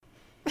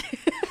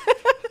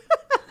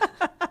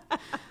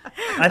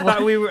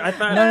I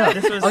thought No.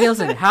 this was... Okay,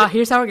 listen.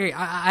 Here's how we're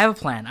gonna... I have a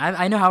plan.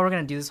 I know how we're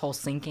going to do this whole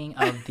syncing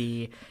of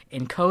the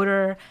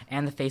encoder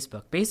and the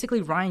Facebook.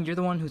 Basically, Ryan, you're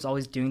the one who's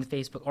always doing the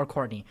Facebook, or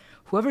Courtney.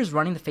 Whoever's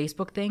running the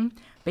Facebook thing,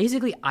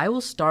 basically, I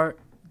will start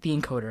the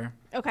encoder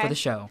for the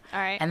show. All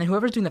right. And then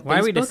whoever's doing the Facebook... Why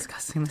are we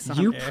discussing this on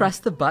You air? press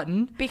the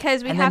button.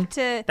 Because we have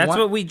to... That's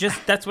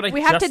what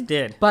I just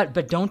did.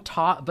 But don't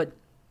talk... But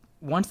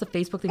once the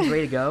Facebook thing's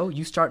ready to go,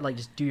 you start,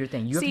 just do your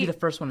thing. You have to be the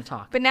first one to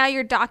talk. But now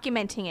you're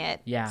documenting it.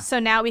 Yeah. So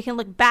now we can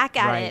look back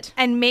at it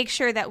and make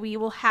sure that we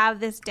will have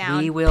this down.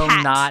 We will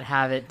pat. not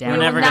have it down.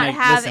 We will not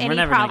have any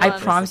problems. I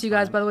promise you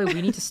guys, by the way, we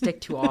need to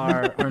stick to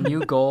our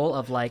new goal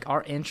of,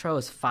 our intro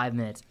is 5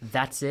 minutes.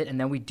 That's it. And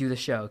then we do the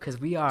show. Because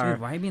we are...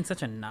 Dude, why are you being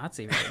such a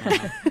Nazi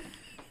right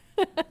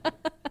now?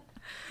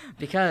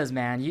 Because,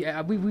 man,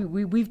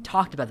 we've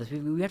talked about this.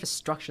 We have to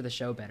structure the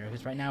show better.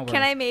 Because right now we're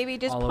Can I maybe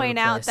just all point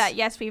over the out place. that,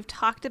 yes, we've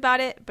talked about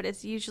it, but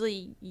it's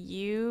usually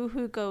you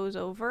who goes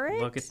over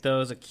it? Look at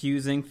those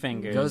accusing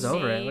fingers. Goes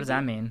over it. What does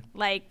that mean?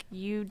 Like,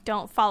 you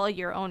don't follow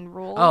your own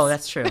rules. Oh,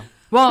 that's true.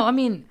 Well, I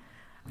mean,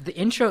 the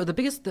intro,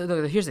 here's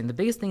the thing. The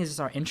biggest thing is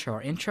just our intro.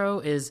 Our intro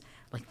is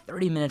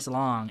 30 minutes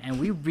long, and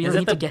we really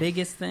need to get... the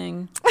biggest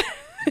thing?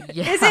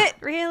 Yeah. Is it?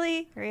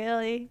 Really?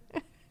 Really?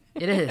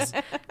 It is.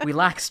 We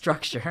lack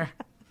structure.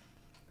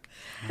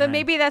 But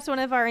maybe that's one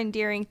of our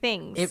endearing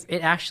things.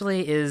 It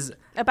actually is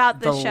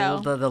about the show.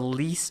 The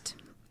least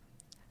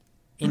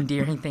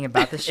endearing thing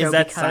about the show. Is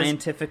that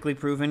scientifically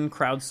proven,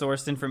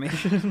 crowdsourced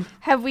information?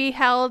 Have we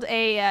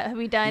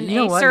done You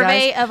know a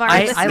survey guys? of our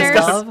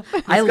listeners?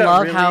 I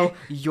love how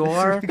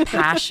your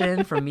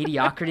passion for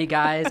mediocrity,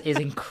 guys, is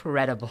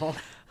incredible.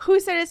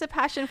 Who said it's a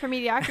passion for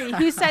mediocrity?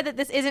 Who said that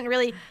this isn't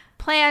really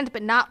planned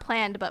but not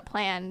planned, but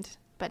planned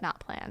but not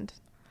planned?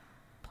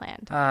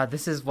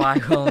 This is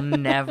why we'll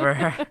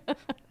never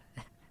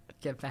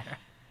get better.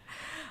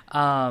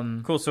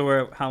 Cool. So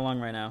we're how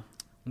long right now?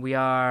 We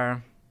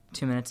are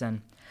 2 minutes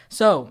in.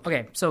 So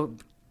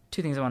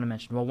two things I want to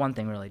mention. Well, one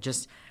thing really.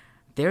 Just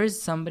there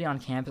is somebody on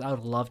campus I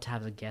would love to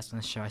have as a guest on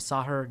the show. I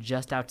saw her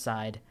just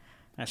outside.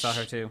 I saw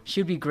her too.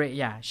 She would be great.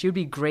 Yeah, she would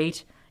be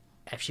great.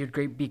 She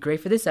would be great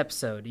for this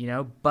episode,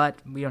 but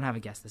we don't have a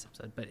guest this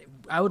episode. But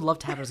I would love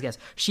to have her as a guest.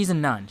 She's a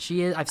nun.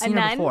 She is. I've seen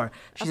her before.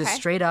 She's a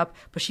straight up,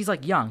 but she's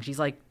young. She's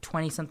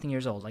 20-something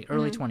years old,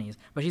 early 20s.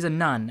 But she's a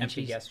nun.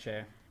 Empty guest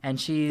chair. And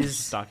she's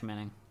just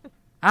documenting.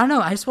 I don't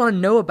know. I just want to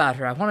know about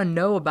her. I want to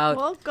know about.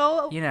 Well,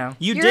 go.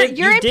 You're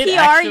in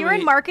PR. You're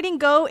in marketing.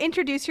 Go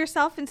introduce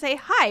yourself and say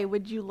hi.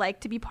 Would you like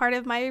to be part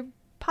of my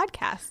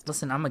podcast?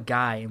 Listen, I'm a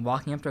guy, and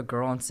walking up to a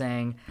girl and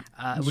saying,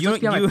 would you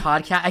be on my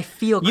podcast? I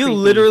feel creepy. You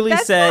literally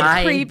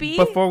said, creepy.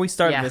 Before we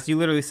started this, you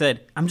literally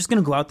said, I'm just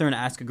going to go out there and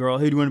ask a girl,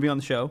 hey, do you want to be on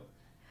the show?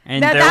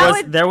 And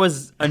there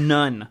was a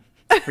nun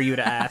for you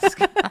to ask.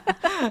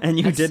 And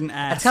you didn't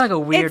ask. It's kind of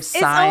like a weird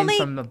sign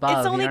from above.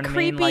 It's only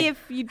creepy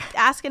if you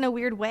ask in a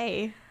weird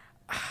way.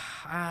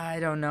 I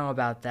don't know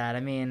about that. I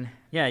mean...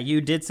 Yeah,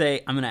 you did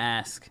say, I'm going to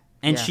ask.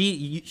 And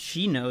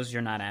she knows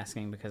you're not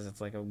asking because it's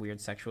a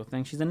weird sexual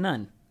thing. She's a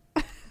nun.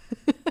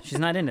 She's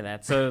not into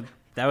that. So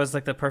that was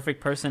the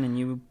perfect person, and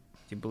you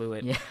blew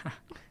it. Yeah.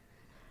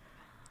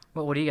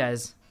 Well, what do you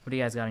guys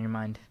got on your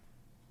mind?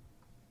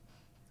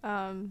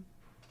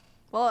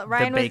 Well,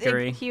 Ryan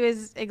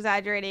was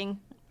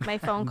exaggerating my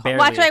phone call. Barely.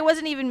 Well, actually, I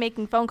wasn't even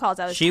making phone calls.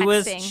 I was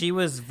texting. She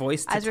was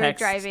voice to as text. we were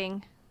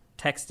driving.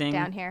 Texting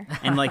down here.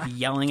 And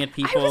yelling at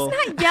people. I was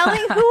not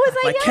yelling. Who was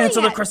I yelling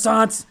cancel at? the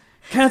croissants.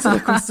 Cancel the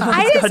croissants.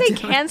 I didn't say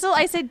cancel.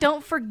 I said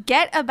don't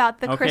forget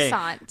about the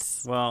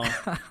croissants. Well,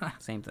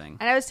 same thing.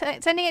 And I was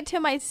sending it to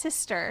my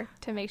sister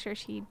to make sure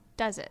she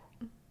does it.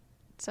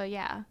 So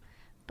yeah,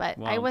 but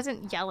I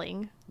wasn't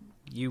yelling.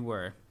 You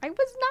were. I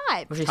was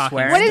not. Was she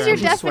swearing? What is your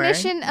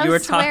definition of You were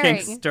swearing?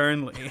 talking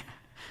sternly.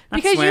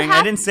 Because swearing.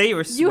 I didn't say you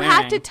were swearing. You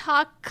have to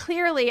talk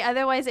clearly,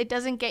 otherwise it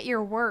doesn't get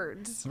your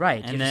words.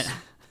 Right. And you then just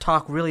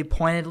talk really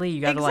pointedly.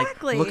 You got to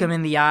look them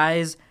in the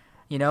eyes.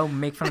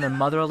 Make fun of their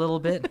mother a little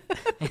bit.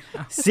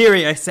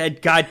 Siri, I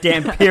said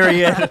goddamn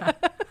period.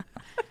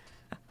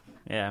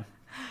 Yeah.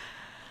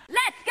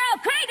 Let's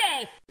go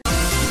crazy!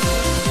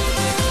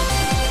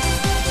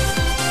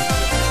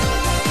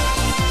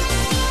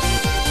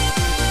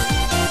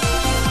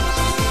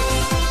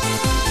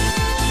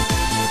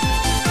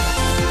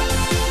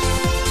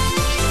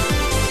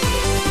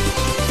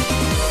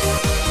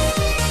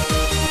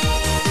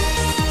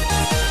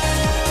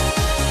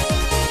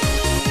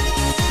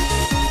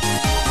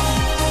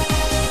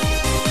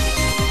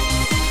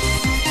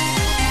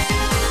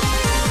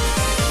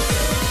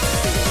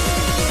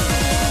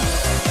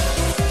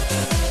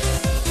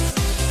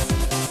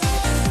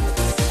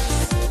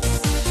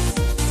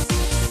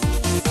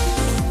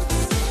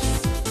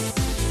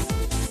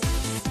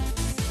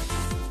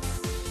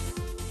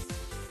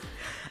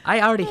 I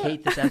already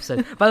hate this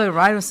episode. By the way,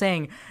 Ryan was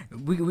saying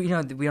we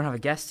don't have a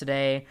guest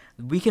today.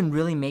 We can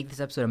really make this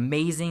episode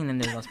amazing, and then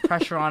there's less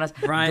pressure on us.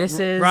 Ryan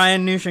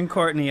Noosh and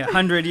Courtney,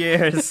 100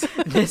 years.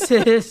 This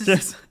is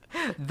just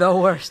the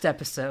worst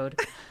episode.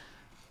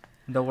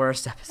 The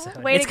worst episode.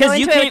 Way to go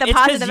into it with a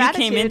positive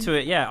attitude. You came into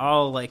it,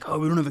 all we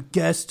don't have a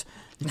guest.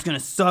 It's gonna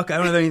suck. I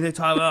don't have anything to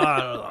talk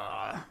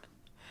about.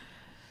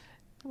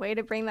 Way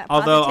to bring that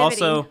Although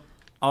positivity.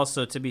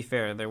 also to be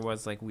fair, there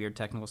was like weird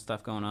technical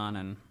stuff going on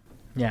and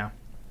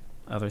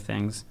other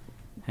things.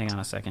 Hang on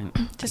a second.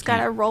 Just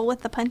gotta roll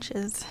with the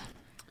punches.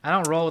 I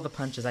don't roll with the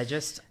punches. I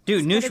just...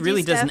 Dude, Noosh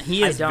really doesn't...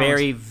 He is I don't.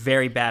 very,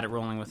 very bad at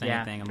rolling with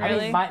anything. I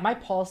Really? mean, my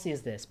policy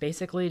is this.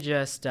 Basically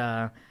just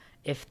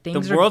if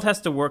things The world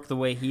has to work the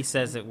way he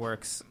says it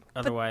works.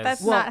 Otherwise...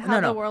 that's not how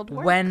the world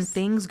works. When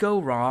things go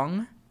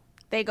wrong...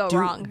 They go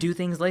wrong. Do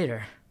things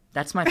later.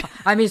 That's my...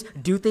 I mean,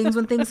 do things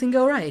when things can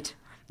go right.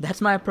 That's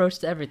my approach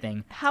to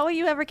everything. How will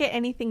you ever get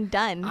anything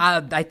done?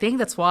 I think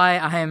that's why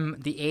I'm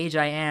the age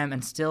I am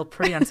and still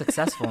pretty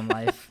unsuccessful in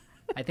life.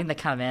 I think that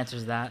kind of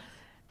answers that.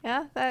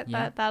 Yeah,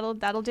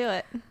 that'll do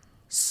it.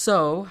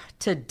 So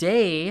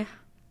today,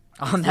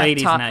 on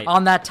Ladies' night.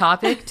 on that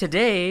topic,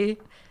 today,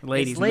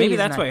 Ladies, it's maybe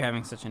that's night. why you're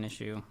having such an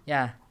issue.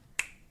 Yeah,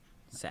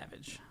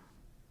 Savage.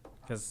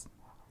 Because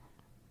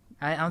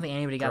I don't think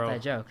anybody got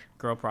that joke.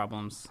 girl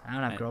problems. I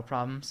don't have girl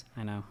problems.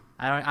 I know.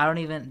 I don't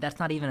even. That's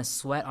not even a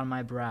sweat on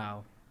my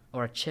brow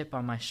or a chip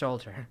on my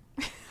shoulder.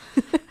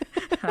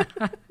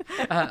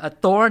 A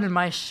thorn in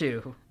my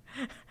shoe.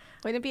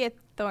 Wouldn't it be a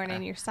thorn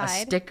in your A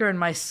side? sticker in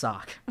my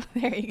sock.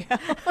 There you go.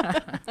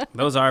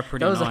 Those are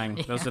pretty Those are- annoying.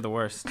 yeah. Those are the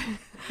worst.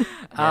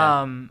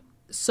 Yeah.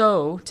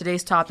 So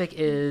today's topic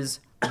is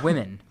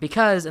women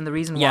because, and the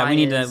reason why We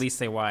need to is at least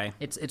say why.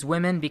 it's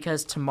women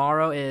because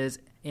tomorrow is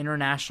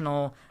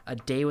International A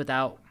Day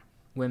Without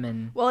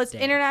Women. Well, it's Day.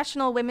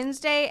 International Women's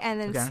Day,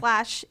 and then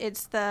Okay. /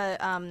 it's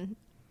the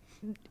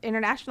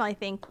International, I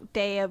think,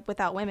 Day of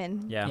Without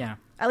Women. Yeah. Yeah.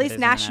 At least is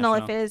national,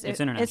 if international. it is. It's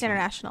international. It's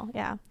international,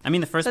 yeah. I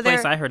mean, the first So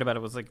place they're- I heard about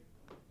it was like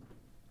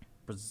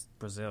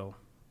Brazil.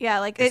 Yeah,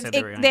 like They it's, said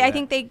they were gonna they, do I that.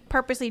 think they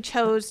purposely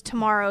chose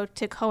tomorrow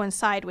to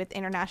coincide with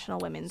International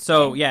Women's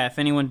So Day. yeah, if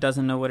anyone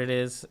doesn't know what it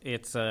is,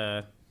 it's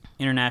a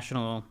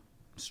international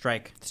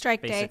strike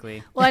Strike basically.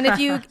 Day. Well, and if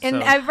you and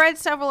So- I've read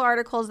several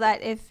articles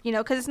that if you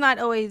know, because it's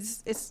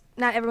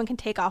not everyone can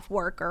take off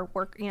work or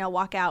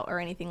walk out or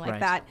anything like Right.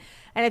 that.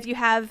 And if you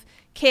have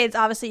kids,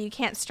 obviously you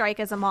can't strike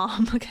as a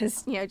mom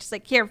because just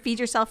like here, feed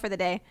yourself for the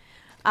day.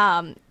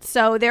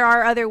 So there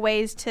are other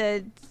ways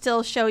to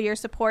still show your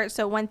support.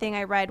 So one thing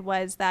I read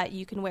was that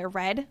you can wear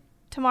red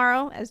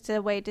tomorrow as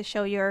a way to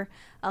show your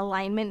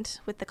alignment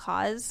with the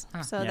cause.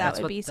 Huh. So Yeah. that That's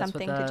would what- be that's what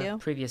something the to do.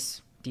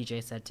 Previous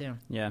DJ said too.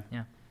 Yeah.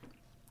 Yeah.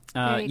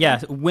 There you Yeah,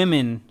 go.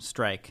 women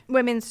strike.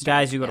 Women's strike,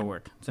 Guys, you go to yeah.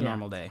 work. It's a Yeah.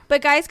 normal day.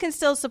 But guys can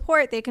still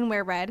support. They can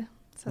wear red.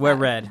 So Wear that-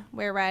 red.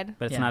 Wear red.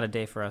 But it's Yeah. not a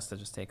day for us to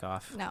just take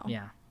off. No.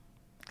 Yeah.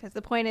 Because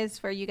the point is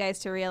for you guys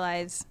to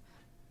realize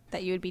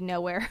that you would be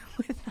nowhere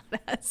without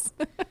us.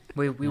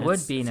 We It's-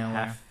 would be it's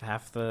nowhere.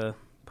 half the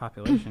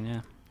population,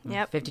 yeah.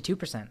 Yep.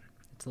 52%.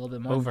 It's a little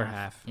bit more. Over than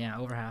half. Yeah,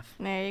 over half.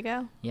 There you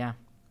go. Yeah.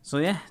 So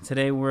yeah,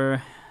 today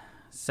we're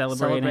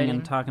celebrating Celebrating.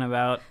 and talking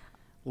about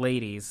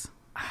ladies.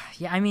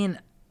 Yeah, I mean,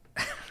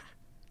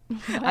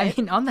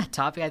 on that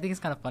topic, I think it's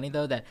kind of funny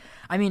though that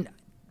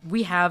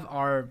we have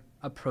our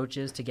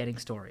approaches to getting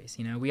stories.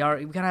 We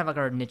kind of have like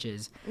our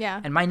niches.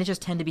 Yeah. And my niches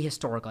tend to be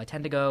historical. I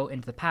tend to go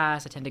into the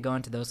past. I tend to go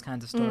into those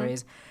kinds of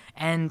stories,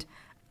 and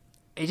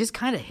it just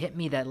kind of hit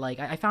me that like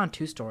I found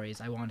two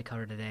stories I wanted to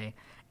cover today,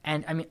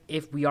 and I mean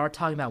if we are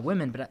talking about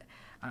women, but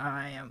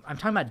I'm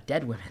talking about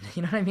dead women.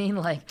 You know what I mean?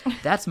 Like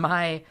that's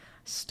my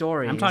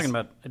story. I'm talking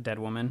about a dead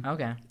woman.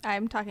 Okay.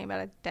 I'm talking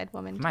about a dead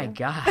woman. My too.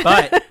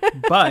 God.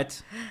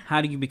 But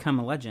how do you become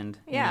a legend?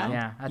 Yeah.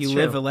 Yeah, that's you true.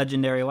 live a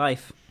legendary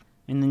life,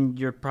 and then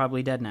you're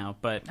probably dead now.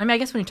 But I mean, I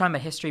guess when you're talking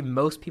about history,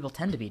 most people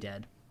tend to be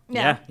dead.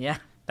 Yeah. Yeah.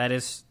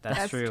 that's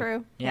That's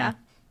true. Yeah.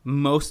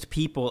 Most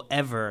people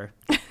ever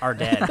are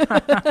dead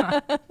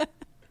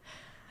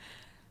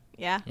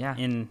Yeah. Yeah.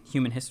 in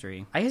human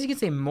history. I guess you could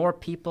say more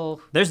people.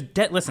 There's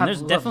listen, Have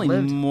there's definitely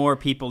lived more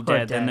people who are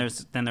dead than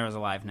dead. there is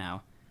alive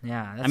now.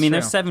 Yeah. That's I mean,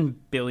 true. there's 7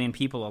 billion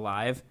people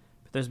alive,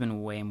 but there's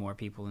been way more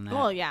people than that.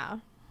 Well, yeah.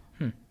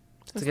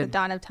 It's Since a the good,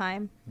 dawn of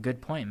time.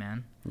 good point,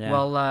 man. Yeah.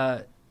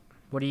 Well,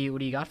 what do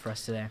you got for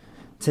us today?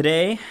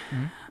 Today,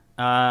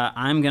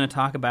 I'm going to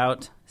talk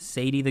about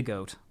Sadie the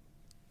goat.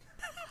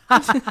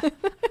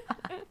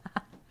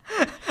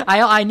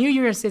 I knew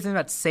you were gonna say something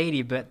about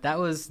Sadie, but that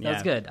was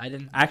Yeah. good. I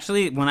didn't.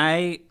 Actually, when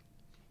I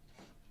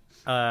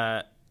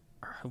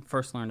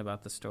first learned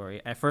about the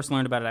story, I first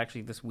learned about it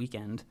actually this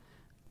weekend.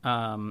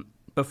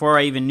 Before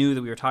I even knew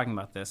that we were talking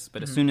about this,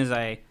 but as soon as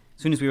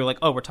we were like,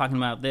 "Oh, we're talking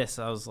about this,"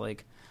 I was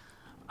like,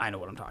 "I know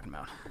what I'm talking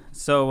about."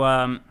 So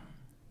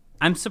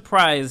I'm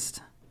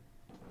surprised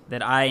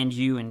that I and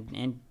you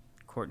and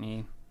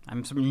Courtney,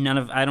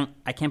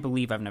 I can't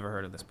believe I've never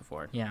heard of this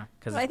before. Yeah.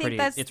 because Well, I think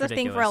that's the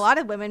thing for a lot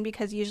of women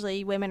because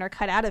usually women are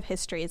cut out of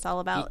history. It's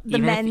all about the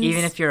men's.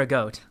 Even if you're a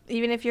goat.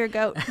 Even if you're a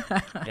goat.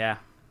 Yeah.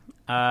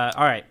 All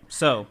right.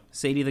 So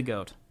Sadie the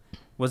goat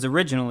was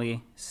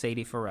originally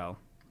Sadie Farrell.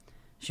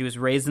 She was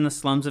raised in the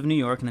slums of New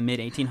York in the mid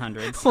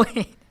 1800s.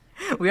 Wait,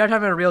 we are talking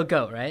about a real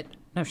goat, right?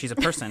 No, she's a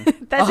person.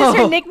 That's just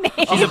her Oh.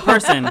 nickname. She's a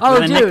person Oh,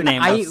 with a dude,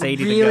 nickname I of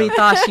Sadie really the Goat.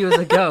 thought she was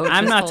a goat.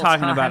 I'm this not whole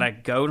talking time. about a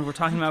goat. We're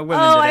talking about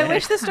women Oh, today. I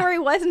wish the story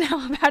was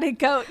now about a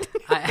goat.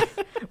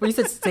 When you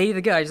said Sadie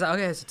the goat, I just thought,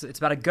 okay, it's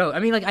about a goat. I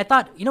mean, like, I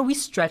thought, we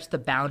stretched the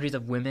boundaries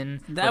of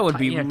women. That would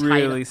be tight-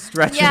 really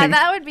stretching. Yeah,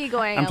 that would be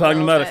going. I'm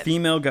talking about a bit.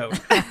 female goat.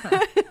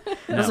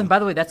 Listen, by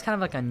the way, that's kind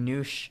of like a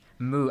noosh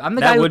move. I'm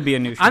the That guy would be a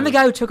noosh I'm the move.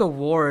 guy who took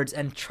awards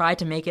and tried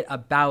to make it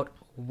about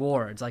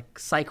wards, like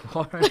psych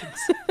wards.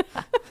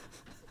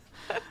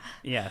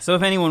 Yeah, so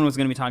if anyone was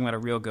going to be talking about a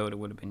real goat, it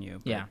would have been you.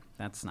 But Yeah.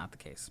 that's not the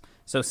case.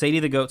 So Sadie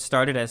the Goat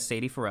started as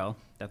Sadie Farrell.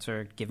 That's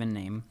her given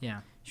name.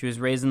 Yeah. She was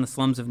raised in the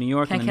slums of New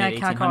York in the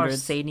Can I call her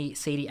mid-1800s.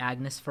 Sadie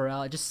Agnes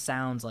Farrell? It just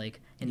sounds like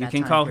in You that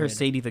can time call her period.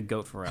 Sadie the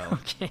Goat Farrell.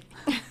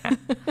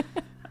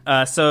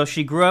 Okay. So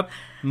she grew up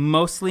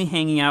mostly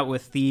hanging out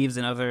with thieves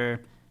and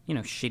other,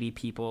 shitty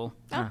people.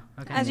 Oh,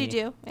 okay. as you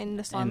do in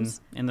the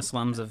slums. In the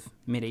slums of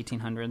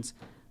mid-1800s.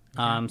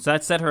 So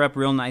that set her up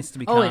real nice to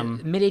Oh,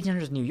 become... mid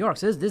 1800s New York.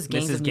 So this is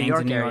Gangs is of New Gangs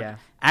York of New York. area.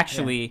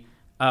 Actually,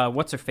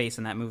 what's her face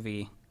in that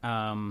movie?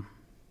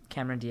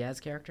 Cameron Diaz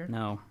character.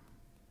 No.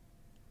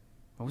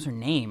 What was her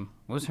name?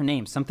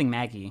 Something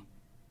Maggie.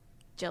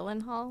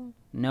 Gyllenhaal.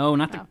 No,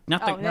 not the Oh.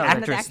 not the Oh, no,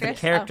 actress, the the actress?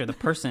 character, Oh. the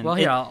person. Well,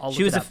 here, I'll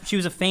she look was it up. she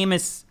was a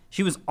famous.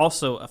 She was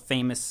also a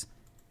famous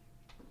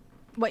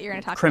What you're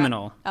going to talk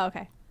criminal. about? Oh,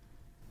 okay.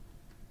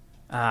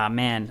 Ah,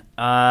 man.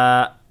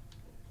 I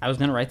was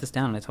gonna write this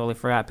down and I totally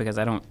forgot because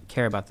I don't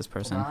care about this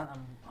person. Hold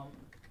on,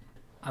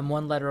 I'm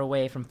one letter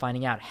away from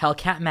finding out.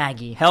 Hellcat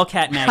Maggie.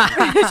 Hellcat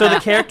Maggie. So the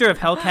character of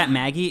Hellcat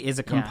Maggie is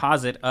a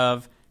composite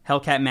of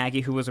Hellcat Maggie,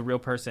 who was a real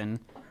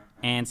person,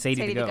 and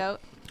Sadie the Goat.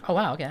 Oh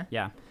wow. Okay.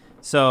 Yeah.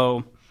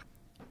 So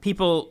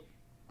people,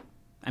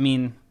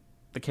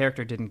 the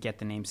character didn't get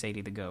the name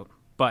Sadie the Goat,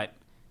 but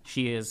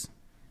she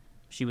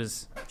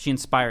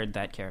inspired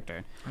that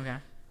character Okay.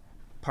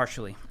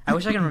 partially. I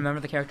wish I can remember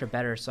the character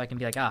better so I can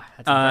be like, that's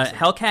impressive.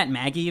 Hellcat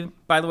Maggie,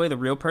 by the way, the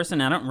real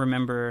person. I don't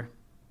remember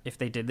if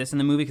they did this in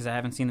the movie because I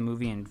haven't seen the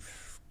movie in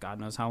God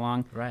knows how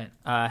long. Right.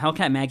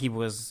 Hellcat Maggie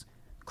was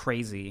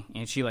crazy,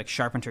 and she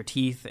sharpened her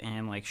teeth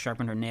and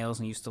sharpened her nails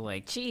and used to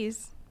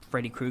Jeez.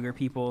 Freddy Krueger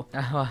people.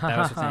 Oh, That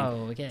was the thing.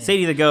 okay.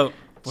 Sadie the Goat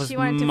was She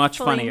wanted to much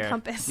fully funnier.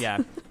 encompass.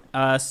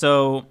 Yeah.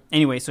 So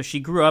anyway, so she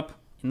grew up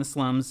in the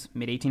slums,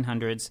 mid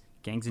 1800s,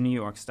 Gangs of New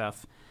York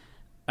stuff,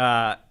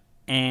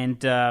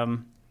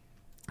 and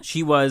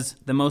she was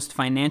the most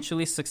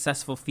financially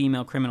successful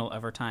female criminal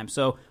of her time.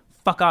 So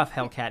fuck off,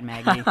 Hellcat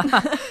Maggie.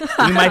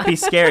 You might be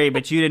scary,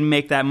 but you didn't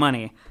make that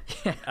money.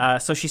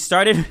 So she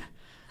started.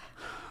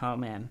 Oh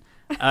man.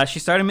 She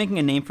started making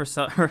a name for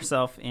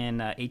herself in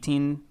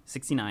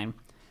 1869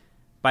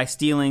 by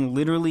stealing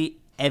literally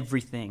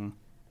everything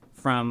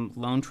from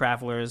lone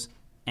travelers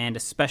and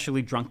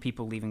especially drunk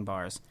people leaving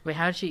bars. Wait,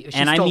 how did she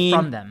And stole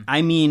from them?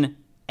 I mean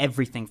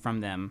everything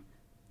from them,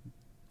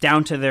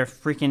 down to their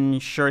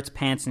freaking shirts,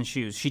 pants, and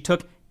shoes. She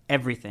took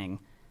everything.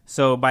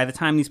 So by the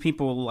time these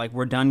people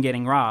were done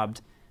getting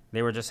robbed,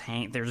 they were just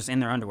they were just in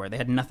their underwear. They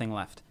had nothing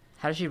left.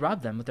 How did she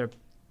rob them? With their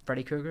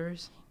Freddy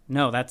Kruegers?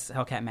 No, that's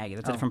Hellcat Maggie.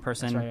 That's a different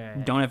person. that's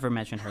right. Don't ever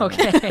mention her.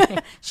 Okay.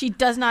 She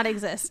does not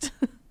exist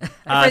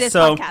for this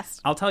so podcast.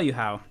 I'll tell you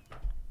how.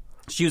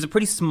 She was a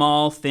pretty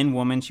small, thin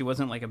woman. She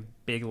wasn't like a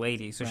big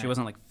lady, so she Right.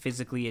 wasn't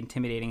physically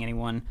intimidating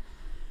anyone.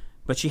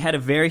 But she had a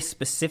very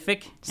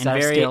specific and Set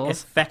of very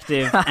skills.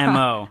 effective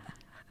MO.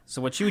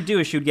 So what she would do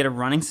is she would get a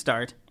running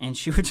start, and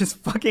she would just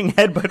fucking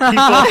headbutt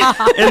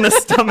people in the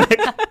stomach.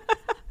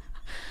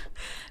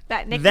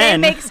 That nickname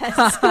Then- makes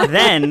sense.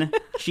 Then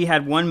she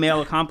had one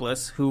male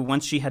accomplice who,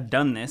 once she had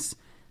done this,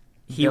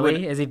 he Billy?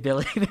 would... Is he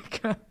Billy?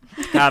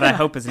 God, I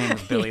hope his name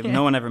was Billy.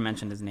 No one ever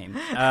mentioned his name.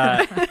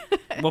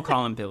 We'll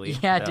call him Billy.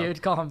 Yeah, though.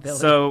 dude, call him Billy.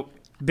 So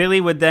Billy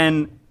would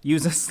then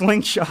use a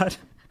slingshot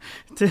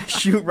to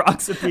shoot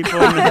rocks at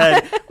people in the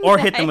head or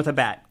hit them with a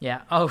bat.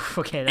 yeah. Oh,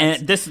 okay.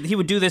 That's, And he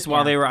would do this while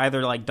Yeah. they were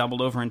either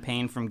doubled over in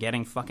pain from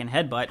getting fucking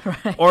headbutt,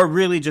 Right. or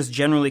really just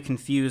generally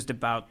confused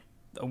about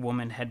a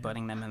woman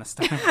headbutting them in the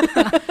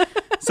stomach.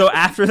 So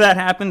after that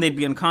happened, they'd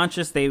be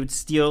unconscious. They would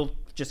steal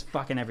just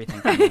fucking everything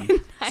from them.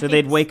 So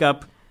they'd wake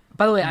up.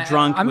 by the way,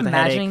 drunk I'm with a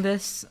imagining headache.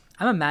 this.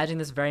 I'm imagining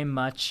this very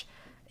much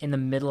in the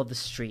middle of the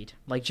street,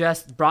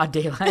 just broad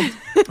daylight.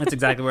 That's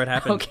exactly where it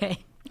happened. Okay.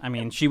 I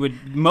mean, she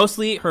would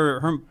mostly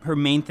her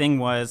main thing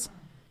was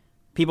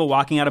people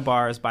walking out of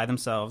bars by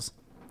themselves,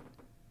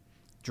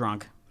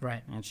 drunk,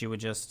 Right. and she would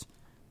just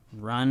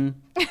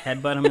run,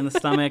 headbutt them in the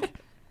stomach,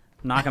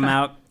 knock them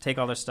out, take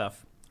all their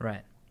stuff.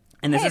 Right.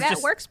 And this Hey, is that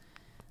just works.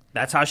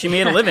 that's how she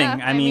made a living.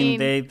 I I mean,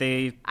 mean-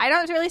 they. I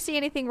don't really see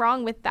anything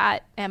wrong with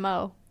that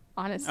MO,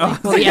 honestly. Oh,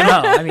 Well, the MO.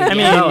 I mean, I the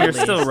mean, MO you're at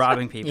still least.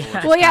 robbing people. Yeah.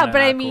 which is Well, yeah, kinda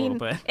but I not cool, mean,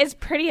 but- it's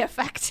pretty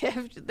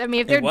effective. I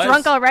mean, if It they're was.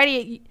 drunk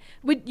already,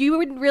 you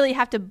wouldn't really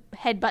have to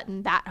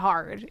headbutt that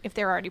hard if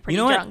they're already pretty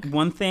you know drunk. what?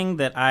 One thing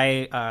that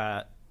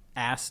I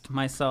asked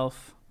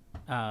myself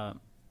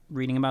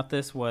reading about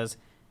this was,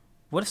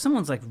 what if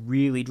someone's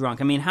really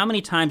drunk? I mean, how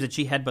many times did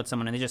she headbutt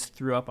someone and they just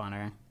threw up on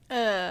her?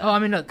 Oh, I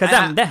mean, no. Because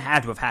that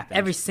had to have happened.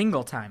 every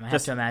single time, I have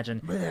Just- to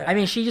imagine. I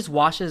mean, she just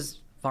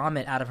washes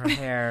vomit out of her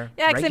hair.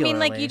 Yeah, because I mean,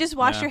 like, regularly. you just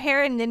wash Yeah. your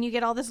hair and then you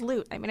get all this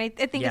loot. I mean, I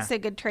think Yeah. it's a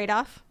good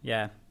trade-off.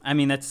 Yeah. I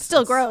mean, that's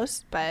Still it's-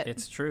 gross, but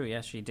It's true.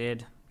 Yeah, she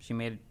did. She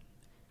made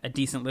a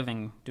decent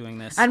living doing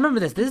this. I remember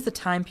this. This is the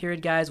time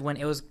period, guys, when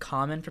it was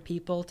common for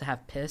people to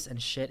have piss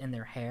and shit in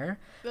their hair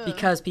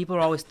because people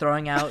were always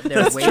throwing out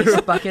their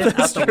waste buckets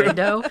out the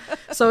window.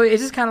 So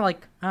it's just kind of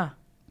like, a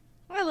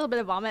little bit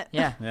of vomit.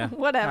 yeah, Yeah. not a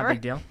Whatever.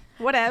 big deal.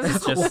 Whatever.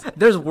 It's just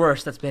There's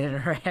worse that's been in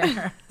her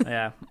hair.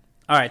 yeah.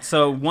 All right.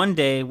 So one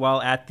day, while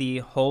at the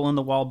Hole in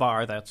the Wall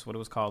bar, that's what it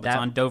was called. It's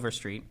That- on Dover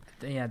Street.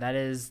 Yeah, that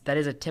is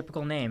a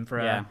typical name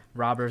for Yeah. a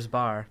robber's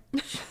bar.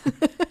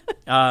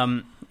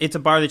 It's a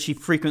bar that she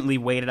frequently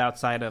waited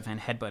outside of and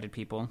headbutted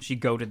people. She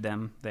goaded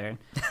them there.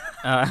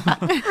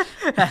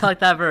 I like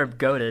that verb,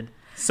 goated.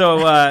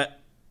 So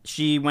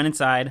she went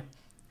inside,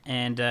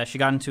 and she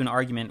got into an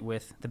argument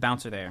with the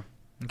bouncer there.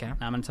 Okay. Now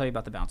I'm going to tell you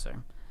about the bouncer.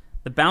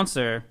 The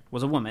bouncer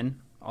was a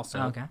woman, also,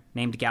 Oh, okay.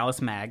 named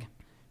Gallus Mag.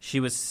 She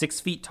was 6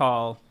 feet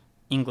tall,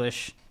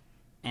 English,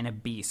 and a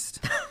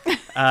beast.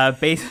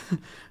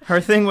 Her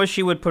thing was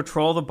she would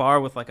patrol the bar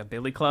with like a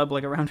billy club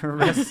like around her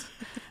wrist,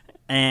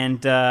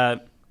 and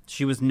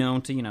she was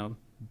known to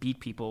beat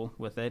people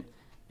with it.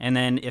 And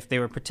then if they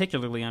were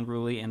particularly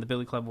unruly and the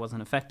billy club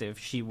wasn't effective,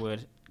 she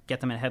would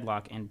get them in a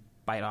headlock and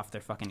bite off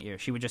their fucking ear.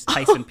 She would just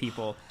Tyson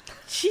people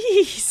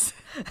Jeez.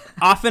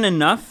 often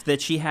enough that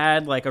she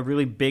had like a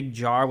really big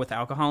jar with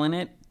alcohol in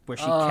it where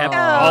she kept Oh.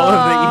 all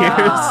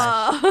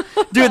of the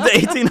ears. Dude, the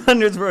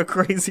 1800s were a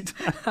crazy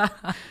time.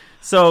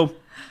 So,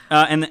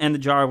 and the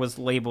jar was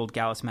labeled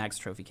Gallus Mag's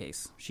trophy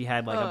case. She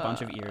had like a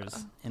bunch of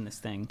ears in this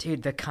thing.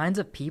 Dude, the kinds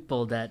of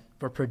people that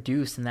were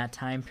produced in that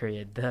time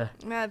period.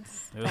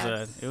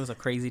 It was a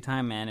crazy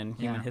time, man, in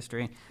human Yeah.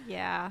 history.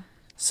 Yeah.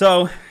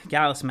 So,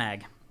 Gallus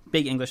Mag,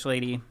 big English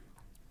lady.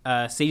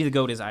 Sadie the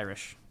Goat is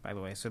Irish, by the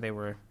way, so they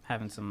were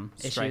having some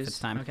strife at the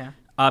time. Okay.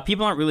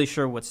 People aren't really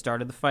sure what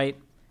started the fight.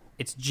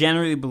 It's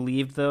generally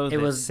believed, though, that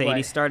was Sadie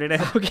what? started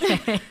it.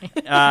 Okay.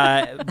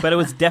 But it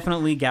was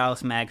definitely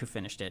Gallus Mag who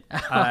finished it.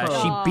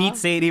 Aw. She beat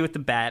Sadie with the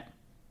bat.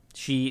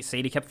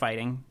 Sadie kept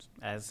fighting,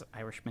 as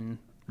Irish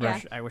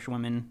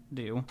women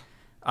do.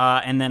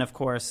 And then, of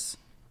course,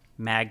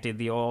 Mag did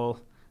the old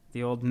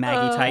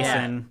Maggie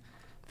Tyson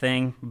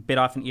thing, bit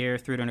off an ear,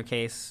 threw it in her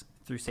case,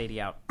 threw Sadie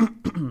out.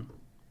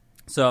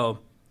 So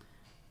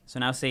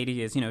now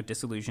Sadie is,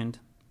 disillusioned,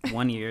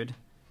 one-eared,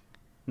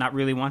 not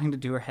really wanting to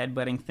do her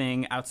headbutting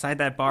thing outside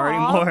that bar Aw,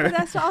 anymore. but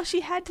that's all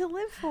she had to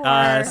live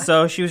for.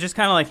 So she was just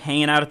kind of like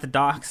hanging out at the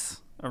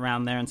docks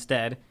around there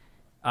instead.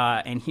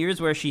 And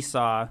here's where she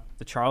saw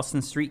the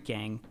Charleston Street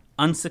Gang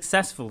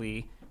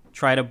unsuccessfully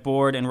try to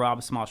board and rob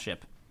a small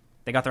ship.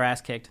 They got their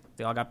ass kicked.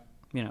 They all got,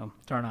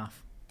 Turn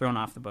off. thrown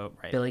off the boat,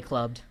 right? Billy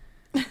clubbed.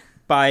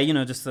 By,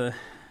 just the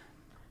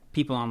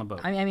people on the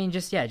boat. I mean,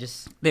 just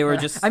They were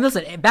just... I mean,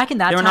 listen, back in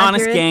that They were time an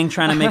honest period, gang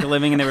trying to make a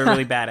living, and they were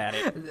really bad at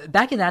it.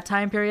 back in that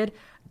time period,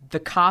 the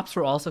cops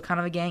were also kind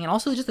of a gang, and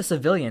also just the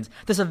civilians.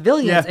 The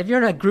civilians, Yeah. if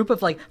you're in a group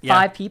of like Yeah.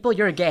 5 people,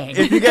 you're a gang.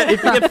 If you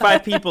get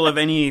 5 people of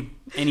any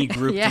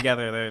group Yeah.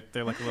 together,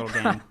 they're like a little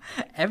gang.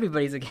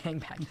 Everybody's a gang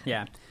back then.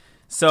 Yeah.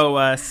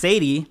 So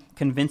Sadie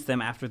convinced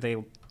them after they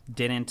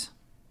didn't,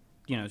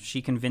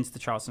 she convinced the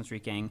Charleston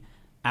Street Gang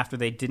after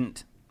they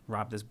didn't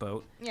rob this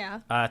boat Yeah.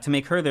 to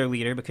make her their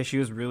leader because she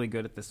was really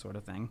good at this sort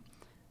of thing.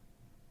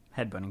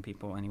 Headbutting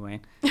people,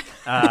 anyway.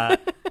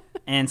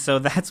 And so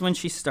that's when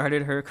she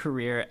started her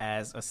career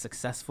as a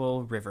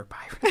successful river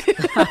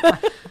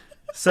pirate.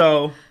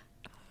 So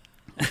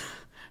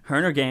her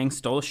and her gang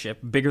stole a ship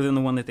bigger than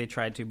the one that they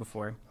tried to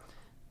before.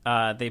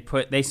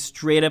 They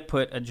straight up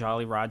put a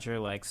Jolly Roger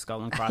like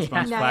skull and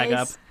crossbones Yeah. flag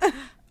up, Nice.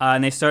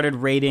 and they started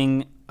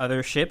raiding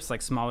other ships,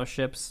 like smaller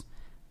ships,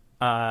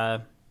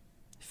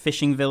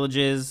 fishing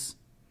villages,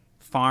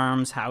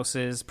 farms,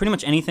 houses, pretty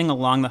much anything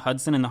along the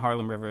Hudson and the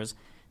Harlem rivers.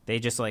 They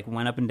just like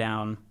went up and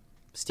down,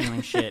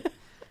 stealing shit.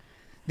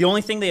 The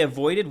only thing they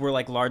avoided were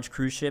like large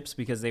cruise ships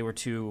because they were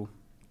too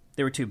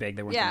big.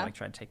 They weren't Yeah. gonna like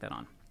try to take that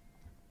on.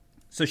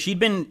 So she'd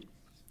been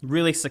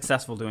really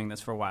successful doing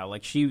this for a while.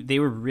 Like they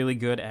were really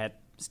good at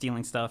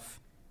stealing stuff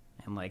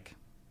and like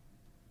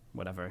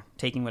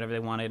taking whatever they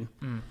wanted.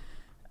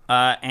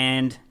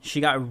 And she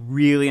got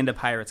really into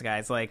pirates,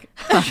 guys. Like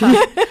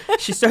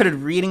she started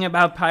reading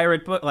about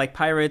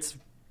pirates,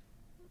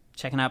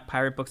 checking out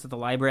pirate books at the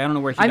library. I don't know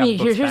where she I got mean,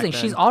 books here's the back thing.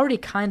 then. She's already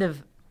kind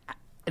of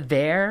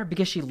there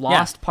because she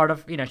lost part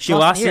of, She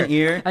lost an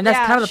ear. and that's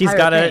Yeah. kind of the She's pirate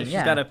got thing. she's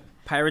got a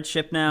pirate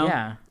ship now.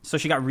 Yeah. So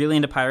she got really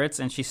into pirates,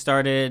 and she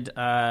started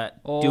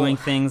doing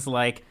things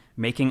like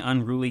making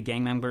unruly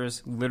gang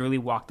members literally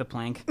walk the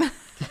plank.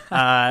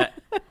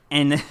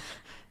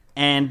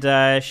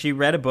 And she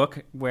read a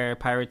book where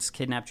pirates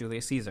kidnapped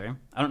Julius Caesar.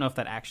 I don't know if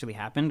that actually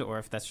happened or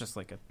if that's just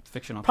like a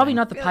fictional Probably thing.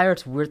 not the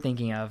pirates we're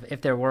thinking of,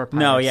 if there were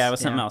pirates. No, yeah, it was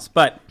something else.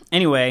 But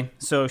anyway,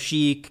 so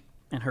she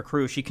and her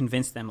crew, she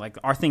convinced them, like,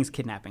 our thing's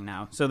kidnapping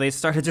now. So they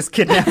started just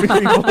kidnapping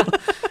people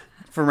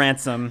for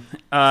ransom.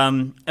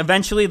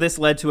 Eventually, this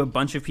led to a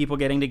bunch of people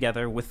getting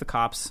together with the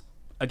cops,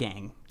 a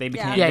gang. They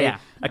became Yeah.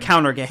 a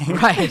counter gang.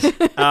 Right.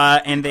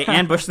 And they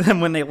ambushed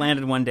them when they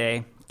landed one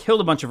day, killed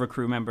a bunch of her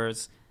crew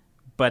members,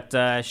 but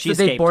she So escaped.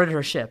 they boarded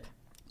her ship.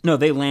 No,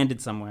 they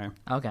landed somewhere,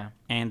 Okay.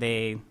 and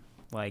they,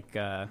 like,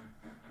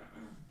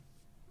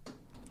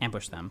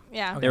 ambushed them.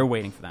 Yeah. They were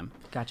waiting for them.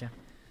 Gotcha.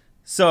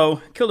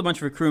 So, killed a bunch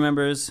of her crew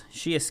members.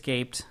 She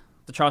escaped.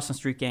 The Charleston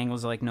Street gang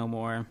was, like, no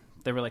more.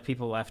 There were, like,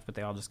 people left, but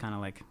they all just kind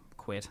of, like,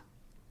 quit.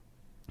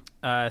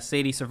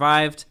 Sadie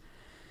survived,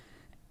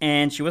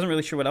 and she wasn't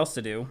really sure what else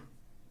to do.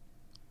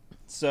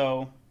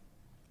 So,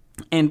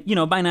 and, you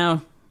know, by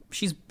now,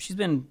 she's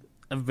been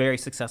a very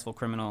successful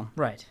criminal.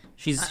 Right.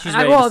 She's I-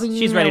 ready, well, I to, mean,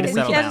 she's you ready know, to we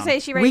settle She down. doesn't say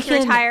she ready to can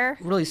retire.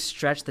 really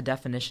stretch the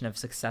definition of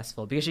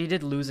successful because she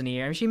did lose an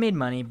ear. I mean, she made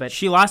money, but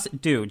She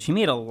lost, dude. She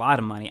made a lot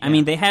of money. I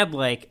mean, they had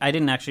like I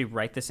didn't actually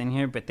write this in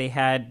here, but they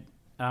had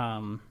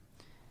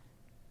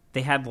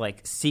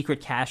like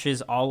secret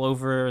caches all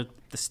over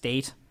the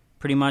state,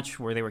 pretty much,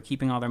 where they were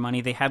keeping all their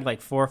money. They had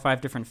like 4 or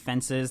 5 different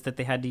fences that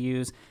they had to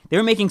use. They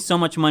were making so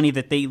much money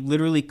that they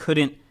literally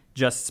couldn't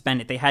just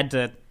spend it. They had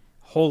to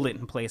hold it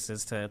in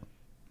places to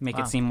make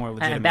Wow. it seem more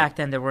legitimate. and back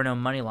then there were no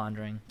money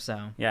laundering,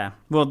 so Yeah.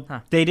 Well, Huh.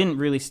 they didn't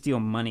really steal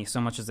money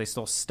so much as they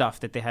stole stuff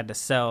that they had to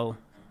sell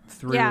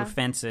through Yeah.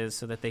 fences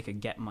so that they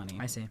could get money.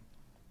 I see.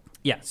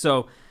 Yeah.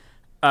 So,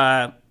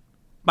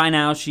 by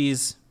now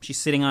she's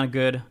sitting on a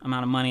good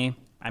amount of money.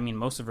 I mean,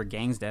 most of her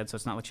gang's dead, so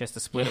it's not like she has to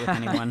split it with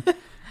anyone.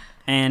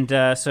 And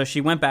so she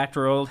went back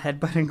to her old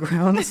headbutting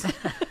grounds.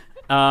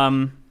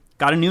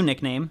 Got a new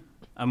nickname,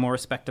 a more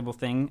respectable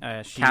thing.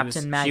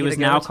 Captain Maggie She was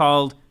the now Goat?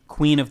 called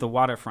Queen of the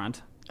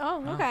Waterfront.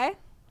 Oh, okay.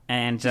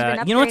 And She's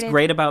been you know what's upgraded.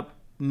 great about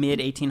mid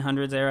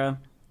 1800s era?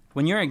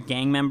 When you're a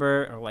gang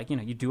member or like, you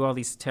know, you do all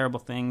these terrible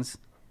things,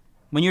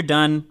 when you're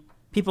done,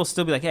 people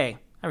still be like, hey,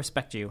 I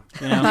respect you.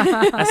 You know,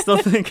 I still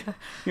think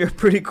you're a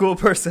pretty cool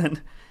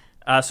person.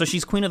 So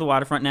she's Queen of the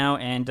Waterfront now,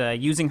 and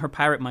using her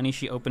pirate money,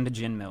 she opened a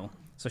gin mill.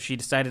 So she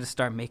decided to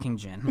start making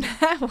gin.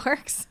 That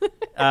works.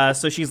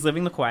 So she's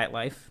living the quiet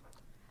life.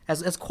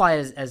 As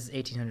quiet as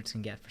 1800s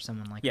can get for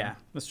someone like Yeah, that.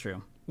 that's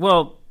true.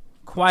 Well,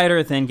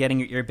 quieter than getting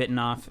your ear bitten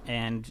off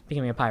and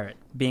Becoming a pirate.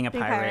 being a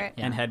Being a pirate pirate.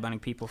 and Yeah. headbutting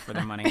people for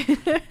their money.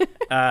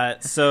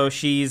 So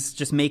she's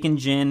just making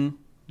gin,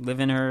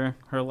 living her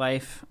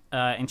life,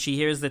 and she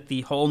hears that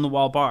the Hole in the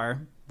Wall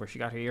bar, where she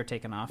got her ear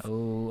taken off, Oh,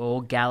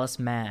 old Gallus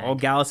Mag.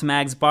 old Gallus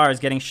Mag's bar, is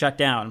getting shut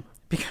down.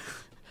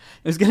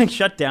 It was getting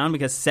shut down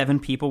because 7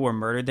 people were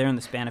murdered there in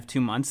the span of 2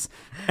 months,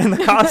 and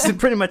the cops and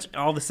pretty much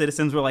all the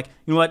citizens were like,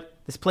 you know what,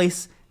 this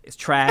place is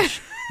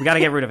trash. We got to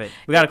get rid of it.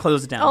 We got to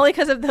close it down. Only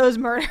because of those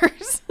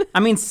murders.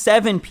 I mean,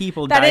 7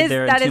 people That died is-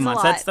 there in that 2 is a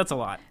months. lot. That's a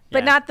lot.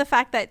 But Yeah. not the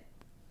fact that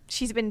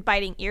she's been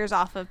biting ears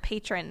off of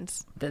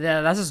patrons.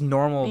 That's just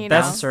normal You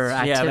know? bouncer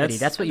That's- yeah, activity. that's-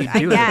 That's what you I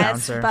do as a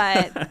guess, bouncer.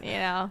 but, you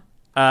know.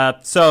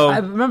 So I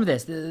remember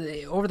this.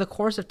 Over the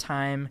course of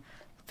time,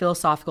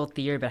 philosophical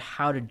theory about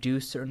how to do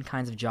certain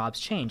kinds of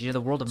jobs change. You know,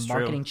 the world of It's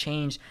marketing true.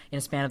 changed in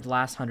a span of the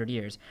last 100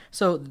 years.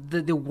 So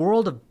the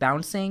world of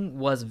bouncing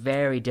was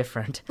very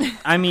different.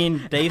 I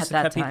mean, they used At to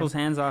that cut time. people's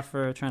hands off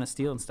for trying to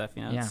steal and stuff.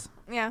 You know, Yeah. It's,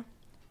 Yeah.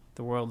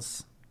 the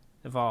world's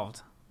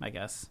evolved. I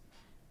guess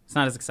it's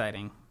not as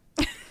exciting.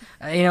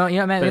 You know,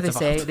 man, But they it's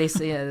say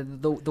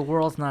evolved. the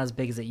world's not as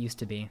big as it used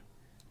to be.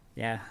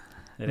 Yeah,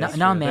 it No- is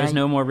no, true. man. There's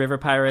no more river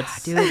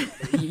pirates. Dude,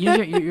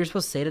 you're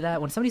supposed to say to that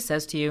when somebody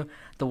says to you,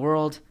 "The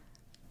world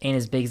ain't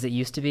as big as it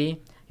used to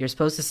be." You're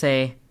supposed to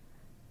say,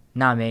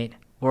 "Nah, mate,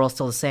 world's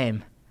still the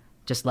same,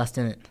 just less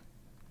in it."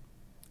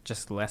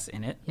 Just less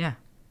in it. Yeah,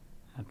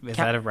 Is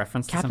Cap- that a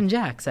reference to Captain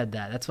Jack said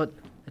that. That's what.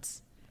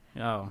 It's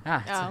Oh,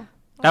 Oh.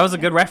 that was a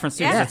good reference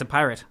too. 'Cause Yeah. it's a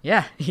pirate.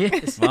 yeah, he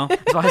is. Well,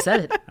 That's why I said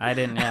it. I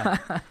didn't. Yeah,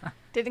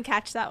 Didn't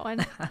catch that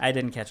one. I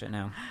didn't catch it.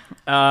 No.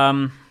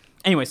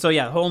 Anyway, so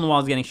yeah, the Hole in the Wall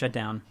is getting shut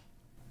down.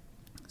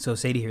 So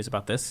Sadie hears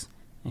about this,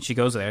 and she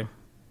goes there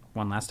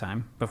one last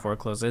time before it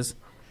closes.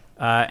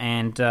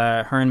 And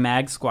her and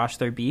Mag squash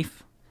their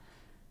beef,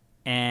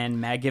 and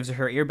Mag gives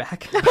her ear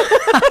back.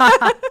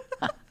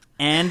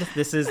 And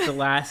this is the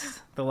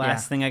last Yeah.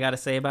 thing I got to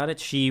say about it.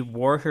 She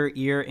wore her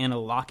ear in a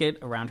locket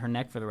around her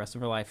neck for the rest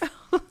of her life.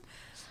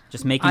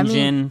 Just making I mean-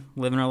 gin,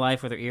 living her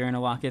life with her ear in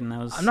a locket, and that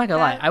was. I'm not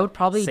gonna lie. I would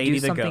probably Sadie do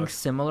the something goat.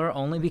 similar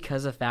only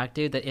because of the fact,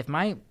 dude, that if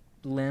my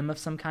limb of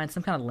some kind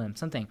of limb,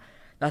 something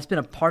that's been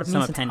a part of me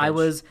Some since I appendage.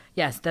 was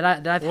that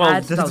I've Well,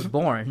 had since I was that's-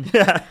 born.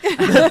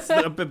 That's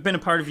been a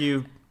part of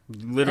you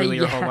literally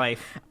your whole Yeah.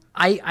 life.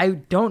 I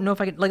don't know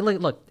if I could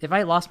look if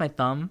I lost my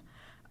thumb,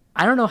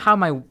 I don't know how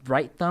my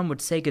right thumb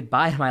would say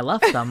goodbye to my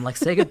left thumb. Like,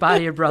 say goodbye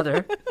to your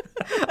brother.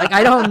 Like,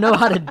 I don't know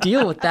how to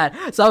deal with that.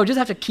 So I would just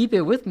have to keep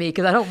it with me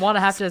because I don't want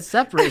to have to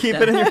separate Keep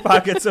them. it in your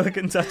pocket so it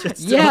can touch it.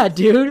 Still. Yeah,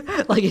 dude.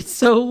 Like, it's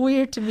so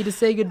weird to me to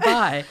say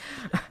goodbye.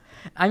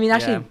 I mean,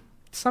 actually, Yeah.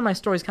 some of my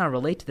stories kind of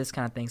relate to this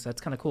kind of thing, so it's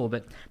kind of cool.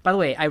 But, by the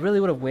way, I really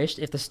would have wished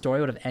if the story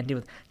would have ended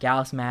with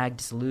Gallus Mag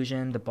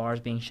disillusioned, the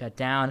bars being shut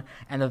down,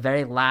 and the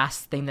very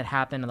last thing that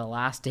happened on the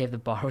last day of the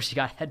bar was she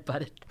got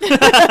headbutted.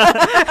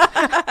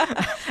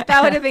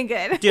 That would have been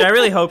good. Dude, I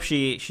really hope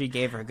she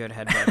gave her a good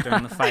headbutt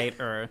during the fight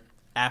or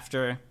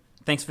after.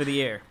 Thanks for the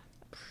ear.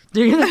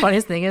 Dude, you know the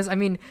funniest thing is, I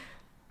mean,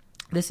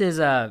 This is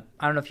I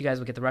don't know if you guys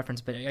will get the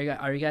reference, but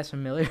are you guys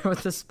familiar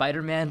with the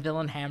Spider-Man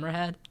villain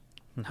Hammerhead?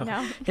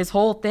 No. His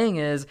whole thing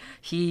is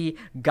he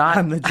got...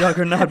 I'm the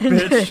Juggernaut,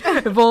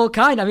 bitch. Well,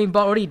 kind of. I mean,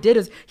 but what he did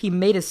is he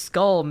made his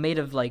skull made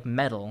of, like,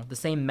 metal. The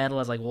same metal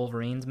as, like,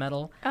 Wolverine's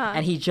metal.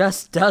 And he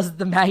just does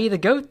the Maggie the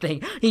Goat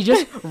thing. He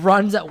just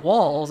runs at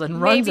walls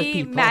and runs at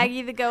people. Maybe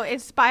Maggie the Goat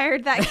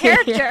inspired that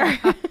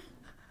character.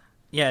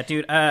 Yeah,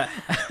 dude.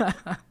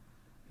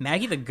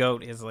 Maggie the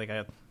Goat is like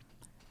a...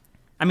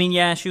 I mean,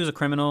 yeah, she was a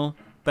criminal,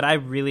 but I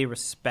really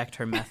respect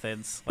her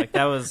methods. Like,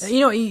 that was...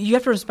 You know, you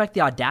have to respect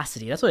the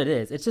audacity. That's what it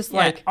is. It's just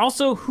like...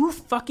 Also, who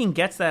fucking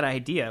gets that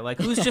idea? Like,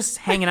 who's just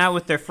hanging out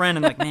with their friend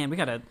and like, man, we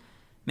gotta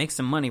make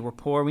some money. We're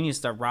poor. We need to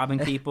start robbing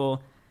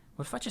people.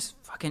 What if I just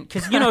fucking...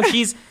 Because, you know,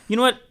 she's... You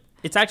know what?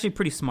 It's actually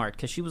pretty smart,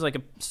 because she was like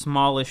a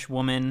smallish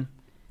woman.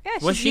 Yeah,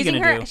 What's she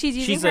gonna do? She's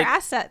using her like,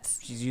 assets.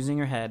 She's using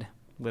her head,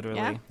 literally.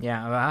 Yeah.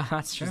 Yeah,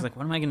 that's true. She's like,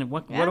 what am I gonna...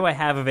 What do I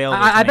have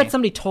available to I me? bet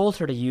somebody told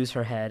her to use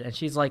her head, and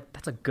she's like,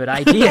 that's a good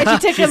idea. Yeah,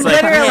 she took him She's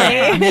like, literally.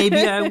 yeah, maybe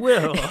I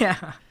will.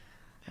 Yeah.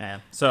 Yeah.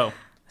 So,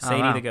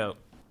 Sadie wow. the Goat.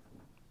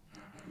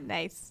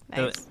 Nice. The-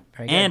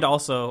 Very good. and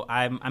also,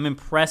 I'm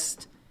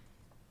impressed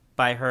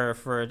by her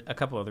for a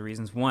couple other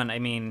reasons. One, I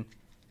mean,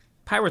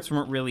 pirates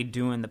weren't really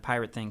doing the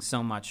pirate thing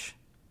so much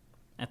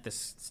at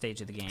this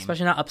stage of the game.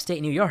 Especially not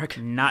upstate New York.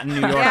 Not in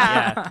New York.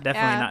 Yeah. Definitely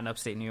Yeah. not in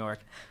upstate New York.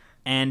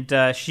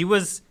 And she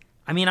was...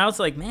 I mean, I was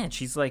like, man,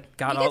 she's like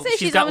got You all... can say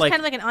she's got almost like... kind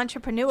of like an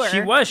entrepreneur.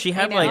 She was. She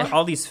had you know? like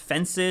all these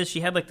fences.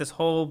 She had like this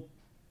whole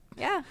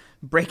Yeah.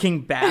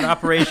 Breaking Bad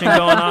operation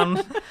going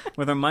on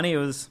with her money. It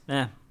was...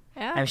 Yeah.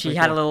 I mean, she Pretty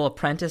had cool. a little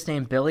apprentice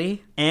named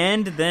Billy.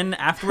 And then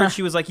afterwards,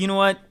 she was like, you know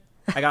what?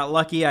 I got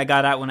lucky. I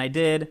got out when I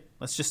did.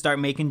 Let's just start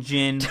making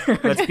gin.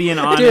 Let's be an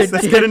honest.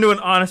 Let's get into an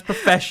honest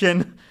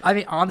profession. I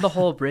mean, on the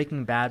whole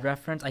Breaking Bad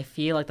reference, I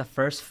feel like the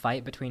first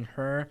fight between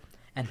her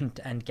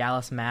and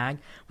Gallus Mag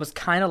was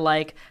kind of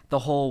like the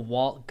whole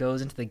Walt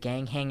goes into the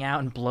gang hangout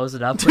and blows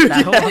it up with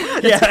that whole...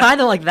 It's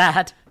kind of like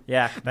that.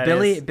 Yeah, that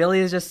Billy is. Billy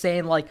is just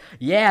saying like,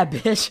 yeah,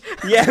 bitch.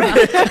 Yeah.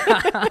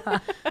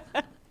 Bitch.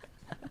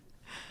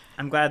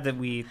 I'm glad that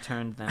we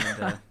turned them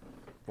into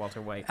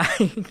Walter White I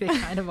think they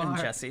kind of and are.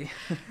 Jesse.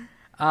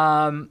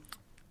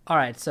 All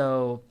right,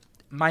 so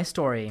my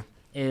story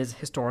is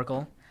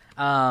historical.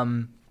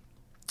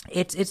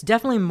 It's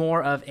definitely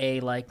more of a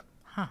like,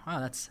 wow,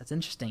 that's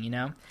interesting, you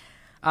know.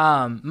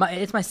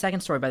 It's my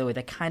second story, by the way,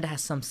 that kind of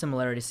has some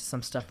similarities to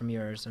some stuff from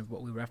yours and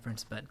what we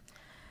referenced. But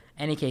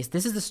in any case,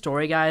 this is the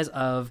story, guys,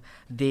 of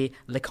the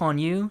Le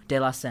Connu de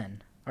la Seine.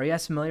 Are you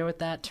guys familiar with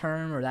that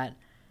term or that?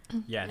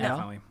 Yeah, No?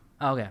 definitely.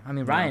 Oh, okay, I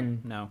mean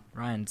Ryan. No.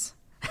 Ryan's.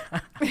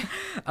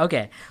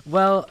 Okay,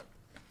 well,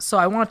 so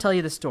I want to tell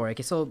you the story.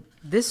 Okay, so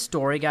this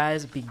story,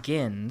 guys,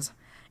 begins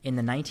in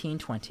the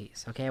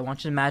 1920s. Okay, I want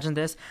you to imagine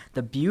this: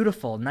 the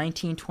beautiful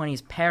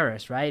 1920s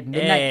Paris, right?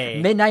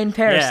 Midnight in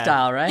Paris Yeah.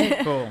 style, right?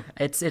 Cool.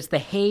 It's the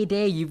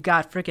heyday. You've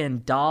got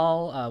freaking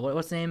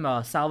what's his name?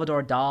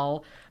 Salvador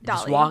Dali.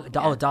 Just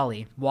Dali,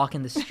 Dali.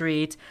 Walking the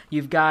street.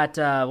 You've got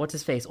what's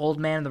his face? Old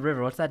Man in the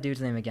River. What's that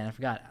dude's name again? I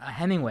forgot.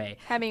 Hemingway.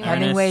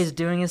 Hemingway's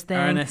doing his thing.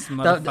 Ernest The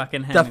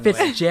motherfucking Hemingway.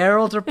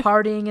 Fitzgeralds are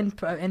partying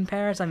in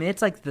Paris. I mean,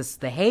 it's like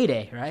the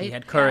heyday, right? He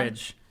had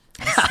courage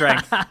and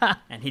strength,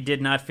 and he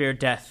did not fear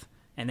death.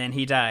 And then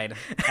he died,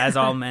 as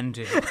all men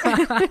do.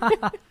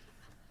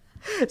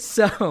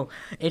 So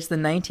it's the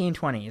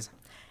 1920s.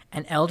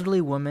 An elderly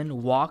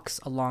woman walks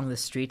along the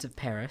streets of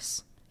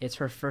Paris. It's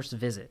her first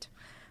visit.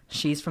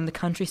 She's from the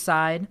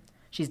countryside.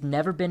 She's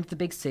never been to the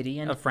big city.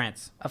 Of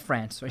France. Of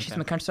France. So she's from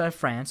the countryside of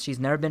France. She's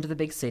never been to the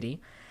big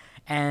city.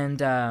 And,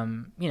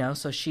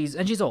 so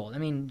she's old. I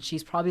mean,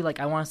 she's probably like,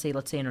 I want to say,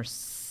 let's say in her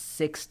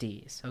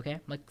 60s, okay?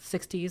 Like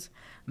 60s,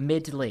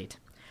 mid to late.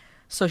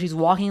 So she's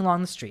walking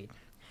along the street.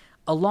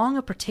 Along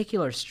a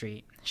particular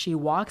street, she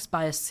walks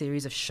by a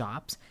series of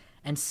shops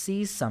and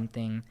sees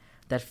something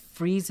that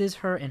freezes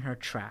her in her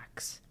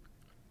tracks.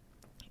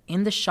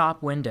 In the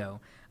shop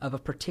window of a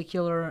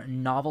particular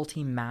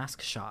novelty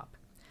mask shop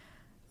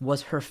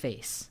was her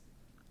face.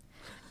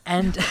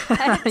 And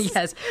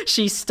yes,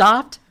 she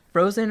stopped,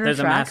 frozen in her There's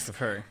a tracks. mask of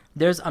her.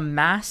 There's a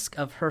mask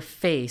of her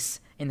face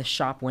in the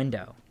shop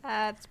window.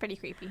 That's pretty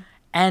creepy.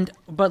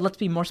 But let's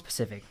be more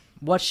specific.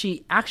 What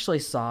she actually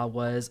saw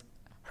was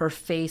her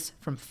face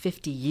from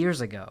 50 years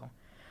ago.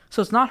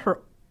 So it's not her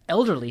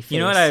elderly face. You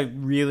know what I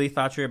really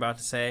thought you were about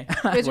to say?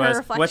 Was her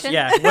reflection?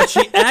 What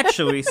she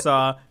actually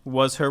saw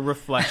was her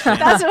reflection.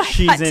 That's what I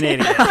She's thought an too.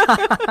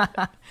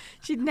 idiot.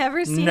 She'd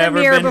never seen Never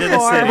a mirror been to the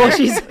before.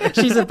 city. Well,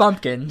 she's a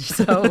pumpkin,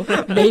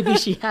 so maybe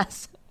she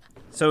has.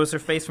 So it was her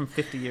face from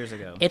 50 years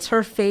ago. It's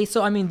her face.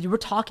 So, I mean, we're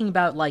talking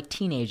about, like,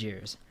 teenage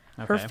years.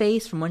 Her Okay.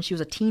 face from when she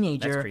was a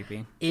teenager That's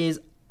creepy. is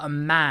a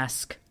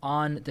mask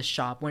on the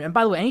shop window. And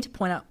by the way, I need to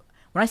point out,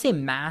 when I say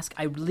mask,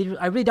 I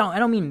really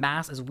don't mean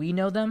masks as we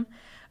know them,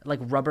 like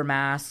rubber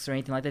masks or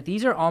anything like that.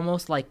 These are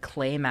almost like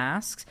clay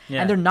masks,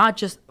 Yeah. and they're not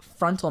just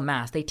frontal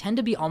masks. They tend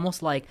to be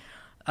almost like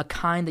a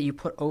kind that you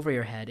put over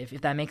your head, if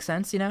that makes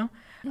sense, you know?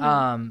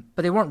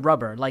 But they weren't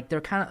rubber. Like, they're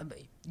kind of...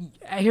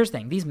 Here's the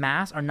thing. These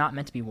masks are not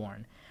meant to be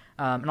worn.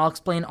 And I'll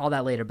explain all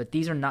that later. But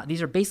these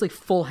are basically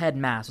full head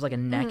masks with like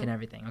a neck and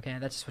everything. Okay,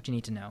 that's just what you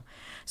need to know.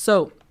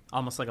 So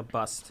Almost like a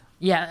bust.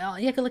 yeah,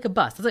 like a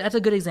bust. That's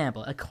a good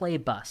example. A clay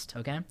bust.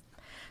 Okay,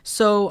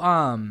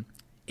 so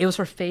it was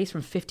her face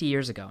from 50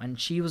 years ago, and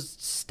she was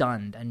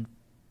stunned and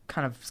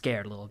kind of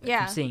scared a little bit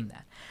Yeah. from seeing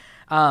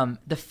that.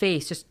 The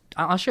face, just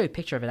I'll show you a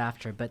picture of it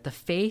after, but the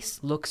face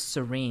looks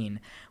serene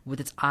with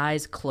its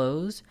eyes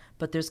closed,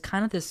 but there's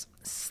kind of this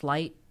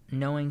slight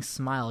knowing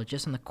smile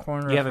just in the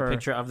corner You of have her. a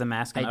picture of the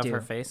mask and I of do.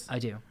 her face? I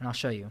do, and I'll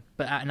show you,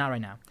 but not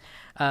right now.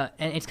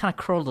 And it's kind of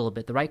curled a little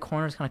bit. The right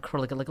corner is kind of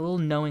curled, like a little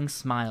knowing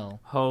smile.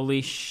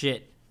 Holy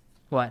shit.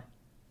 What?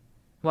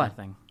 What?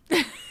 Nothing.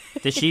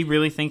 Did she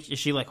really think, is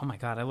she like, oh my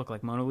god, I look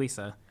like Mona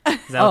Lisa? Is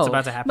that what's Oh.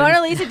 about to happen?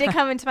 Mona Lisa did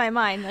come into my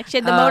mind. Like she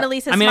had the Mona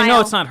Lisa I mean, smile. I know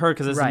it's not her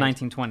because this Right. is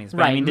the 1920s. But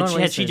Right, I mean, Mona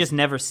had she Lisa's- just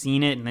never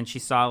seen it and then she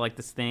saw like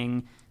this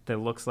thing that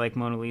looks like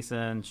Mona Lisa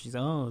and she's,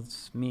 oh,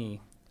 it's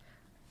me.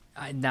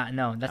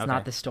 No, that's Okay.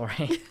 not the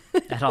story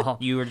at all.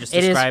 You were just It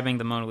is- describing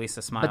the Mona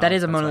Lisa smile. But that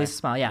is a That's Mona why. Lisa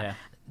smile, yeah.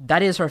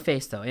 That is her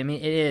face, though. I mean,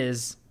 it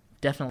is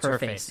definitely her her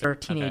face. face. Her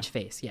teenage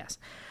face, yes.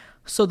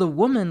 So the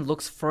woman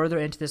looks further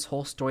into this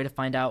whole story to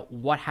find out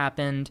what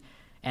happened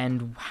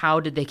and how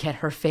did they get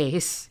her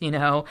face,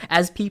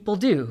 as people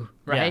do,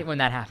 right, Yeah. when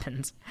that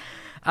happens.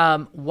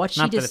 What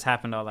she Not that just... it's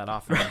happened all that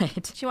often.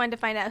 Right. She wanted to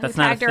find out who That's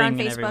not a tagged her on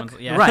thing in Facebook. everyone's...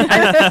 Yeah.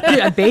 Right.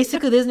 Dude,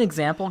 basically, there's an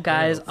example,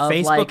 guys, of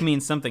Facebook like...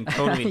 means something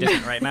totally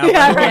different right now.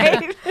 Yeah,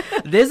 right.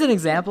 There's an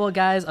example,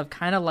 guys, of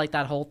kind of like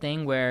that whole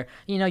thing where,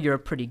 you're a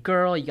pretty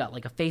girl, you got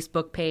like a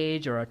Facebook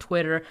page or a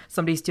Twitter,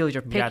 somebody steals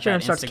your got picture that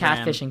and starts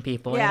Instagram. catfishing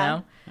people,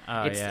 Yeah.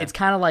 Oh, yeah. It's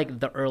kind of like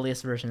the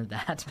earliest version of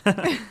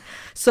that.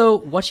 So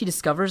what she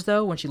discovers,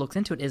 though, when she looks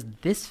into it, is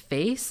this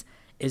face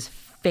is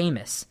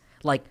famous.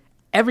 Like,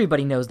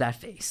 everybody knows that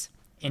face.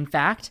 In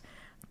fact,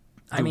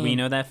 Do we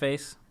know that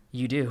face?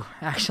 you do,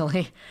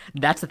 actually.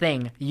 That's the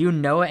thing. You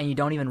know it and you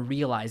don't even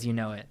realize you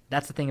know it.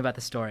 That's the thing about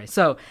the story.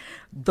 So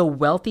the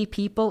wealthy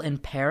people in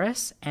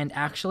Paris, and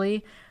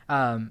actually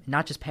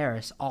not just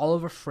Paris, all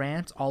over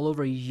France, all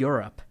over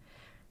Europe,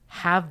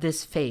 have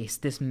this face,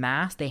 this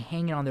mask. They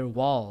hang it on their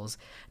walls.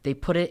 They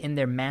put it in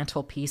their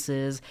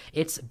mantelpieces.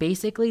 It's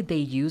basically they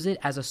use it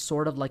as a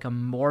sort of like a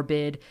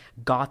morbid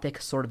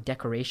gothic sort of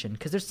decoration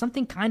because there's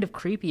something kind of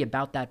creepy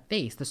about that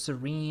face, the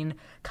serene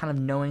kind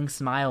of knowing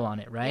smile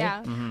on it, right?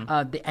 Yeah.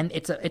 And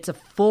it's a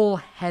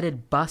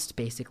full-headed bust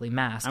basically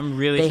mask. I'm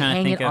really they trying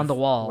hang to think it of on the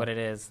wall. what it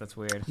is. That's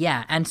weird.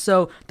 Yeah, and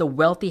so the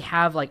wealthy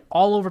have like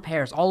all over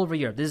Paris, all over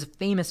Europe. This is a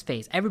famous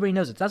face. Everybody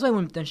knows it. So that's why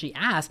when she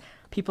asks,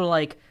 people are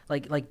like,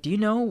 do you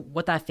know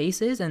what that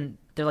face is? And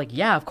they're like,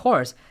 yeah, of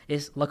course.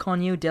 It's La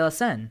Connu de la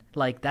Seine.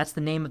 Like, that's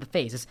the name of the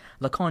face. It's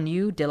La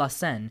Connu de la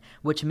Seine,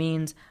 which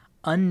means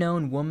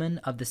unknown woman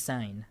of the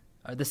Seine.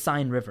 The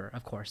Seine River,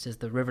 of course, is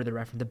the river,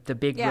 the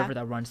big Yeah. river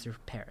that runs through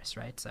Paris,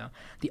 right? So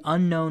the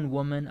unknown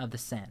woman of the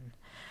Seine.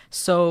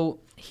 So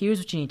here's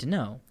what you need to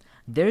know.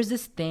 There's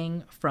this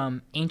thing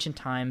from ancient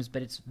times,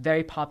 but it's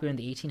very popular in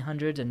the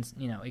 1800s, and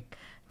it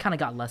kind of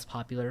got less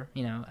popular,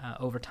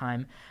 over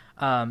time.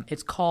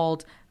 It's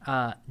called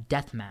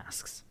death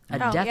masks.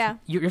 Yeah.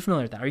 You're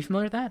familiar with that. Are you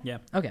familiar with that? Yeah.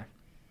 Okay.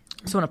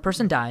 So when a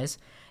person dies,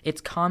 it's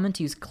common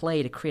to use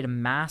clay to create a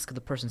mask of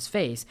the person's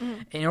face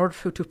in order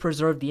to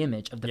preserve the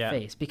image of the Yeah.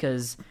 face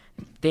because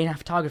they didn't have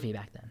photography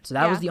back then. So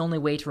that was Yeah. the only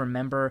way to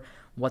remember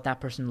what that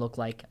person looked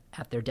like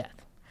at their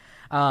death.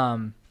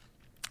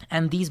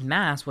 And these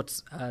masks,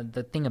 what's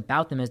the thing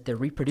about them is they're Do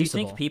you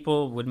reproducible. think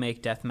people would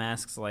make death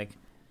masks like...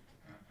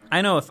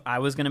 I know if I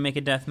was going to make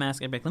a death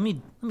mask, I'd be like, let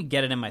me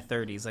get it in my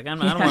 30s. Like, I don't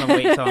want to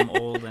wait till I'm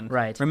old and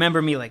Right.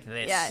 remember me like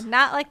this. Yeah,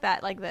 not like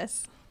that, like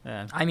this.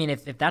 I mean,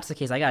 if that's the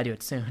case, I gotta do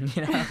it soon.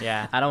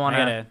 Yeah. I don't want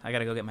to. I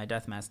gotta go get my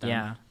death mask done.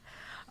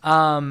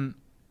 Yeah.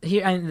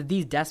 Here and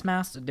these death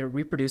masks, they're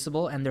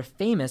reproducible and they're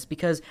famous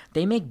because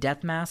they make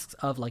death masks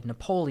of like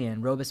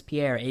Napoleon,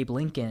 Robespierre, Abe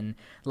Lincoln.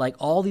 Like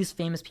all these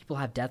famous people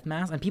have death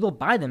masks, and people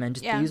buy them and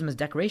just Yeah. use them as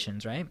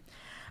decorations, right?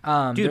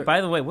 Dude,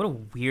 by the way, what a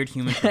weird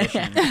human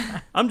tradition.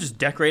 I'm just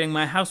decorating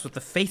my house with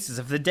the faces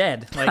of the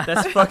dead. Like,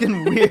 that's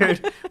fucking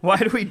weird. Why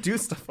do we do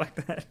stuff like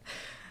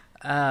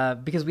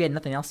that? Because we had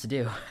nothing else to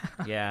do.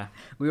 Yeah.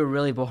 We were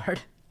really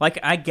bored. Like,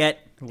 I get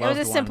loved It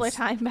was a simpler ones.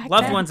 time back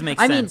Loved then. ones make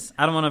I mean- sense.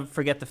 I don't want to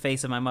forget the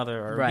face of my mother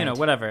or, Right.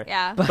 whatever.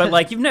 Yeah. But,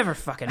 like, you've never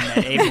fucking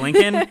met Abe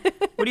Lincoln.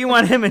 What do you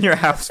want him in your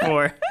house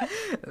for?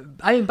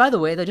 I mean, by the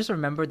way, though, just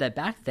remember that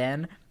back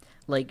then,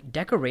 like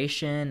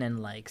decoration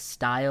and like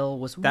style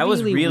was That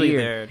was really weird.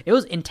 there. It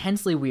was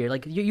intensely weird.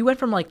 Like you went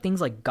from like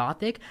things like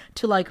Gothic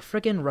to like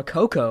freaking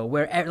Rococo,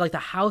 where like the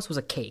house was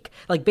a cake.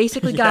 Like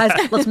basically, guys,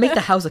 let's make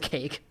the house a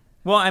cake.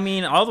 Well, I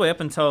mean, all the way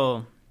up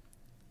until,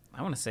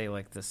 I want to say,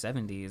 like, the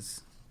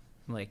 70s,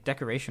 like,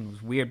 decoration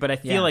was weird. But I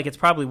feel Yeah. like it's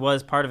probably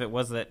was, part of it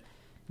was that,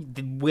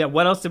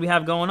 what else did we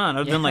have going on?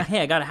 Other than, like, hey,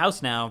 I got a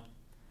house now.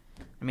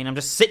 I mean, I'm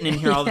just sitting in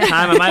here all the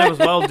time. I might as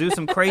well do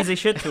some crazy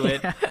shit to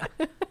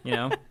it. You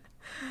know?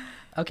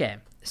 Okay,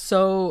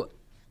 so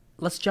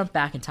let's jump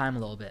back in time a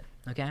little bit.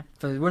 Okay,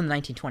 so we're in the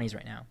 1920s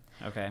right now.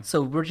 Okay.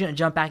 So we're gonna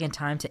jump back in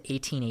time to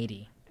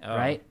 1880, Oh.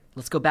 right?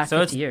 Let's go back So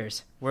 50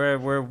 years.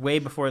 We're way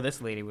before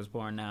this lady was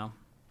born now.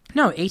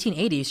 No,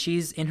 1880s,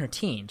 she's in her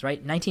teens,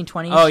 right?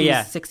 1920s, Oh, she's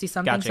yeah.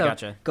 60-something. Gotcha, so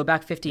gotcha. go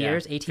back 50 Yeah,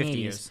 years, 50 1880s.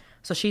 years.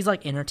 So she's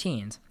like in her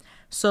teens.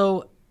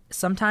 So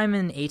sometime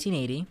in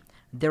 1880,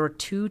 there were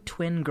two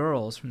twin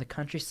girls from the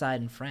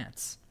countryside in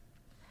France.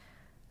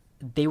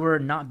 They were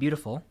not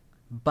beautiful,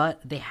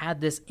 but they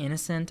had this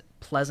innocent,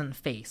 pleasant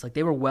face. Like,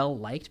 they were well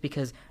liked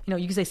because, you know,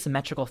 you could say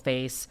symmetrical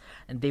face,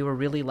 and they were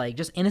really like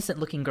just innocent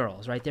looking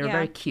girls, right? They were Yeah.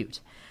 very cute.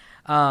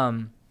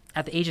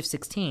 At the age of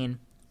 16,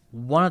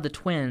 one of the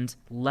twins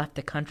left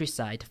the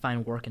countryside to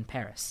find work in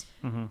Paris.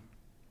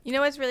 You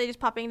know what's really just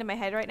popping into my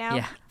head right now?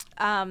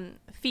 Yeah.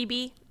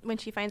 Phoebe, when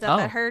she finds out Oh,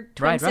 that her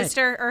twin right.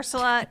 sister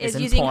Ursula Is is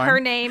in using porn. her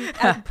name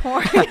as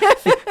porn.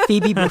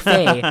 Phoebe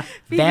Buffet,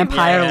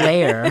 Vampire Buffet.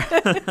 Lair.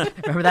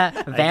 Remember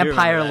that?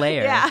 Vampire remember that.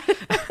 Lair.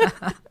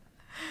 Yeah.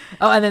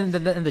 Oh, and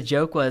then the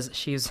joke was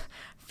she's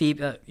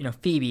Phoebe,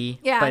 Phoebe,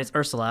 Yeah. but it's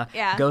Ursula,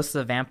 Yeah. goes to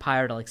the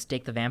vampire to like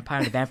stake the vampire,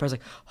 and the vampire's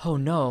like, "Oh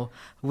no,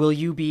 will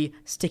you be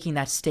sticking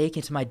that stake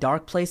into my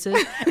dark places?"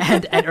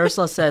 And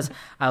Ursula says,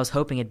 "I was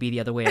hoping it'd be the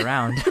other way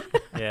around."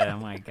 Yeah, oh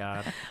my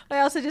God. I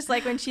also just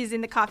like when she's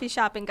in the coffee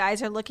shop and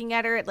guys are looking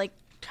at her, like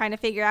trying to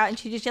figure out, and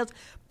she just yells,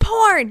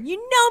 "Porn! You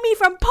know me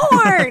from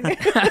porn!"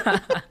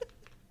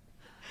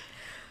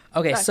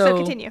 Okay, So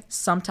continue.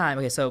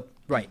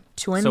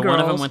 twin So girls. one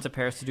of them went to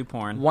Paris to do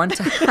porn. One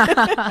time.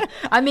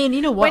 I mean,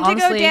 you know what? Went to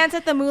go honestly, dance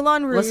at the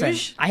Moulin Rouge.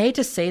 Listen, I hate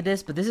to say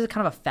this, but this is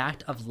kind of a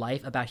fact of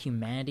life about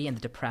humanity and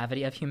the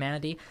depravity of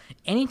humanity.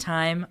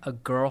 Anytime a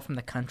girl from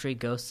the country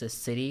goes to the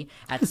city,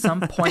 at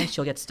some point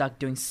she'll get stuck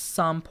doing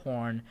some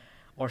porn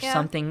or Yeah.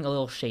 something a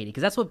little shady.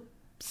 Because that's what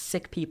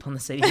sick people in the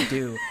city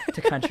do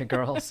to country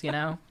girls, you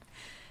know?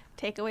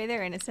 Take away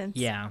their innocence.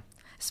 Yeah.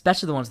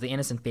 Especially the ones with the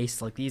innocent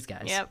faces like these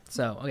guys. Yep.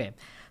 So, okay.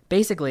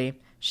 Basically,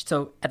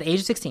 so at the age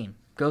of 16,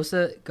 goes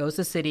to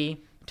the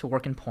city to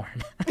work in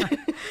porn.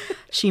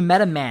 She met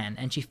a man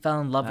and she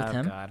fell in love with Oh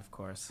him. God, of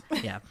course.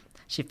 Yeah.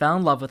 She fell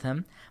in love with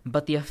him,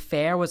 but the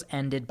affair was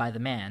ended by the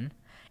man,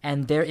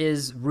 and there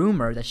is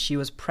rumor that she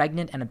was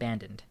pregnant and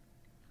abandoned.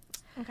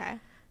 Okay.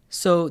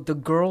 So the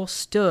girl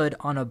stood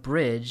on a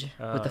bridge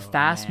with the Oh,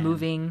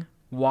 fast-moving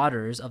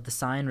waters of the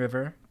Seine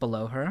River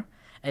below her.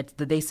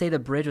 They say the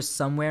bridge was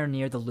somewhere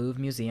near the Louvre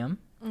Museum,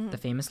 the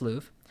famous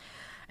Louvre.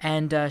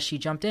 And she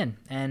jumped in,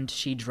 and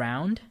she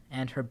drowned,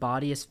 and her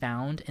body is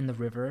found in the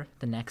river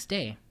the next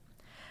day.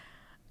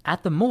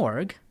 At the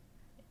morgue,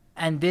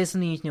 and this is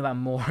something you need to know about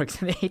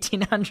morgues in the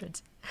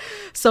 1800s.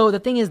 So the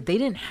thing is, they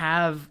didn't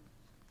have,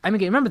 I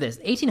mean, remember this,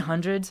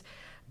 1800s,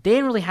 they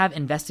didn't really have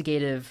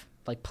investigative,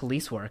 like,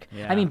 police work.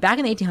 Yeah. I mean, back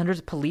in the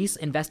 1800s, police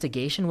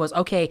investigation was,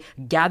 okay,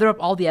 gather up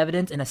all the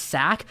evidence in a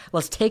sack,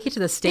 let's take it to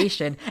the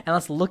station, and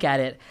let's look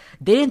at it.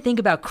 They didn't think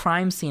about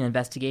crime scene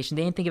investigation.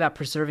 They didn't think about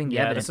preserving the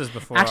Yeah, evidence. this is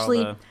before all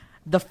Actually,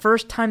 the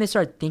first time they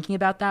started thinking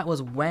about that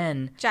was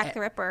when Jack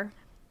the Ripper.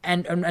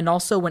 and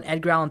also when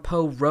Edgar Allan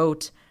Poe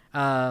wrote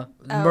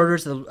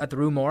Murders at the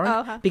Rue Morgue, Oh,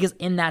 okay. because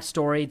in that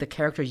story the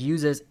character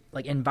uses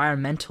like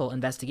environmental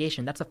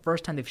investigation. That's the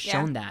first time they've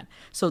shown Yeah. that.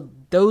 So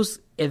those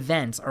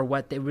events are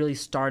what they really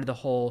started the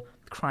whole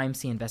crime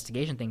scene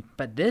investigation thing.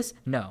 But this,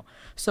 no.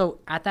 So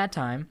at that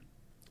time,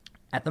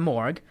 at the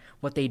morgue,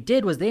 what they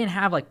did was they didn't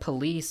have like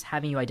police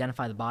having you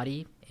identify the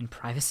body in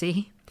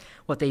privacy.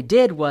 What they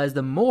did was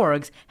the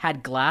morgues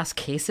had glass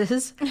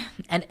cases,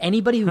 and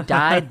anybody who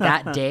died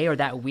that day or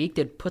that week,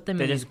 they'd put them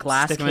They in these just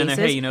glass stick them cases. in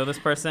there. Hey, you know this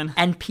person?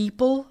 And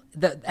people,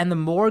 the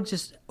morgue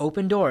just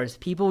open doors.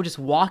 People would just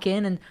walk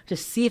in and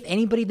just see if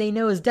anybody they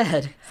know is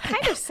dead. It's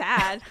kind of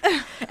sad.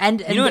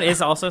 And You know what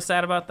is also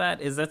sad about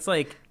that is that's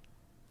like,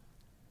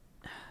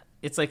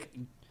 it's like,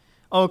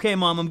 okay,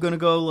 Mom, I'm gonna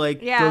go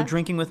Yeah. go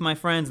drinking with my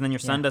friends, and then your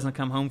son Yeah. doesn't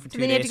come home for 2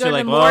 then you have days. to So go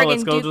you're to like, the morgue well,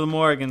 let's and go do to the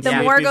morgue and The see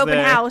if morgue he's open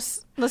there.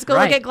 house. Let's go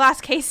Right. look at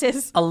glass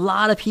cases. a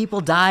lot of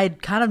people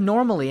died kind of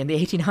normally in the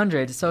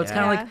 1800s. So it's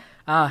kind of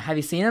Yeah. like, have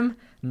you seen him?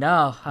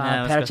 No.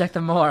 let's Better go- check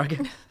the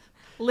morgue.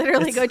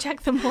 Literally go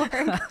check the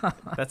morgue.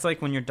 That's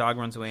like when your dog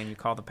runs away and you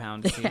call the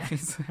pound to see if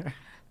he's there.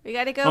 We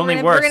gotta go. Only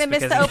We're worse gonna miss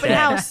because the he's open dead.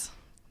 house.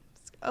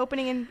 It's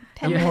opening in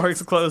 10 The minutes.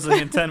 morgue's closing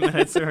in 10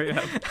 minutes. Hurry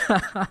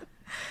up.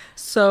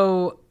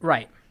 So,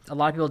 right. A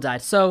lot of people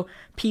died. So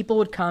people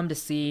would come to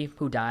see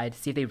who died,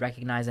 see if they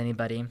recognize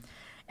anybody.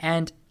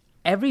 And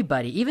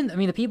everybody,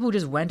 the people who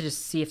just went to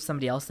just see if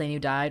somebody else they knew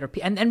died, but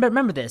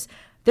remember this,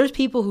 there's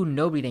people who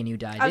nobody they knew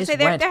died. I They would say just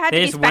there went. had to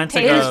They be just went to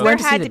spectators. go- They just went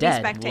to There see had the to be dead.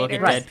 spectators. Look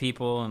at Right. dead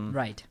people and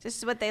Right. This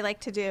is what they like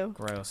to do.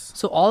 gross.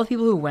 So all the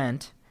people who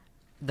went,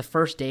 the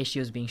first day she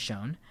was being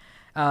shown,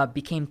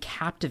 became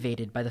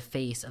captivated by the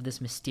face of this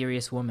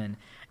mysterious woman.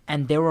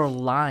 And there were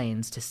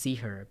lines to see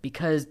her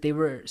because they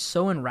were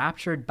so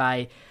enraptured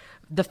by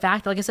the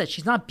fact, like I said,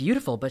 she's not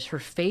beautiful, but her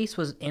face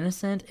was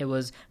innocent. It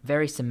was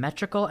very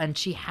symmetrical. And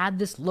she had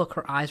this look.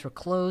 Her eyes were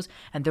closed.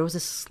 And there was a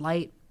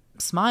slight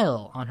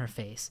smile on her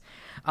face.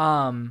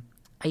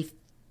 I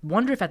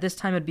wonder if at this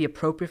time it'd be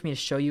appropriate for me to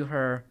show you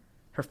her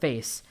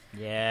face.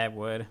 Yeah, it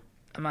would.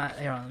 I'm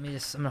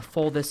gonna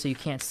fold this so you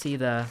can't see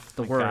the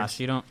My words. Gosh,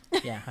 you don't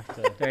Yeah, have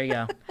to. there you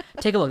go.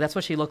 Take a look. That's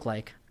what she looked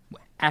like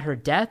at her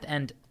death,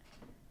 and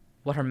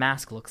what her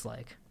mask looks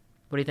like.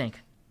 What do you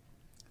think?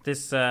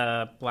 This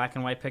black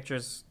and white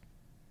picture's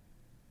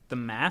the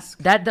mask?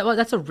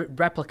 That's a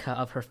replica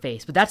of her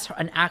face, but that's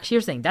an actual.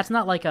 Here's the thing: that's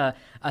not like a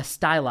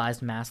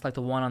stylized mask like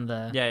the one on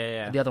the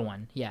the other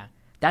one. Yeah,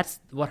 that's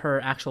what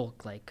her actual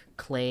like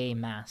clay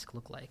mask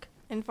looked like.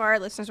 And for our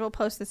listeners, we'll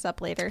post this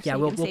up later. Yeah,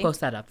 we'll post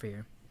that up for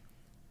you.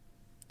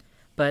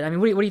 But I mean,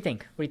 what do you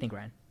think? What do you think,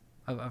 Ryan,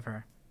 of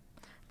her?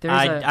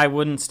 I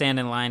wouldn't stand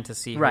in line to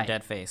see her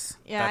dead face.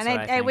 Yeah, That's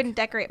and I wouldn't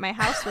decorate my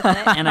house with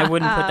it. And I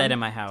wouldn't put that in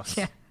my house.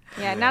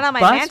 Yeah, not on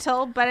my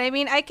mantle, but I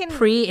mean, I can...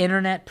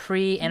 Pre-internet,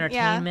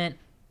 pre-entertainment,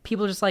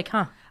 people just like,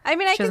 huh. I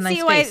mean, I can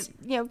see why,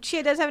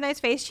 she does have a nice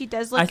face. She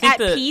does look at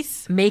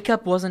peace.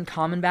 Makeup wasn't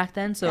common back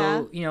then,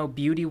 so,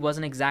 beauty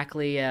wasn't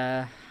exactly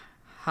a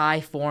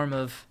high form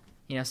of,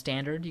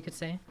 standard, you could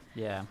say.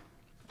 Yeah.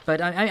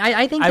 But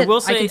I think that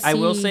I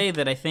will say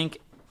that I think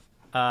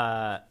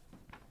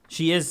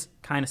she is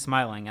kind of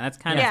smiling, and that's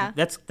kind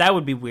of that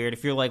would be weird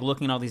if you're like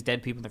looking at all these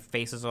dead people, their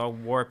faces are all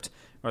warped,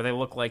 or they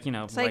look like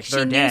it's like she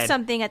they're dead. knew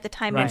something at the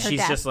time of her she's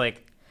death. Just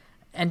like.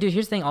 And dude,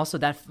 here's the thing. Also,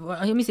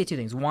 let me say two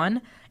things.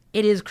 One,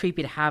 it is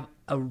creepy to have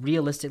a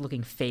realistic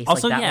looking face.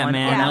 Also, like that one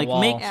man, on that like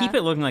wall. keep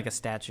it looking like a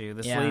statue.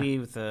 This lady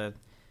with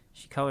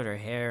she colored her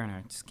hair and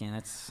her skin.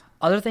 It's.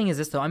 Other thing is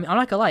this though. I mean, I'm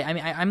not gonna lie. I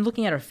mean, I'm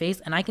looking at her face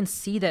and I can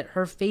see that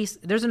her face.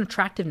 There's an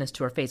attractiveness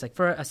to her face. Like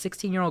for a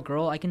 16-year-old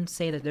girl, I can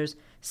say that there's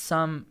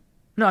some.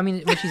 No, I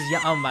mean when she's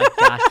young. Oh my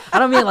gosh, I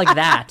don't mean it like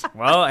that.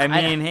 Well, I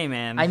mean, hey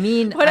man. I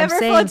mean, whatever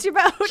floats your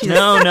boat.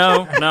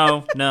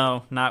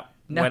 No, not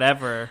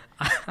whatever,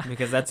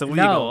 because that's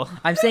illegal. No,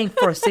 I'm saying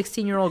for a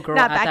 16-year-old girl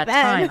Not at back that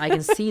then. time, I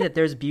can see that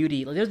there's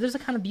beauty. There's a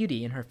kind of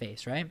beauty in her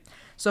face, right?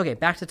 So okay,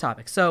 back to the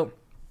topic. So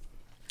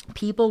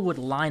people would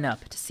line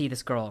up to see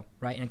this girl,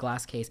 right, in a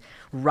glass case.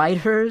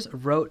 Writers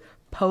wrote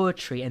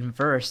poetry and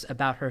verse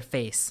about her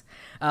face.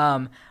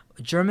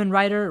 German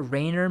writer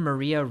Rainer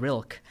Maria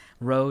Rilke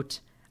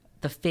wrote,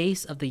 "The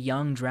face of the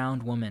young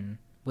drowned woman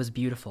was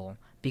beautiful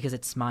because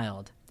it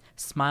smiled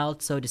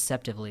so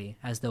deceptively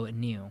as though it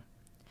knew."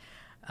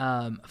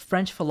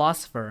 French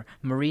philosopher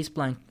Maurice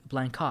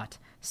Blanquat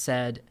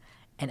said,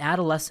 "An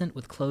adolescent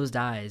with closed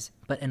eyes,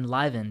 but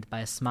enlivened by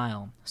a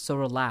smile, so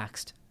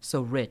relaxed,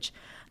 so rich,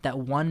 that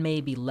one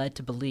may be led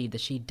to believe that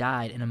she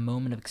died in a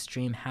moment of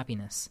extreme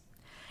happiness."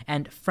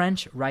 And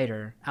French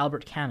writer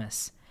Albert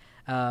Camus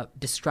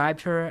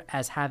described her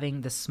as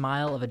having the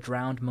smile of a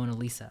drowned Mona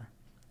Lisa.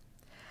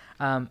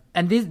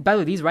 And by the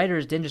way, these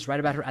writers didn't just write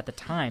about her at the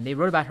time. They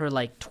wrote about her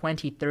like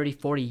 20, 30,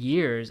 40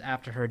 years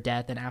after her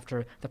death and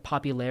after the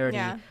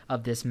popularity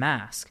of this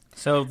mask.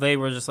 So they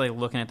were just like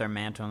looking at their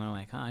mantle and they're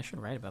like, I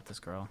should write about this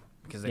girl.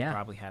 Because they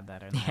probably had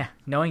that. Yeah,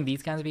 knowing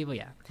these kinds of people,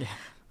 yeah.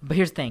 But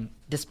here's the thing.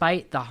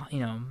 Despite the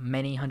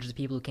many hundreds of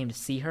people who came to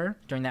see her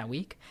during that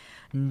week,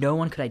 no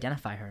one could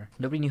identify her.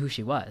 Nobody knew who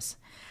she was.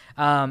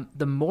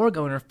 The morgue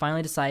owner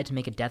finally decided to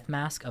make a death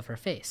mask of her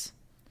face.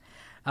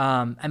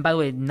 And by the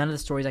way, none of the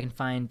stories I can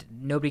find,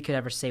 nobody could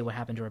ever say what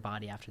happened to her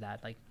body after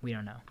that. Like, we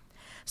don't know.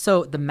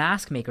 So the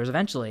mask makers,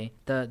 eventually,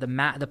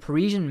 the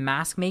Parisian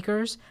mask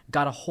makers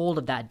got a hold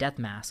of that death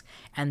mask,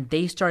 and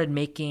they started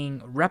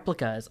making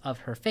replicas of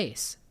her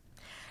face.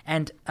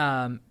 And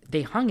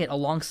they hung it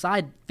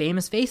alongside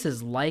famous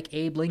faces like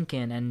Abe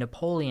Lincoln and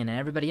Napoleon and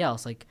everybody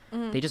else. Like,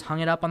 they just hung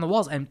it up on the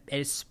walls, and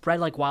it spread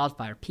like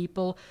wildfire.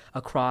 People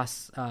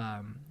across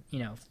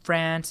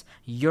France,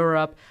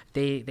 Europe,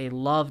 they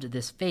loved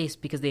this face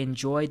because they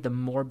enjoyed the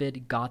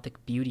morbid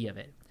Gothic beauty of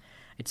it.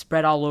 It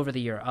spread all over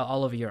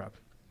Europe.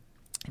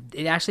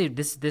 It actually,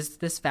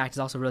 this fact is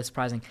also really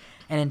surprising.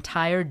 An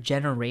entire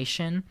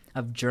generation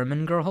of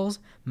German girls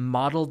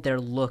modeled their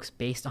looks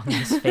based on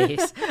this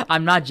face.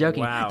 I'm not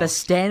joking. Wow. The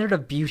standard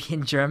of beauty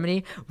in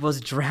Germany was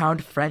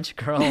drowned French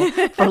girl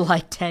for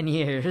like 10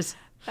 years.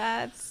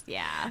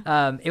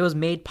 It was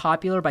made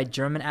popular by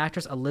German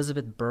actress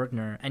Elizabeth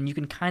Bergner, and you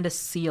can kind of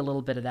see a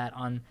little bit of that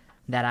on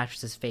that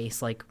actress's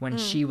face, like when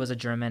she was a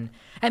German.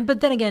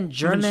 But then again,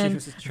 German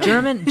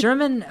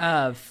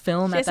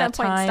film at that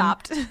time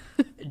stopped.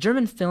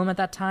 German film at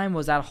that time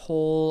was that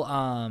whole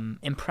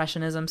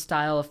impressionism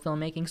style of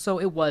filmmaking, so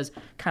it was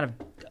kind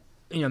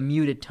of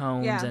muted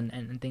tones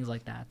and things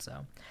like that.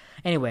 So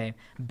anyway,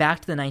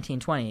 back to the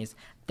 1920s.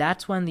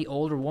 That's when the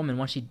older woman,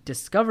 once she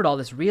discovered all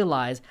this,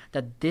 realized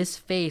that this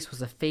face was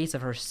the face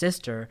of her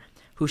sister,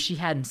 who she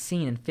hadn't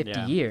seen in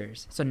 50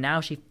 years. So now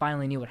she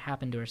finally knew what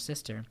happened to her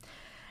sister.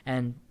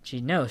 And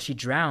she knows she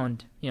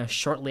drowned,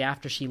 shortly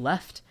after she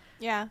left,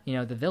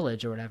 the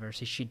village or whatever.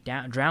 So she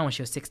drowned when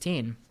she was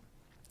 16.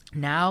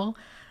 Now,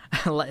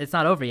 it's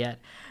not over yet.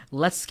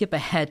 Let's skip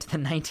ahead to the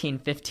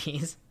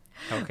 1950s.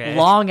 Okay.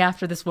 Long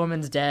after this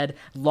woman's dead,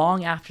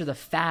 long after the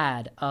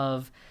fad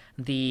of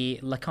the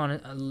Le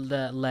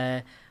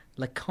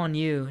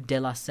Connu de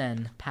la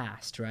Seine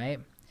passed, right?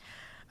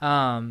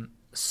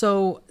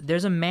 So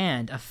there's a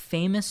man, a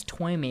famous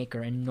toy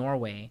maker in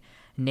Norway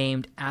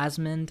named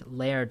Asmund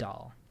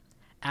Lerdahl.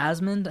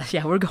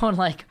 We're going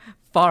like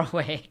far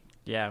away.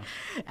 Yeah.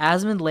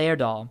 Asmund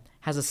Lerdahl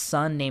has a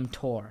son named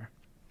Tor.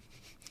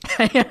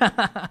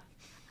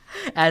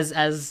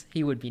 as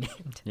he would be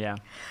named. Yeah.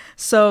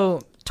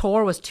 So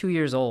Tor was 2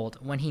 years old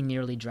when he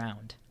nearly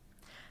drowned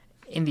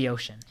in the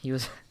ocean. He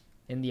was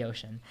in the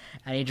ocean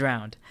and he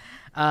drowned.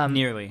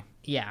 Nearly.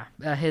 Yeah,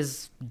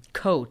 his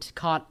coat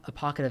caught a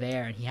pocket of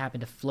air and he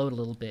happened to float a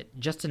little bit,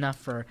 just enough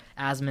for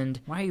Asmund.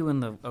 Why are you in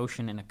the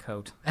ocean in a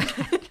coat?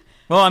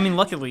 Well, I mean,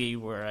 luckily you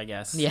were, I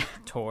guess. Yeah.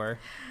 Tor.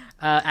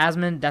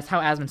 Asmund, that's how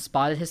Asmund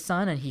spotted his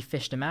son and he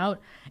fished him out.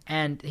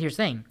 And here's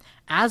the thing,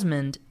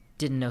 Asmund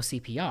didn't know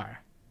CPR.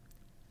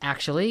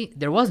 Actually,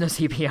 there was no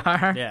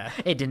CPR. Yeah.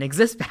 It didn't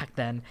exist back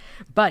then.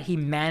 But he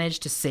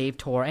managed to save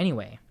Tor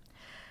anyway.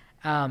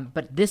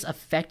 But this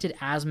affected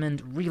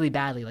Asmund really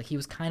badly. Like, he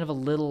was kind of a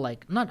little,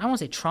 like, I don't want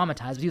to say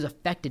traumatized, but he was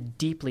affected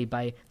deeply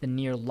by the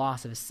near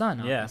loss of his son,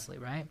 obviously,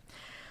 right?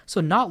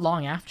 So not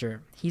long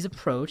after, he's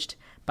approached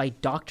by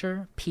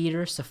Dr.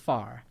 Peter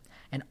Safar,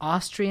 an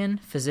Austrian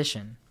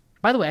physician.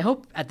 By the way, I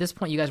hope at this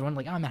point you guys were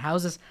wondering, like, oh man, how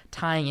is this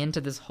tying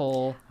into this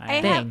whole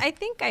thing? I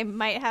think I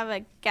might have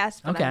a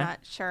guess, but Okay. I'm not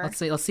sure.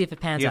 Let's see if it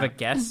pans You have out. a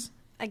guess?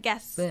 A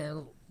guess.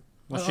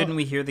 Well, shouldn't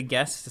we hear the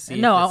guess to see?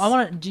 No, if I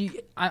want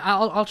to.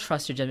 I'll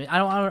trust your judgment. I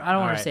don't want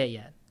right. to say it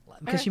yet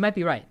because Okay. she might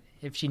be right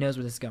if she knows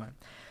where this is going.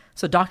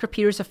 So, Dr.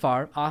 Peter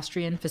Safar,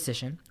 Austrian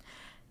physician,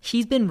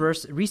 he's been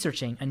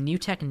researching a new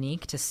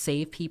technique to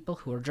save people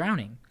who are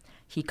drowning.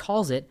 He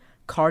calls it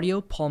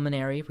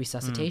cardiopulmonary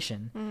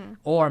resuscitation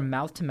or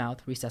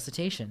mouth-to-mouth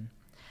resuscitation.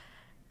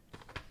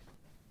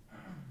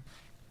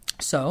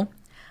 So,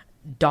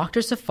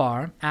 Dr.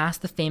 Safar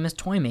asked the famous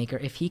toy maker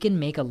if he can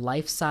make a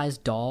life-size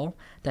doll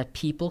that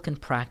people can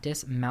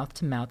practice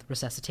mouth-to-mouth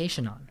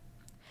resuscitation on.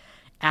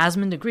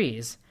 Asmund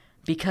agrees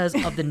because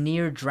of the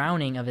near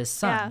drowning of his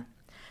son. Yeah.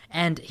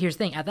 And here's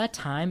the thing, at that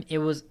time, it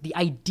was the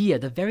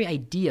very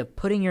idea of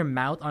putting your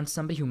mouth on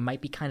somebody who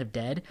might be kind of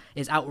dead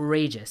is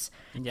outrageous.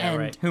 Yeah, And-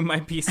 right. Who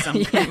might be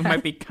who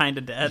might be kind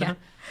of dead. Yeah.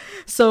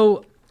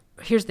 So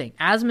here's the thing.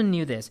 Asmund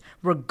knew this.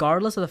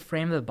 Regardless of the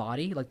frame of the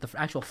body, like the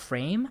actual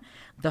frame,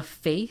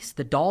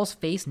 the doll's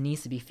face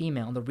needs to be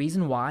female. And the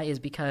reason why is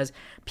because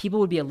people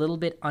would be a little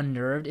bit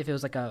unnerved if it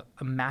was like a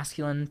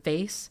masculine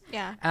face.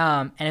 Yeah.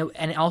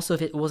 And also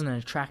if it wasn't an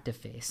attractive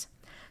face.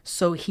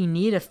 So he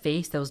needed a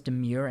face that was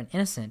demure and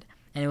innocent.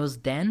 And it was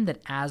then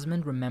that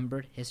Asmund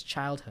remembered his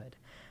childhood.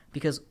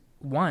 Because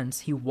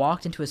once he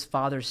walked into his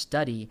father's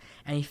study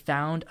and he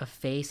found a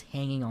face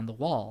hanging on the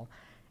wall.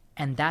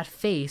 And that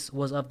face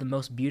was of the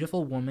most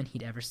beautiful woman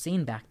he'd ever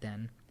seen back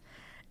then.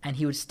 And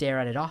he would stare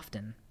at it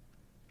often.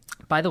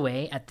 By the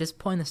way, at this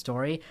point in the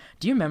story,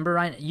 do you remember,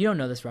 Ryan, you don't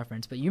know this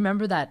reference, but you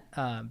remember that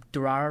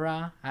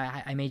Durarara?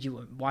 I made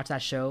you watch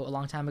that show a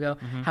long time ago?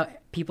 How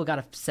people got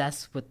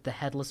obsessed with the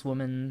headless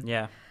woman?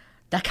 Yeah.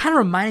 That kind of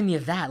reminded me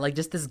of that. Like,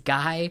 just this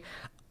guy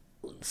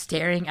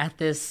staring at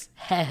this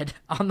head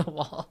on the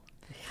wall.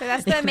 So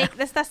that's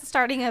the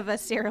starting of a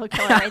serial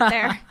killer right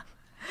there.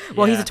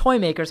 Well, he's Yeah. a toy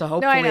maker, so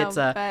hopefully No, I know, it's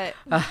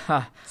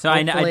but So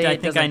I hopefully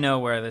it think I doesn't- know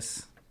where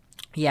this.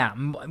 Yeah,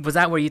 was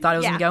that where you thought it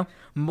was Yeah. going to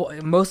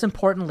go? Most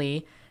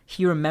importantly,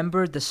 he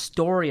remembered the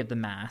story of the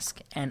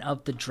mask and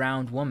of the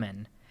drowned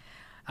woman.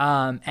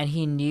 And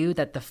he knew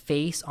that the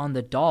face on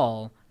the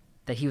doll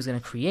that he was going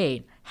to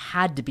create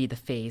had to be the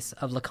face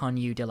of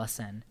Leconnu de la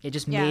Seine. It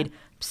just Yeah. made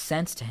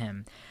sense to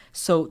him.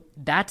 So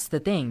that's the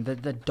thing.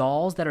 The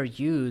dolls that are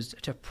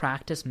used to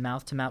practice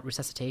mouth-to-mouth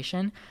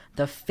resuscitation,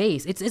 the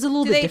face, it's a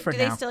little bit different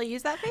do now. they still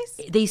use that face?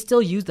 They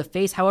still use the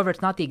face. However,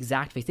 it's not the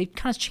exact face. They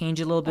kind of change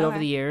it a little bit over Okay.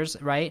 the years,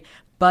 right?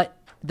 But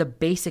the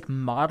basic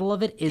model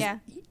of it is Yeah.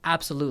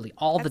 absolutely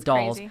all the That's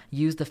dolls crazy.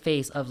 use the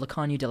face of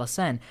Leconnu de la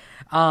Seine.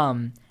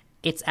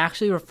 It's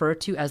actually referred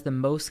to as the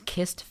most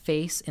kissed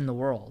face in the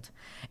world.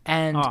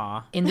 And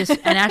Aw. in this,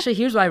 and actually,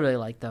 here's what I really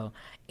like though.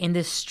 In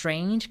this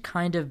strange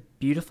kind of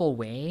beautiful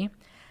way,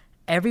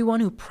 everyone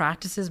who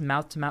practices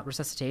mouth-to-mouth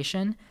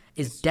resuscitation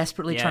is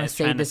desperately trying to is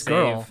trying save to this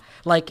girl. save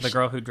Like The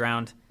girl who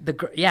drowned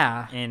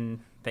yeah.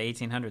 in the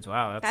 1800s.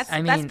 Wow, that's I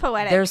mean, That's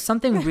poetic. there's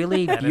something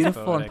really That is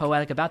beautiful and poetic.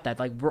 poetic about that.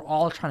 Like, we're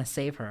all trying to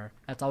save her.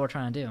 That's all we're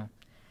trying to do.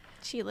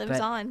 She lives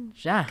But- on.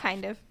 Yeah.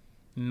 Kind of.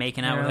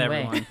 making In out her with own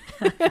way.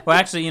 everyone. Well,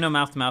 actually,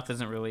 mouth to mouth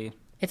isn't really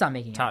It's not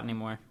making taught it.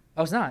 anymore.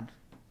 Oh, it's not.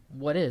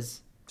 What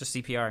is? Just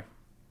CPR.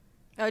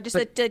 Oh, just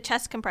But- the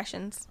chest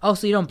compressions. Oh,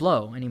 so you don't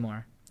blow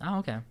anymore. Oh,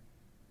 okay.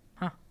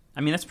 I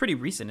mean, that's pretty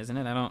recent, isn't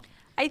it? I don't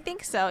I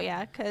think so,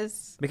 yeah,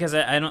 because because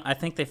I don't. I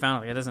think they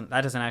found like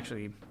that doesn't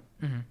actually.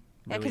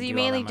 because you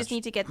mainly just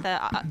need to get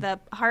the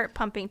heart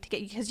pumping to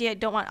get because you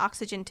don't want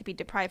oxygen to be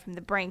deprived from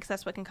the brain because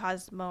that's what can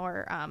cause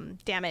more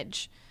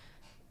damage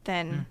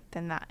than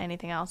that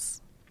anything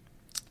else.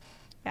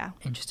 Yeah.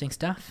 Interesting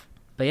stuff.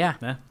 But yeah,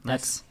 Yeah,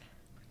 that's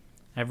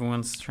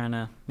Everyone's trying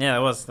to. Yeah,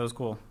 that was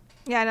cool.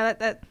 Yeah, no,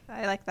 that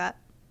I like that.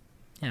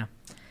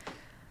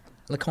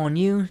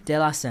 Leconnu de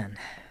la Seine.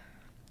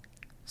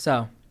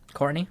 So,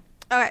 Courtney?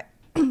 Okay,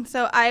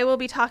 so I will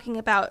be talking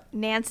about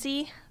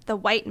Nancy the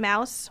White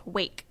Mouse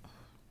Wake.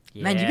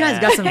 Man, you guys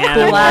got some cool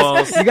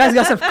Animals, ass. You guys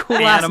got some cool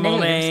ass animal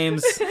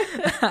names.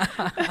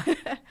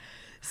 names.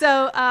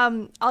 So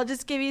I'll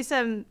just give you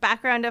some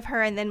background of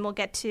her, and then we'll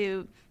get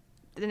to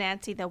the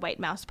Nancy the White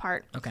Mouse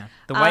part. Okay.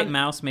 The white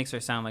mouse makes her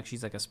sound like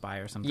she's like a spy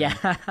or something.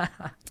 Yeah.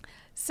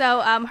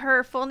 So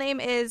her full name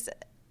is,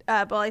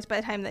 well, at least by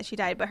the time that she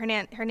died, but her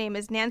name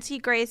is Nancy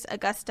Grace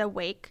Augusta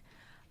Wake.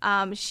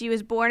 She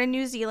was born in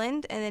New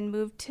Zealand and then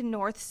moved to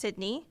North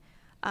Sydney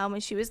when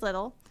she was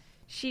little.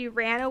 She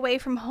ran away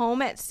from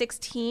home at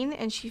 16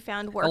 and she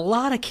found work. A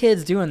lot of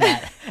kids doing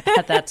that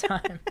at that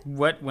time.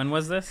 When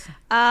was this?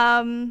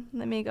 Let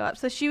me go up.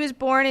 So she was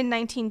born in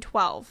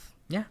 1912.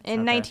 Yeah.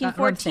 In Okay. Around the same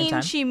 1914,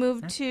 time. she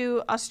moved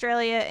to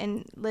Australia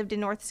and lived in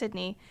North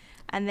Sydney.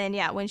 And then,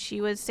 when she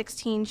was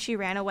 16, she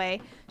ran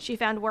away. She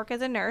found work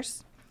as a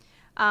nurse.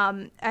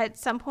 At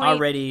some point...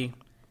 Already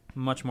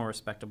much more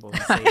respectable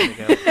than 6 years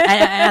ago.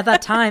 And at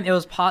that time, it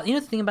was you know,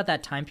 the thing about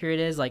that time period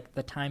is like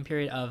the time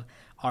period of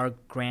our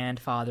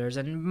grandfathers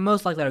and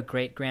most likely our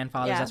great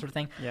grandfathers, Yeah. that sort of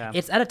thing. Yeah.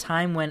 It's at a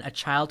time when a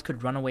child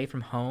could run away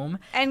from home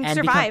And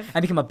survive.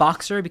 become a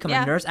boxer, become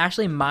Yeah. a nurse.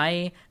 Actually,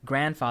 my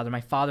grandfather,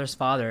 my father's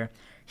father,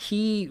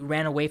 he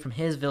ran away from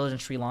his village in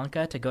Sri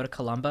Lanka to go to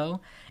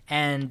Colombo,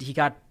 and he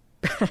got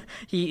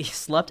he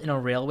slept in a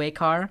railway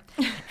car,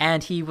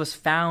 and he was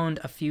found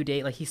a few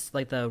days.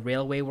 Like the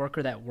railway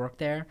worker that worked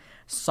there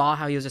saw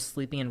how he was just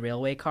sleeping in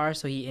railway car,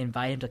 so he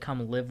invited him to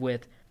come live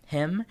with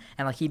him,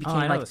 and like he became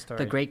I know like the story.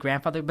 the great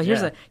grandfather. But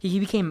here's Yeah. he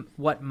became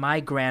what my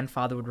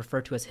grandfather would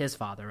refer to as his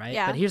father, right?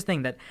 Yeah. But here's the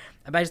thing but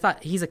I just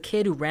thought he's a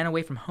kid who ran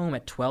away from home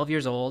at 12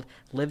 years old,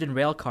 lived in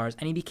rail cars,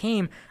 and he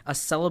became a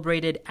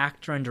celebrated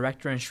actor and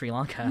director in Sri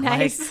Lanka.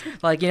 Nice.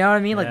 Like you know what I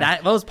mean? Like Yeah.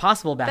 that was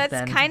possible back That's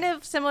then. kind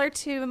of similar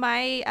to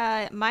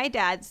my my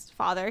dad's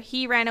father.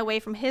 He ran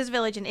away from his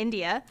village in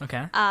India.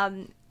 Okay.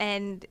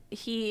 And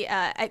he,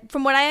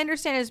 from what I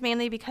understand, is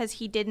mainly because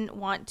he didn't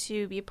want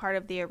to be part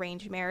of the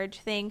arranged marriage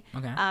thing.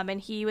 Okay.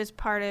 And he was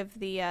part of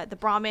the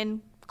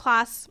Brahmin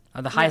class.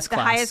 The highest the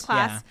class, highest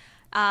class.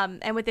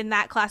 And within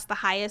that class, the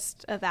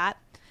highest of that.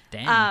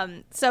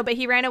 Damn. But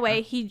he ran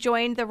away. He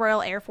joined the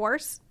Royal Air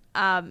Force.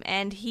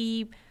 And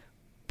he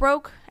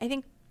broke, I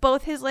think,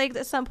 both his legs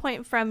at some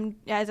point from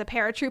as a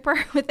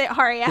paratrooper with the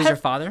RAF. Who's your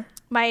father?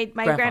 My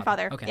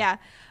grandfather. Okay. Yeah.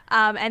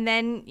 And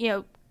then,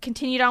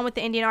 continued on with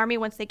the Indian Army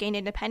once they gained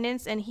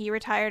independence, and he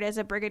retired as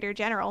a brigadier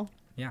general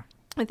Yeah.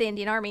 with the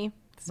Indian Army.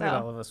 Look at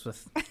all So of us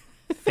with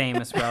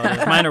famous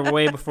relatives. Mine are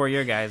way before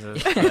your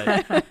guys's,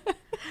 but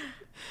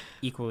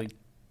equally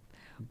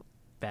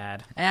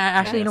bad. And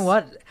actually, you know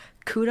Yes. what?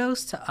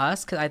 Kudos to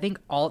us, because I think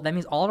that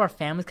means all of our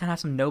families kind of have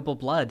some noble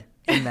blood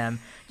in them.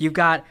 You've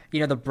got,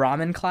 the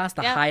Brahmin class,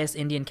 the Yeah. highest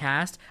Indian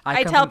caste.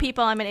 I come tell from-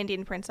 people I'm an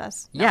Indian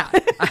princess. Yeah.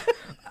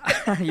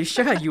 You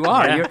should. You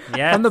are. Yeah, You're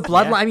yes, from the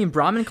bloodline. yeah. I mean,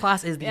 Brahmin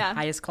class is the Yeah.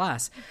 highest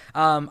class.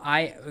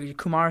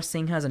 Kumar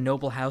Singh has a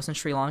noble house in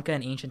Sri Lanka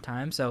in ancient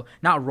times, so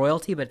not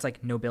royalty, but it's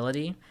like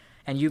nobility.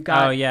 And you've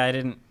got Oh, yeah, I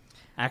didn't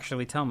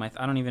actually tell my...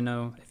 I don't even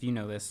know if you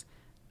know this.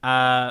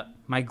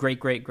 My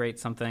great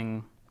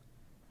something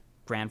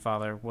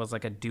grandfather was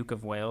like a Duke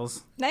of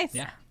Wales. Nice.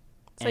 yeah.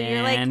 So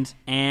you're like,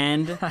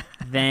 And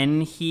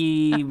then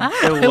he love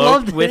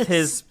eloped with this.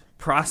 his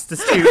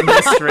prostitute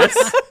mistress.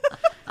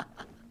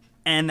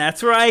 And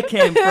that's where I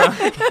came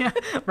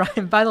from.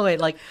 Ryan, by the way,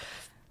 like,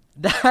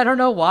 I don't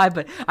know why,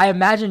 but I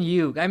imagine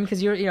you. I mean,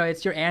 because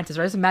it's your aunt,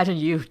 so I just imagine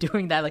you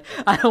doing that. Like,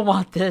 I don't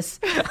want this.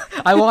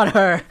 I want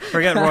her.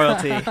 Forget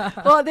royalty.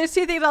 well, there's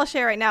two things I'll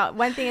share right now.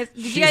 One thing is, did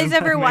you She's guys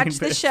ever my watch main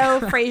the bitch. show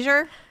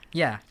Frasier?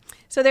 Yeah.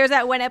 So there's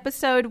that one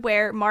episode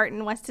where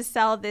Martin wants to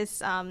sell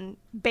this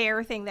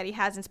bear thing that he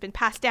has, and it's been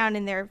passed down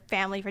in their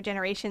family for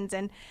generations.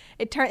 And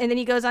and then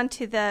he goes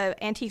onto the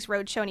Antiques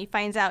Roadshow and he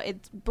finds out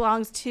it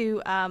belongs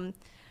to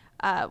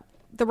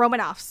the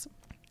Romanovs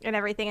and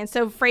everything. And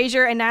so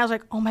Frasier and Niall's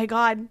like, oh my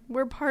God,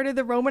 we're part of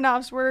the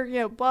Romanovs.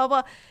 We're blah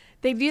blah.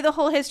 They do the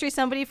whole history.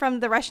 Somebody from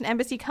the Russian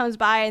embassy comes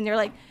by and they're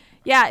like,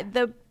 yeah,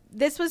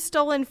 this was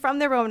stolen from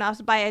the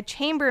Romanovs by a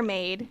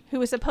chambermaid who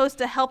was supposed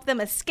to help them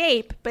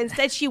escape, but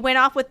instead she went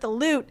off with the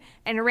loot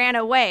and ran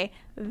away.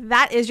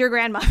 That is your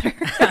grandmother.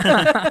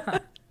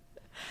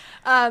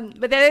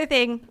 But the other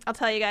thing I'll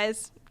tell you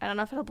guys, I don't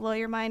know if it'll blow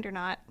your mind or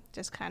not,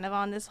 just kind of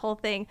on this whole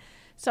thing.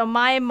 So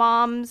my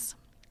mom's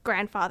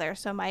grandfather,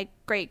 so my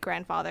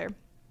great-grandfather,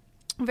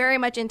 very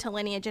much into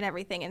lineage and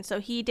everything. And so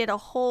he did a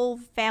whole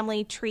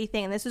family tree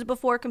thing. And this is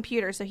before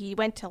computers. So he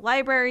went to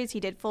libraries, he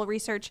did full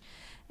research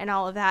and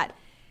all of that.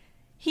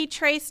 He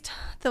traced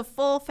the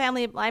full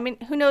family. I mean,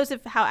 who knows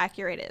how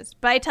accurate it is?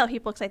 But I tell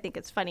people because I think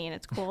it's funny and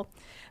it's cool.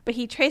 But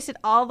he traced it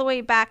all the way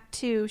back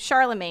to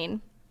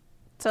Charlemagne.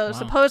 So Wow.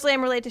 supposedly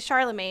I'm related to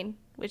Charlemagne,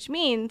 which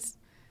means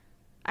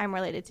I'm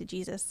related to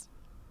Jesus.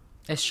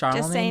 Is saying.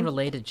 Charlemagne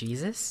related to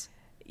Jesus?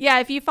 Yeah,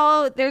 if you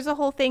follow, there's a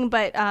whole thing,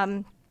 but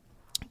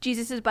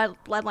Jesus'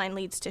 bloodline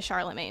leads to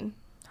Charlemagne.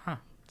 Huh.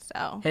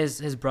 So,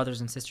 His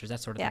brothers and sisters, that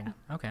sort of Yeah. thing.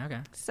 Okay.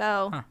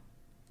 so Huh.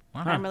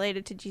 Wow. I'm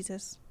related to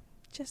Jesus.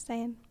 Just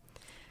saying.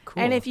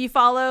 Cool. And if you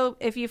follow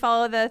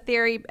the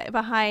theory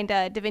behind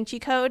Da Vinci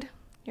Code,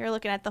 you're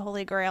looking at the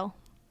Holy Grail.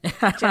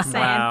 Just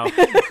saying. Wow.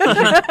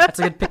 That's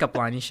a good pickup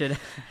line. You should.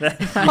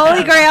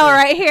 Holy Grail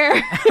right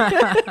here.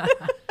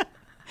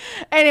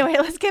 Anyway,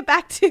 let's get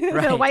back to the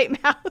Right.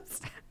 White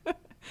Mouse.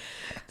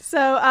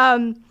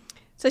 So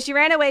So she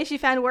ran away. She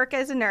found work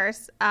as a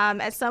nurse.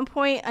 At some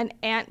point, an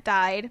aunt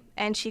died,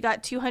 and she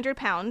got 200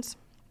 pounds.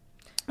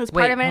 It was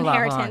part of an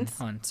inheritance.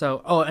 Hold on.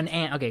 So, an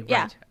aunt. Okay,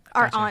 Yeah, right.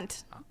 our Gotcha.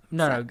 aunt.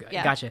 No,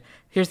 yeah. gotcha.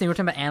 Here's the thing: we're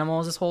talking about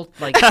animals. This whole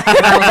like, I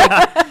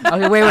was like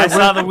okay, wait. I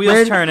saw the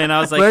wheels turning.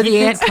 I was like, where the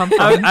ant come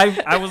from?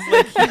 I was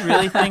like, he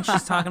really thinks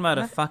she's talking about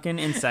a fucking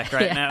insect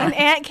right now. An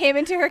aunt came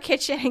into her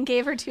kitchen and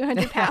gave her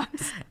 200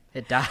 pounds.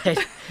 It died.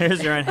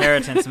 Here's your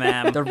inheritance,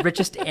 ma'am. The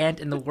richest ant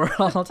in the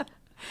world.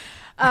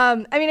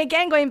 I mean,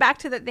 again, going back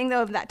to the thing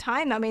though of that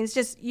time, I mean, it's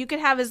just you could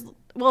have as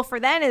well for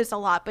then it was a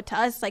lot, but to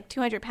us, like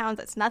 200 pounds,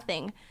 that's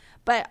nothing.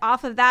 But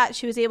off of that,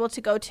 she was able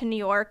to go to New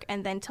York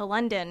and then to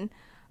London.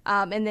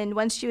 And then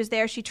once she was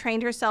there, she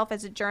trained herself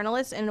as a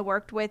journalist and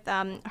worked with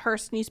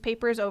Hearst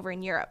newspapers over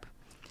in Europe.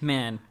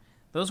 Man,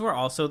 those were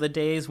also the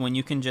days when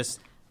you can just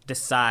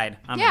decide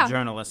I'm Yeah, a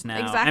journalist now.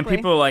 exactly. And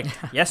people are like,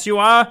 yes, you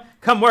are.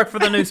 Come work for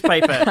the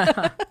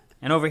newspaper.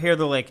 And over here,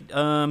 they're like,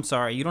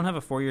 sorry, you don't have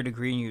a 4-year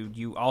degree and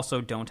you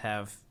also don't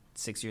have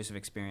 6 years of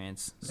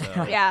experience. So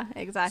Yeah,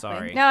 exactly.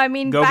 Sorry. No, I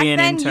mean, Go back be an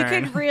then you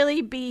intern. could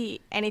really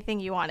be anything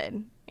you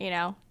wanted. You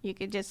know, you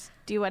could just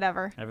do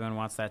whatever. Everyone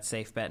wants that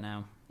safe bet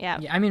now. Yeah.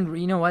 Yeah, I mean,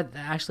 you know what?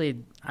 Actually,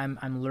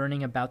 I'm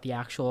learning about the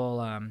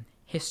actual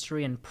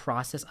history and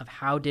process of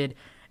how did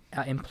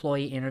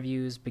employee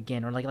interviews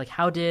begin, or like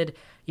how did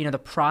the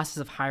process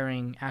of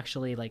hiring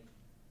actually like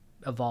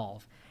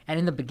evolve. And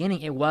in the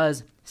beginning, it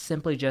was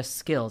simply just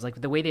skills. Like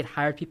the way they'd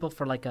hire people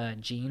for like a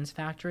jeans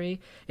factory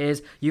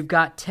is you've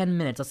got 10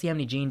 minutes. Let's see how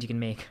many jeans you can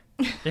make.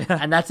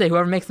 And that's it.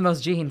 Whoever makes the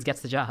most jeans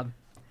gets the job.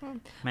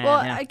 Man,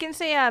 Well, yeah. I can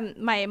say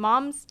my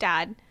mom's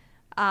dad,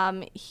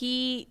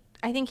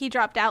 I think he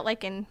dropped out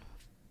like in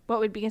what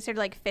would be considered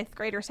like 5th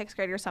grade or 6th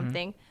grade or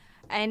something.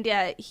 And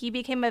he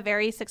became a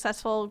very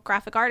successful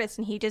graphic artist.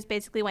 And he just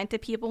basically went to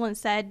people and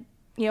said,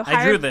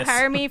 I drew this.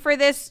 hire me for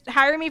this,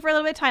 hire me for a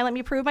little bit of time. Let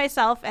me prove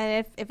myself.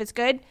 And if it's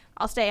good,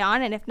 I'll stay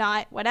on. And if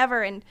not,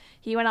 whatever. And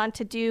he went on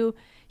to do,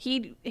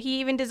 he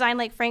even designed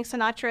like Frank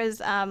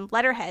Sinatra's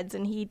letterheads.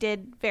 And he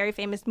did very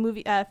famous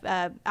movie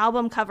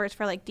album covers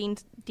for like Dean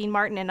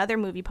Martin and other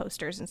movie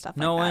posters and stuff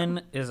No like that.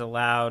 one is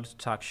allowed to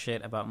talk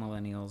shit about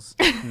millennials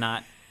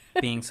not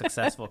being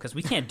successful because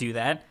we can't do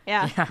that.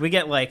 Yeah. We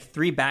get like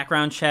 3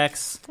 background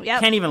checks.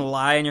 Yep. Can't even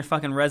lie in your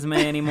fucking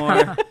resume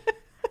anymore.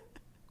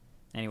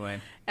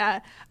 Anyway,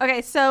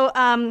 Okay, so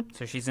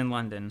so she's in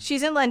London.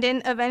 she's in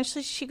London.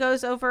 Eventually, she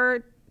goes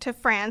over to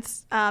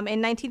France. In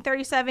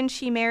 1937,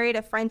 she married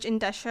a French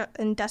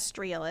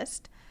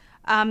industrialist.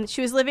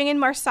 She was living in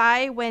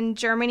Marseille when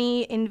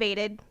Germany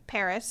invaded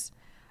Paris.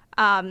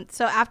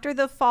 So after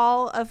the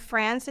fall of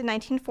France in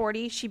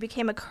 1940, she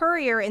became a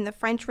courier in the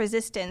French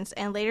resistance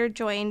and later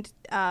joined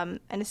an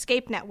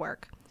escape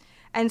network.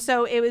 And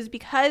so it was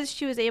because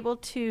she was able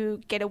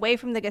to get away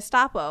from the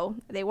Gestapo,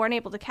 they weren't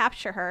able to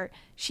capture her,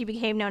 she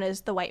became known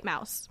as the White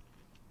Mouse.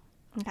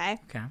 Okay?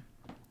 Okay.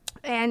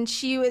 And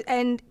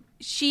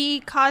she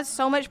caused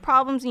so much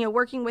problems,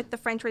 working with the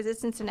French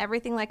resistance and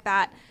everything like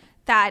that,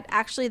 that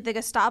actually the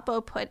Gestapo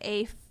put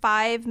a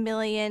 5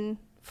 million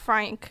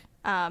franc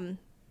hit on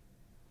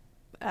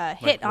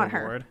her.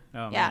 Reward?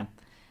 Oh, Yeah.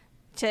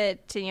 man.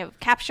 To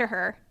capture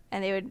her,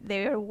 and they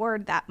would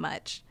award that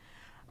much.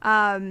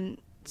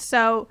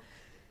 So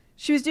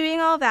she was doing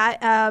all that,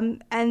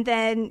 and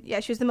then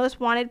she was the most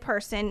wanted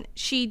person.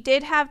 She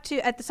did have to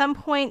at some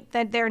point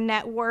that their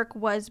network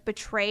was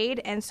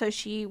betrayed, and so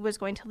she was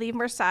going to leave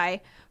Marseille.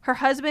 Her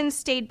husband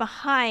stayed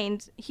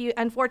behind.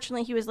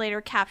 Unfortunately he was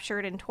later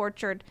captured and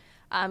tortured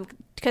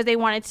because they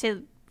wanted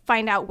to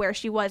find out where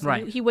she was.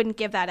 Right. And he wouldn't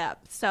give that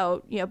up.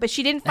 So but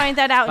she didn't find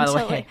that out By the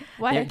until way,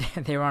 what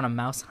they were on a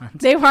mouse hunt.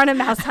 they were on a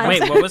mouse hunt.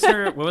 Wait, what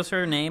was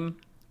her name?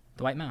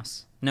 The White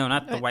Mouse. No,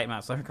 not the White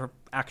Mouse. Like her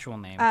actual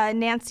name.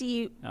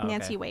 Nancy Oh,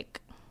 okay. Wake.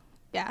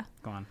 Yeah.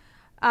 Go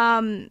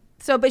on.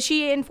 But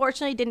she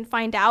unfortunately didn't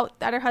find out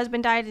that her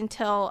husband died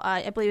until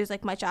I believe it was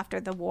like much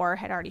after the war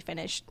had already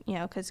finished.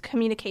 Because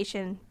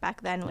communication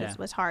back then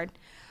was hard.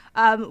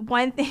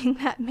 One thing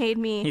that made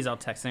me He's all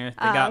texting her.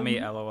 They got me,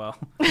 LOL.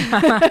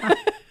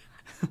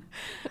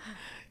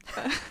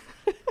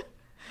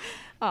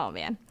 oh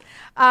man.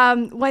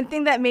 One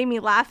thing that made me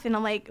laugh, and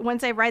I'm like,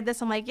 once I read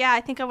this, I'm like, yeah,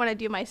 I think I want to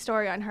do my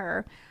story on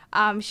her.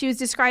 She was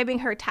describing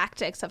her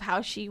tactics of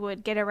how she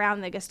would get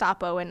around the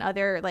Gestapo and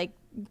other like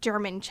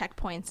German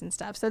checkpoints and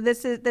stuff. So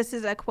this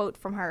is a quote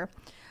from her.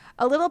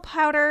 A little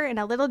powder and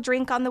a little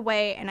drink on the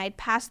way, and I'd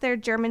pass their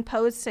German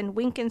posts and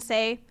wink and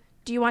say,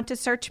 "Do you want to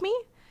search me?"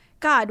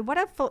 God, what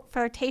a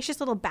flirtatious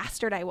little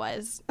bastard I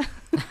was.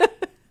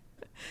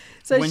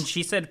 So When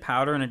she said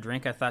powder and a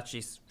drink, I thought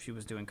she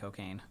was doing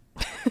cocaine.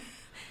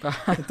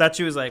 I thought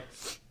she was like,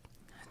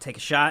 take a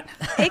shot.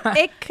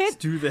 it could Let's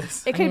do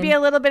this. it could be a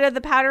little bit of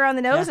the powder on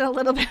the nose and a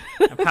little bit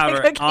of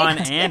Powder cocaine on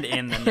and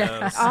in the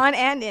nose. on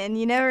and in.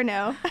 You never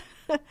know.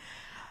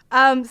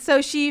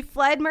 So she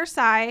fled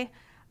Marseille,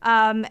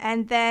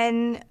 and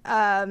then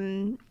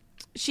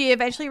she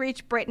eventually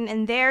reached Britain,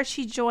 and there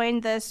she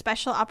joined the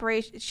special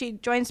operation. She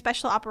joined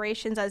special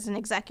operations as an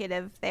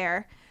executive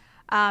there.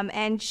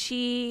 And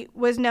she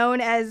was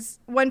known as,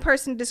 one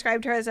person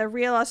described her as a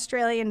real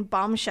Australian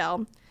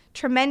bombshell.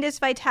 Tremendous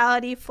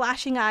vitality,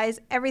 flashing eyes,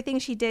 everything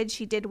she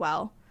did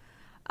well.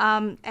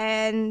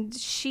 And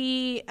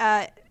she,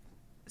 in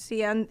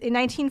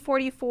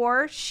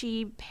 1944,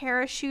 she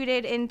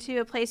parachuted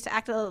into a place to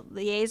act as a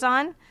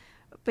liaison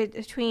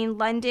between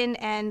London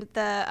and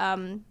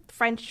the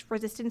French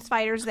resistance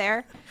fighters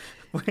there.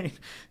 Wait,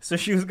 so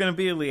she was going to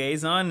be a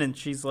liaison, and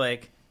she's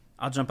like,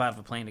 I'll jump out of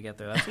a plane to get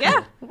there. That's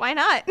Yeah, cool. why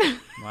not?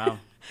 Wow.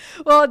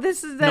 Well,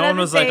 this is No one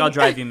was like, thing. I'll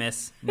drive you,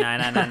 miss.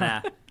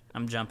 Nah.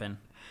 I'm jumping.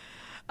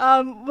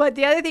 But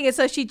the other thing is,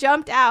 so she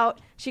jumped out.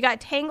 She got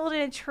tangled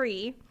in a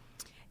tree.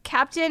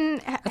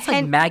 Captain That's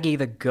like Maggie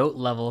the Goat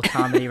level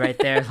comedy right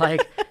there.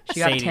 Like she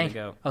got Sadie the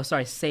goat. Oh,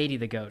 sorry, Sadie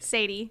the Goat.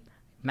 Sadie.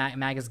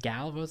 Mag is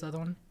Gal. What was the other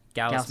one?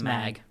 Gallus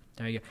Mag.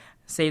 There you go.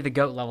 Sadie the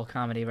Goat level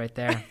comedy right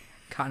there.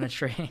 Caught in a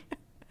tree.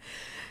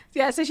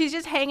 Yeah, so she's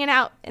just hanging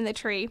out in the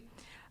tree.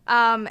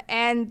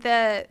 And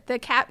the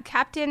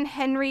Captain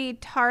Henry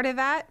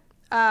Tardivat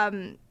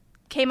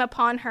came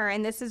upon her,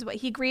 and this is what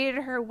he greeted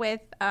her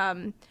with.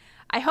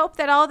 I hope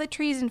that all the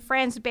trees in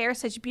France bear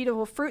such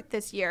beautiful fruit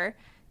this year.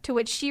 To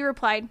which she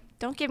replied,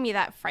 "Don't give me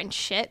that French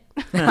shit."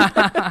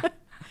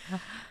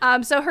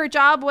 So her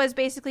job was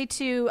basically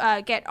to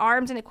get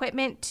arms and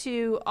equipment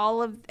to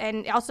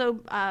and also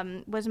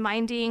was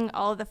minding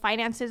all of the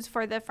finances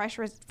for the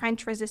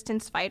French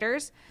resistance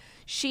fighters.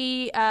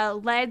 She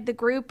led the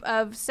group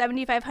of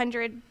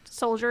 7,500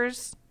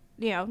 soldiers,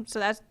 so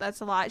that's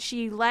a lot.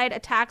 She led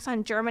attacks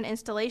on German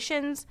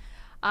installations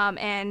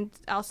and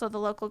also the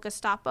local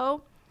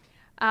Gestapo.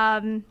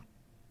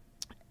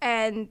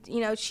 And,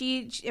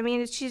 she's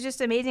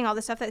just amazing, all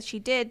the stuff that she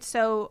did.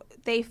 So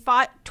they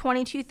fought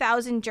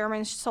 22,000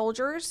 German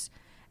soldiers,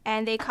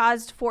 and they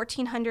caused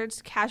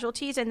 1,400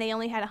 casualties, and they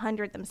only had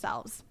 100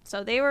 themselves.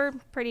 So they were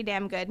pretty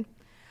damn good.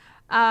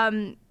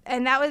 And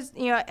that was,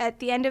 at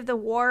the end of the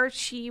war,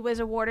 she was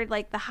awarded,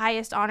 the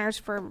highest honors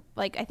for,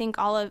 I think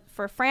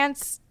for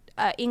France,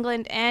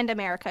 England, and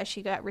America.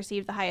 She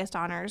received the highest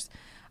honors.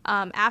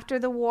 After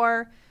the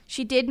war,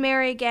 she did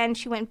marry again.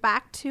 She went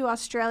back to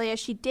Australia.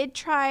 She did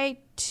try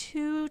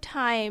 2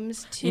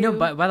 times to...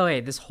 by the way,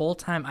 this whole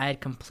time I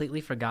had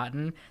completely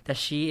forgotten that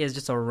she is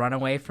just a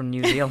runaway from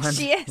New Zealand.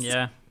 She is.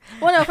 Yeah.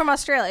 Well, no, from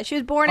Australia. She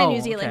was born in Oh,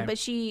 New Zealand, okay. but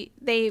she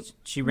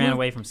ran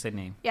away from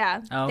Sydney.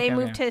 Yeah, Oh, they okay,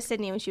 moved okay. to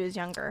Sydney when she was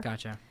younger.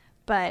 Gotcha.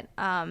 But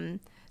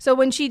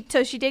so she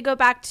did go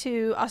back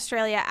to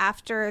Australia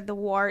after the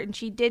war, and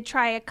she did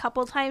try a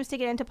couple times to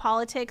get into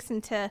politics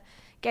and to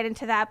get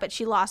into that, but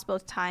she lost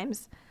both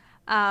times.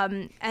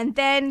 And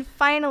then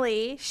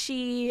finally,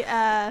 she.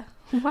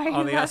 Why are you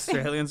All the laughing?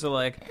 Australians are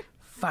like,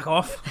 fuck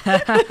off.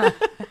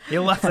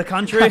 You left the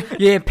country.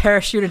 You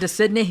parachuted to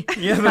Sydney.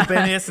 You haven't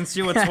been here since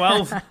you were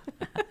 12.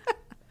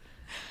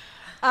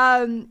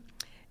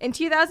 In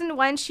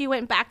 2001, she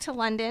went back to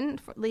London,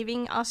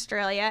 leaving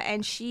Australia,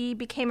 and she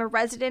became a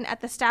resident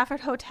at the Stafford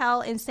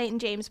Hotel in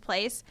St. James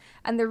Place.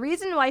 And the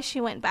reason why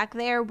she went back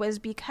there was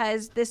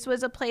because this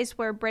was a place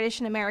where British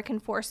and American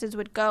forces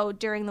would go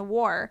during the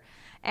war.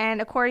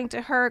 And according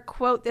to her,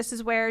 quote, this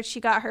is where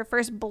she got her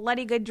first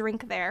bloody good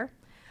drink there.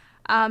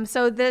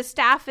 So the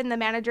staff and the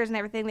managers and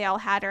everything, they all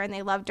had her and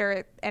they loved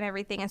her and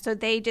everything. And so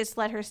they just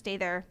let her stay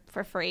there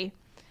for free.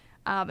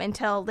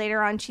 Until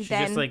later on, she's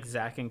just like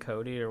Zach and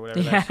Cody or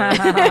whatever that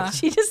show is.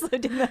 she just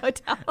lived in the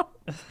hotel.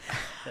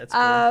 That's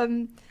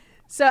cool.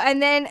 So,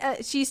 and then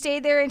she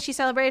stayed there and she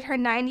celebrated her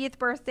 90th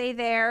birthday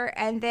there.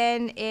 And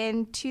then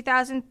in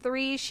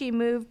 2003, she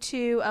moved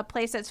to a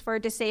place that's for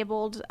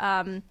disabled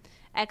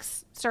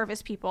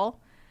ex-service people.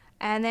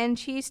 And then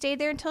she stayed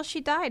there until she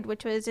died,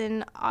 which was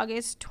in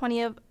August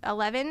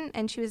 2011,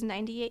 and she was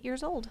 98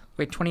 years old.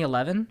 Wait,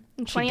 2011?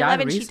 In She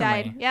 2011, died she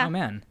recently. died, yeah. Oh,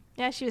 man.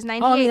 Yeah, she was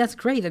 98. Oh, I mean, that's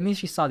great. That means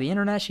she saw the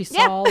internet. She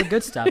saw Yeah. all the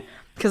good stuff.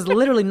 Because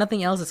literally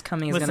nothing else that's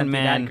coming is going to Listen, be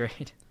man. that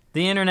great.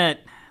 The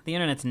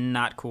internet's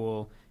not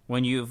cool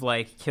when you've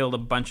killed a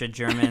bunch of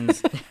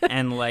Germans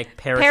and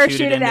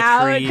parachuted into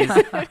out. trees.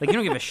 You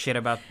don't give a shit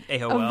about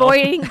AOL.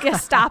 Avoiding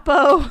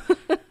Gestapo.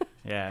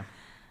 Yeah.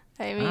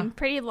 I mean,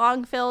 pretty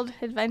long-filled,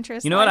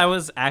 adventurous You know what? life. I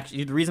was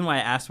actually the reason why I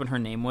asked what her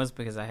name was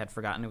because I had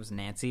forgotten it was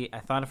Nancy. I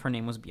thought if her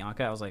name was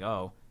Bianca, I was like,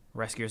 oh,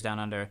 Rescuers Down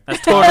Under.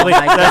 That's totally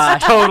my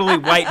that's totally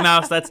White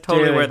Mouse. That's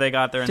totally Dude. where they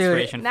got their Dude.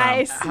 inspiration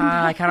Nice. from.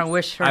 I kind of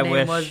wish her I name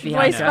wish. was Voiced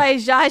Bianca. Voiced by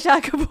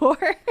Zsa Zsa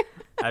Gabor.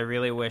 I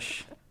really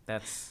wish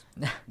that's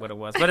what it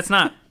was, but it's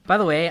not. By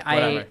the way,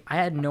 Whatever. I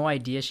had no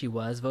idea she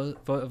was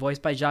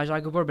voiced by Zsa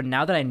Zsa Gabor, but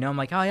now that I know, I'm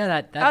like, oh, yeah,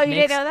 that Oh, you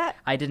makes, didn't know that?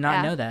 I did not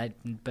Yeah. know that,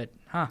 but,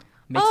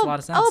 makes a lot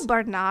of sense. Oh,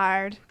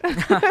 Bernard.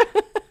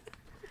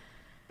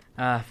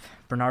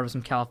 Bernard was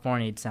from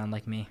California, he'd sound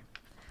like me.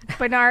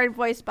 Bernard,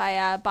 voiced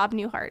by Bob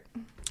Newhart.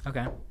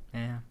 Okay,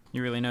 yeah.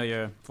 You really know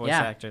your voice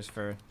Yeah. actors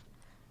for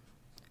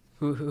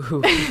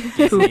Who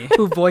Disney.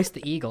 who voiced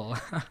the eagle?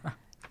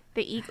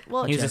 The eagle.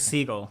 Well, He was a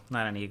joking. seagal,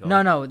 not an eagle.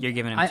 No, You're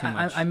giving him I, too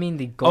much. I mean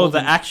the oh,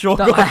 golden. the actual.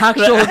 the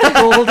actual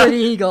golden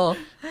eagle.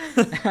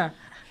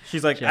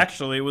 She's like, Sure.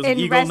 actually, it was an in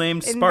eagle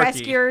named in Sparky.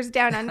 Rescuers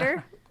Down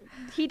Under.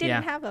 He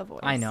didn't have a voice.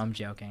 I know. I'm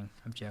joking.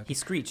 He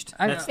screeched.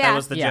 I- That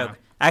was the Yeah. joke.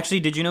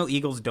 Actually, did you know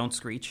eagles don't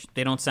screech?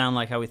 They don't sound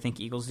like how we think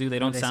eagles do. They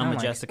don't they sound sound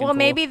like- majestic Well, and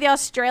cool. maybe the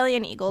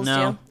Australian eagles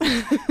No.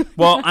 do.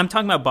 Well, I'm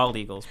talking about bald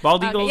eagles.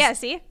 Bald Okay, eagles yeah,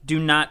 see? do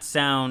not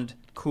sound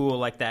cool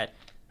like that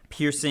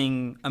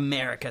piercing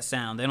America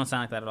sound. They don't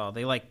sound like that at all.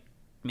 They like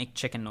make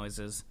chicken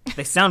noises.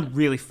 They sound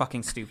really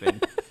fucking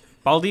stupid.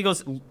 Bald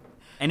eagles,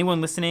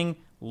 anyone listening,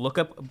 look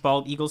up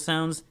bald eagle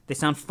sounds. They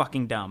sound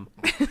fucking dumb.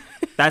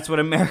 That's what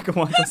America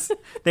wants us.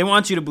 They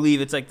want you to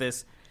believe it's like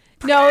this.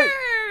 No,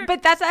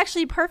 but that's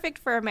actually perfect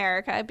for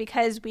America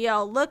because we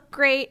all look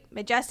great,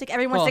 majestic.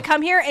 Everyone wants to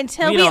come here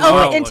until we we don't all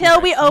open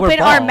look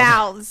great. our bald.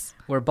 mouths.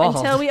 We're bald.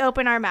 Until we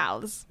open our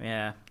mouths.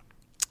 Yeah.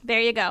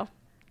 There you go.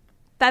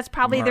 That's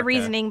probably the America.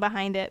 reasoning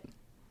behind it.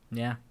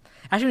 Yeah.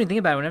 Actually, when you think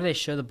about it, whenever they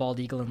show the bald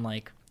eagle in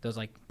like those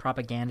like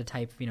propaganda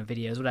type,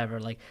 videos, whatever,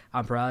 like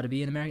I'm proud to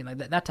be an American,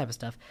 like that type of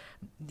stuff,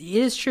 it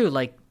is true.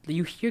 Like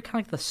you hear kind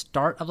of like the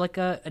start of like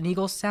an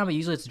eagle sound, but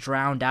usually it's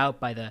drowned out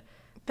by the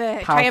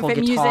The powerful triumphant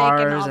music and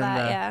guitars all and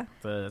that,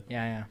 the-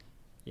 yeah.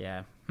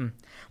 yeah. Yeah.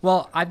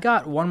 Well, I've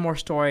got one more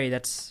story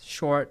that's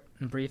short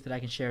and brief that I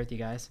can share with you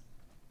guys.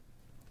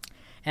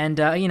 And,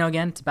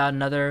 again, it's about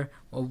another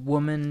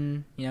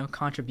woman,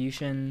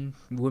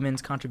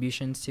 women's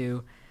contributions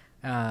to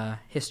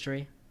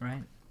history,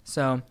 right?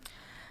 So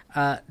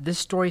this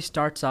story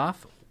starts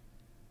off.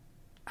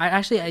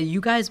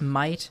 You guys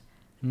might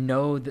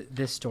know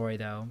this story,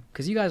 though,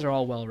 because you guys are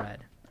all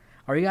well-read.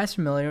 Are you guys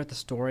familiar with the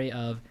story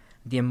of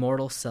the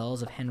immortal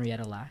cells of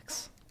Henrietta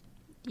Lacks?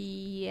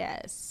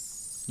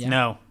 Yes. Yeah.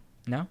 No.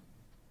 No?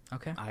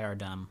 Okay. I are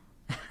dumb.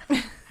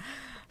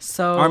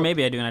 So, Or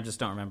maybe I do and I just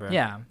don't remember.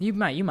 Yeah, you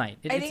might.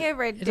 I think I've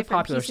read it's a different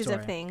popular pieces story.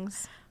 of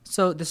things.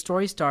 So the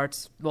story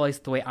starts, well, at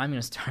least the way I'm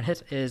going to start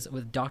it, is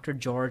with Dr.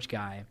 George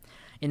Guy.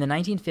 In the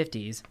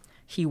 1950s,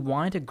 he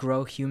wanted to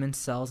grow human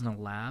cells in a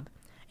lab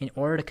in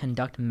order to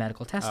conduct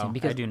medical testing. Oh,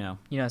 because I do know.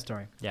 You know the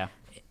story. Yeah.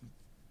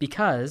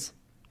 Because,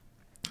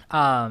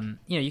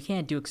 you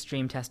can't do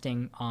extreme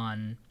testing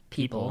on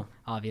people,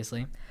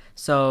 obviously.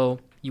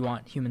 So you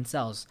want human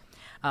cells.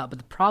 But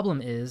the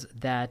problem is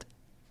that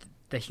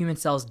the human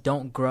cells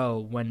don't grow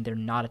when they're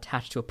not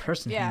attached to a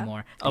person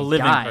anymore. A They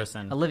living die.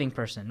 person. A living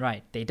person,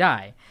 right. They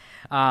die.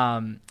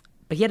 But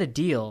he had a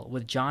deal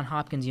with Johns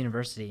Hopkins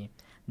University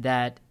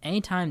that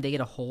anytime they get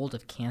a hold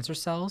of cancer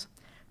cells,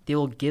 they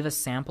will give a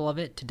sample of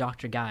it to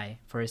Dr. Guy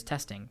for his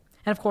testing.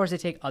 And of course, they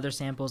take other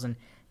samples and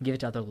give it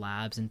to other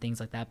labs and things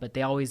like that, but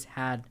they always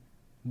had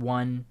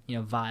one,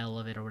 vial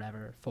of it or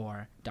whatever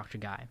for Dr.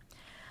 Guy.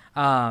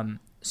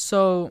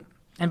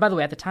 And by the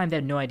way, at the time, they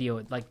had no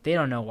idea, they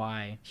don't know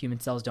why human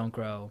cells don't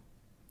grow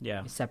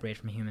separated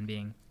from a human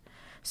being.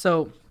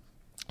 So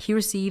he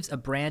receives a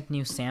brand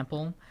new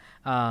sample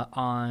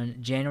on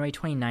January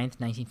 29th,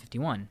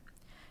 1951.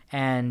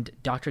 And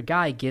Dr.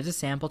 Guy gives a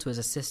sample to his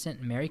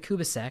assistant, Mary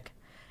Kubasek,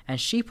 and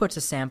she puts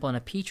the sample in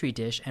a petri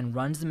dish and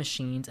runs the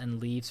machines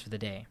and leaves for the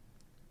day.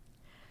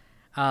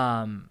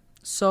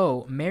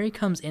 So Mary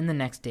comes in the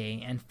next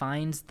day and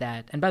finds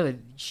that, and by the way,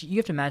 you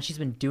have to imagine she's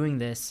been doing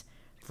this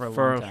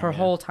for her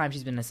whole time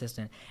she's been an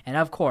assistant. And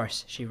of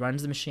course, she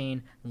runs the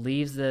machine,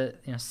 leaves the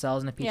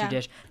cells in the petri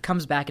dish,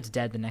 comes back, it's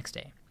dead the next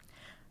day.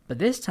 But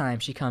this time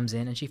she comes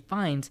in and she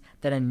finds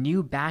that a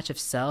new batch of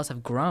cells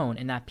have grown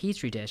in that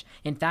petri dish.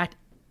 In fact,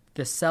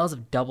 the cells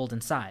have doubled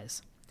in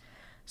size.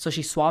 So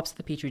she swaps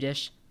the petri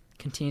dish,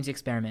 continues the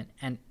experiment,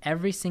 and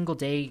every single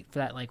day for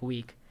that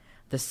week,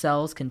 the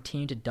cells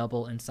continue to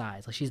double in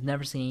size. She's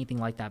never seen anything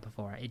like that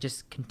before. It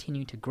just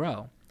continued to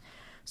grow.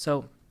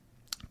 So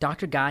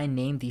Dr. Guy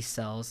named these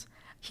cells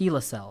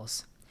HeLa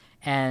cells,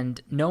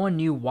 and no one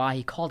knew why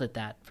he called it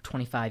that for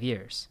 25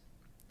 years.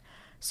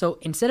 So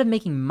instead of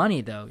making money,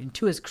 though,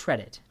 to his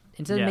credit,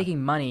 instead of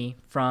making money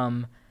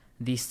from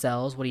these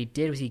cells, what he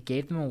did was he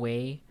gave them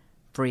away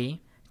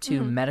free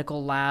to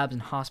medical labs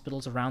and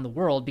hospitals around the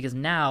world, because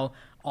now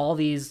all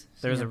these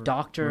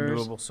doctors,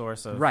 renewable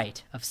source of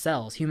of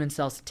cells, human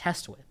cells to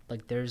test with.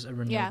 There's a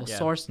renewable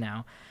source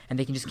now, and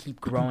they can just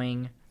keep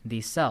growing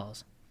these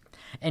cells.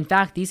 In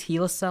fact, these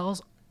HeLa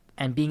cells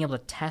and being able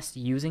to test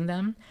using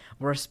them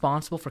were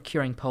responsible for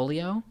curing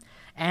polio,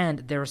 and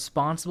they're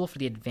responsible for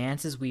the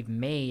advances we've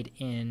made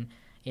in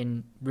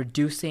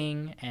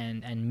reducing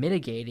and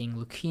mitigating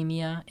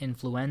leukemia,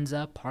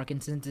 influenza,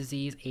 Parkinson's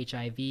disease,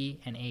 HIV,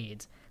 and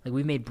AIDS.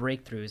 We've made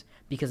breakthroughs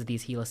because of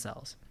these HeLa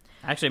cells.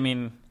 Actually, I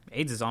mean,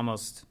 AIDS is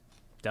almost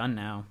done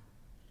now.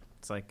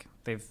 It's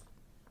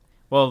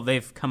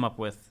they've come up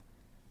with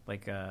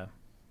a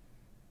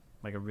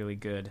really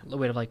good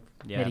way of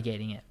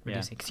mitigating it,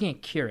 reducing it. 'Cause you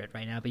can't cure it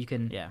right now, but you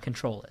can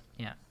control it.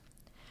 Yeah.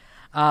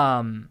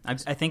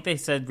 I think they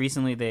said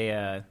recently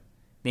they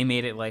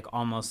made it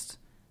almost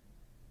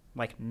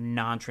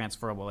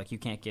non-transferable. You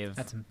can't give.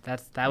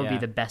 That would be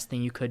the best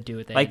thing you could do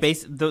with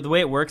it. The way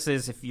it works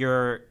is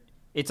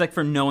it's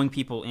for knowing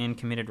people in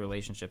committed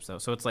relationships though.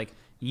 So it's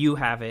you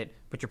have it,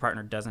 but your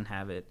partner doesn't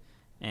have it,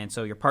 and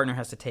so your partner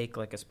has to take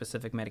a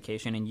specific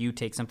medication, and you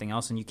take something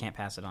else, and you can't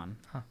pass it on.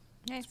 Huh.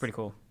 Nice. It's pretty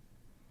cool.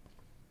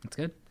 That's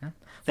good. Yeah.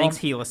 Thanks,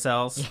 HeLa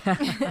cells.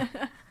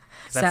 Yeah.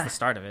 'Cause that's the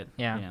start of it.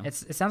 Yeah, you know? it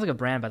sounds like a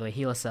brand, by the way,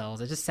 Hela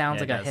Cells. It just sounds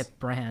Yeah, like it a does. hip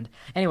brand.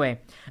 Anyway,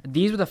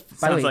 these were the... by the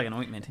Sounds way, like an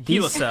ointment.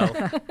 these-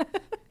 Helicell.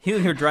 Heal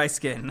your dry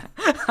skin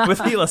with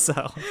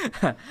Helicell.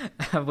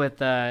 with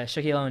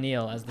Shaquille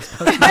O'Neal as the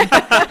spokesman.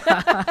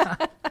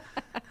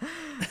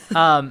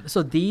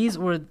 So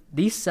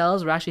these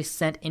cells were actually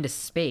sent into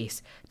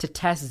space to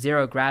test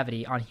zero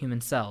gravity on human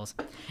cells,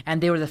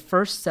 and they were the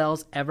first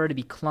cells ever to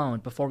be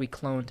cloned before we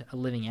cloned a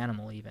living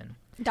animal even.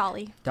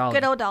 Dolly. Dolly.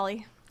 Good old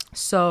Dolly.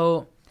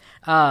 So,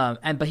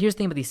 but here's the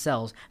thing about these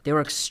cells: they were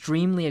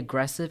extremely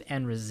aggressive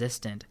and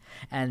resistant,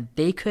 and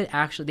they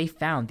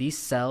found these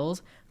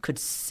cells could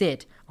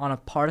sit on a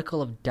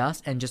particle of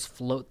dust and just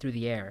float through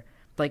the air.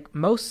 Like,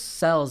 most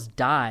cells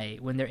die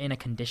when they're in a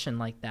condition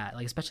like that,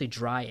 like especially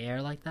dry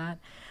air like that.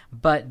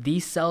 But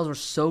these cells were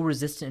so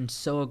resistant and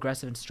so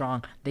aggressive and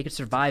strong, they could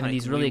survive in Like,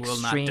 these really we will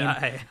not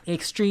die.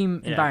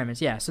 extreme Yeah.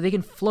 environments. Yeah, so they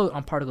can float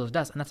on particles of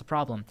dust, and that's a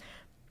problem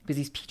because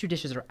these petri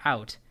dishes are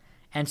out.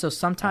 And so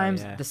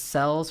sometimes yeah. the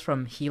cells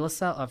from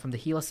the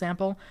Hela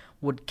sample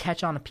would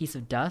catch on a piece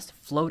of dust,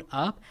 float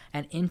up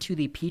and into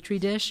the petri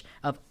dish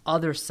of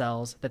other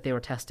cells that they were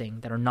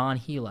testing that are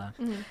non-Hela.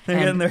 They're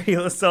getting their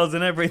Helicells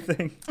and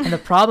everything. And the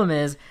problem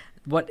is,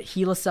 what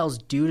Hela cells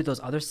do to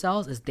those other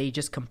cells is they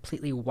just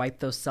completely wipe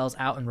those cells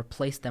out and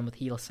replace them with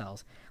Hela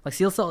cells. Like,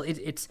 Hela cell, it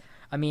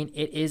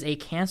is a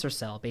cancer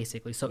cell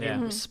basically, so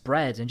Yeah. it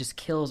spreads and just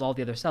kills all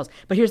the other cells.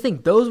 But here's the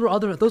thing: those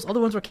other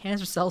ones were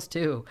cancer cells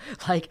too.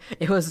 Like,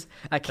 it was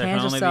a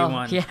cancer only be cell.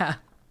 one. Yeah.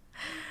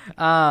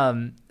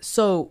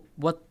 So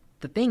what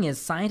the thing is,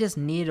 scientists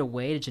needed a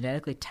way to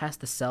genetically test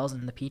the cells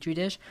in the petri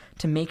dish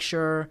to make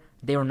sure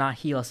they were not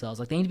Hela cells.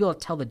 Like, they need to be able to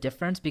tell the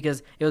difference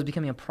because it was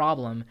becoming a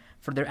problem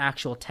for their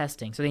actual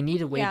testing. So they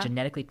needed a way to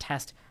genetically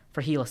test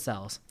for Hela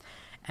cells.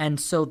 And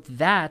so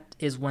that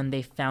is when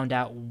they found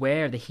out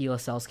where the Hela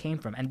cells came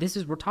from. And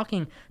we're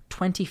talking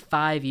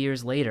 25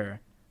 years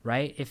later,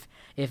 right?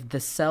 If the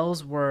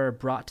cells were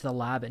brought to the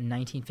lab in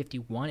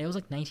 1951, it was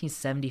like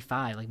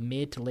 1975, like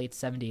mid to late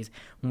 70s,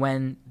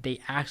 when they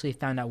actually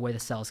found out where the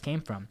cells came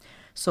from.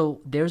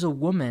 So there's a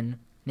woman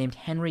named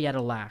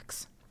Henrietta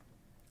Lacks.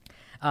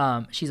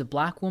 She's a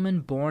black woman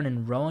born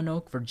in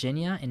Roanoke,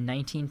 Virginia in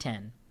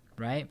 1910,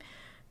 right?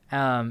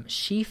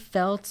 She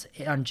felt,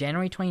 on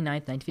January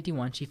 29th,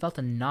 1951, she felt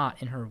a knot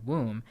in her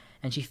womb,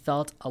 and she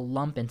felt a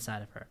lump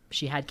inside of her.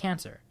 She had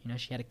cancer.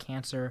 She had a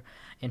cancer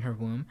in her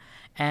womb.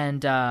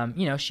 And,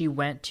 she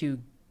went to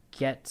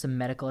get some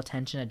medical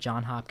attention at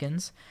Johns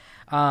Hopkins.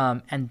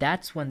 And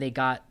that's when they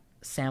got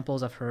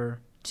samples of her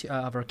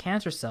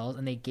cancer cells,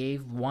 and they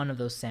gave one of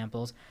those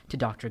samples to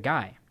Dr.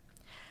 Guy.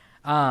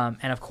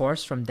 And, of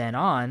course, from then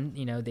on,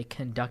 they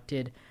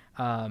conducted,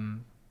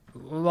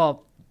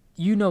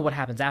 you know what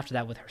happens after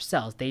that with her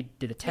cells. They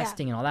did the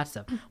testing and all that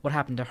stuff. What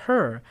happened to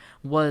her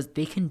was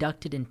they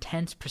conducted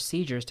intense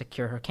procedures to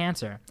cure her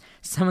cancer.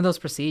 Some of those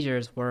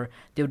procedures were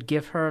they would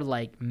give her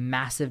like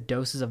massive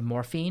doses of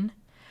morphine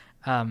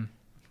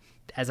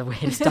as a way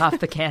to stop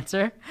the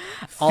cancer.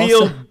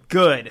 Feel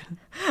good.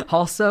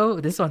 Also,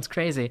 this one's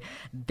crazy.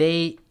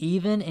 They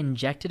even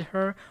injected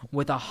her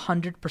with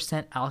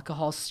 100%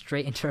 alcohol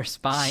straight into her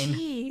spine.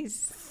 Jeez.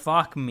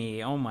 Fuck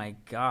me. Oh my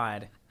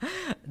God.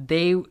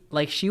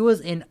 She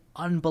was in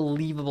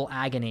unbelievable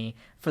agony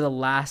for the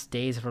last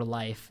days of her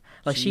life.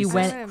 Like, Jesus she I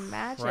went would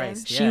imagine.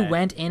 Christ. she Yeah.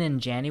 went in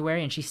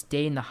January, and she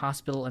stayed in the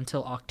hospital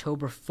until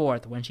October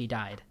 4th when she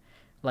died.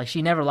 Like,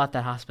 she never left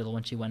that hospital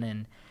when she went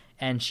in,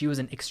 and she was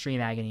in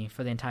extreme agony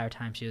for the entire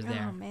time she was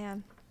there. Oh,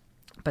 man.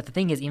 But the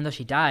thing is, even though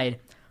she died,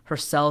 her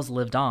cells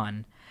lived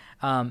on.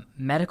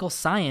 Medical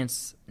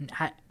science,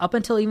 up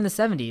until even the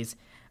 70s,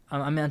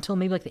 until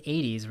maybe like the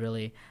 80s,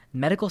 really,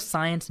 medical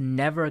science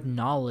never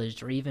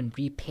acknowledged or even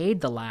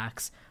repaid the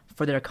Lacks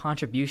for their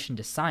contribution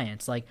to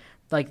science. Like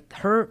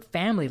her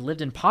family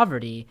lived in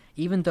poverty,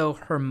 even though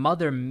her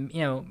mother,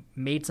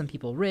 made some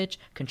people rich,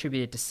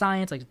 contributed to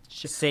science, like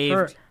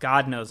Saved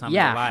God knows how many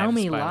lives. how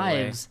many by the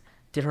way. lives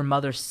did her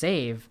mother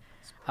save?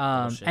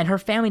 bullshit. And her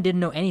family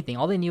didn't know anything.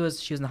 All they knew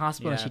was she was in the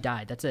hospital and Yeah. she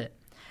died. That's it.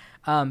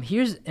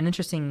 Here's an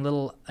interesting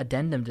little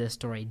addendum to this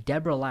story.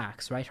 Deborah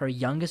Lacks, right? Her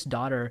youngest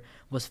daughter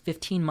was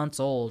 15 months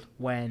old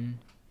when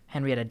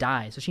Henrietta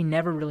died, so she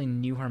never really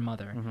knew her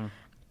mother.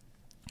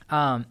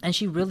 And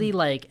she really,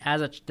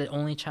 as the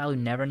only child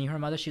who never knew her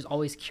mother, she was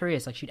always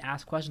curious. Like, she'd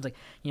ask questions like,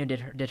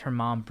 did her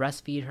mom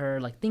breastfeed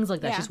her? Like, things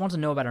like that. Yeah. She just wanted to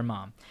know about her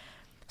mom.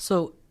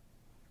 So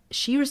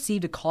she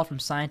received a call from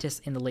scientists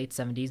in the late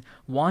 70s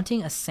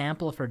wanting a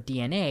sample of her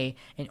DNA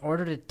in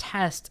order to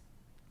test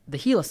the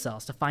Hela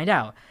cells to find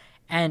out.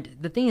 And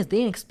the thing is, they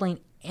didn't explain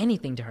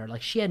anything to her.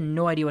 Like, she had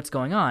no idea what's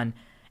going on.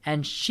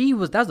 And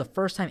that was the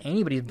first time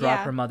anybody's brought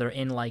Yeah. her mother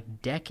in,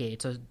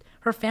 decades. So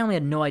her family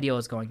had no idea what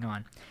was going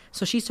on.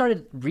 So she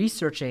started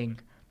researching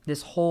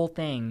this whole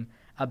thing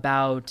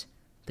about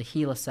the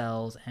Hela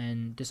cells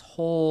and this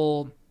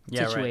whole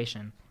Yeah, right.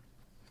 situation.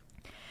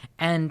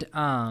 And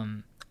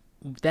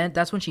then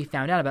that's when she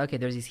found out about,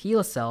 there's these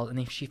Hela cells, and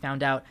then she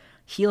found out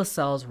Hela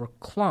cells were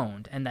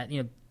cloned, and that,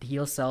 the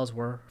Hela cells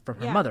were from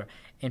her Yeah. mother.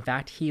 In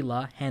fact,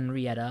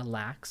 Henrietta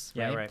Lacks.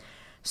 Yeah, right.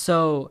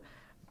 So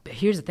But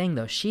here's the thing,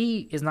 though.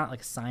 She is not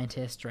like a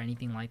scientist or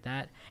anything like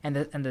that. And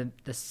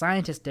the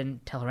scientist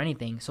didn't tell her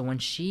anything. So when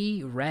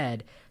she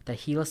read that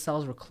HeLa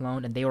cells were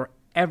cloned and they were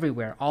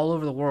everywhere, all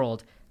over the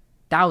world,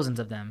 thousands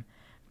of them,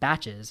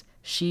 batches,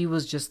 she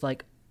was just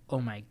like,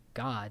 oh my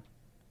God,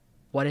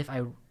 what if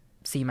I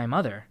see my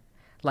mother?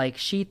 Like,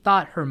 she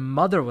thought her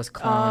mother was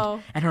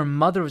cloned, and her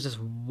mother was just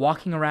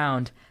walking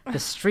around the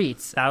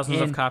streets. Thousands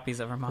of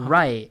copies of her mom.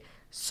 Right.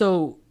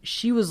 So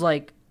she was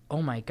like,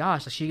 oh my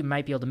gosh, like she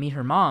might be able to meet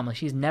her mom. Like,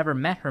 she's never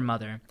met her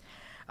mother.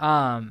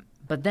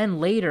 But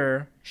then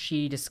later,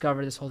 she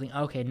discovered this whole thing.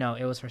 Okay, no,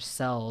 it was her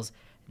cells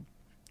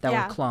that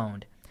were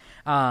cloned.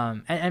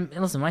 And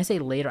listen, when I say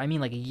later, I mean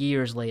like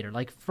years later.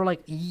 Like for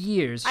like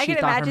years, I she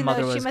can thought imagine her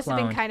mother though was she must cloned.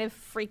 have been kind of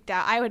freaked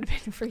out. I would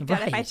have been freaked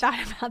out if I thought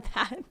about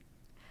that.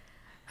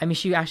 I mean,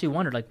 she actually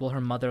wondered, like, will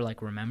her mother,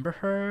 like, remember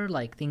her?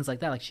 Like, things like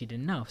that. Like, she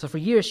didn't know. So for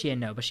years, she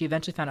didn't know. But she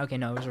eventually found, okay,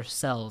 no, it was her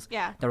cells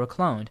that were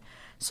cloned.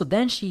 So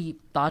then she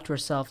thought to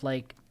herself,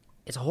 like,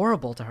 it's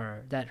horrible to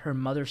her that her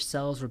mother's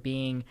cells were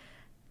being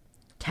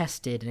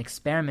tested and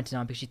experimented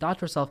on. Because she thought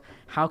to herself,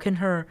 how can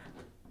her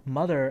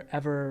mother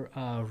ever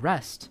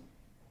rest?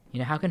 You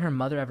know, how can her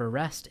mother ever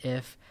rest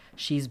if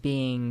she's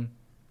being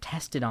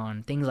tested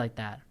on? Things like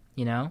that,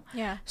 you know?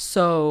 Yeah.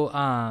 So,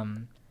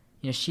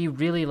 you know, she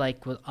really,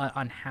 like, was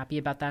unhappy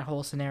about that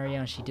whole scenario,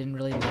 and she didn't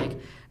really like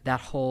that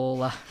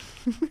whole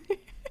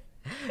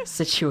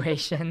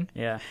situation.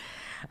 Yeah.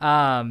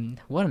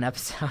 What an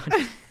episode.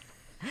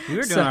 You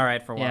were doing all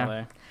right for a while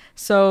there.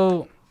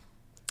 So,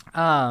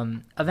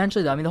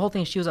 eventually, though, I mean, the whole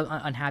thing, she was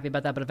unhappy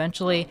about that, but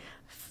eventually,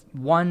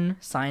 one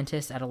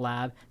scientist at a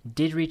lab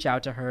did reach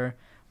out to her,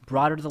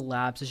 brought her to the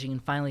lab so she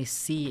can finally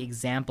see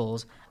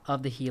examples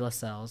of the HeLa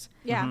cells.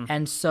 Yeah. Mm-hmm.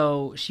 And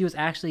so she was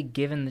actually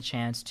given the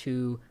chance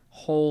to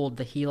hold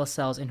the HeLa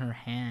cells in her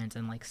hands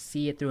and like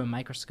see it through a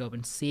microscope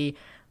and see,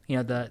 you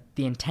know,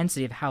 the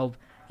intensity of how,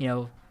 you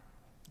know,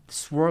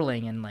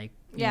 swirling and like,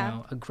 you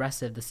know,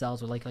 aggressive the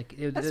cells were. Like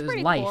it was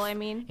life cool, I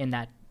mean. in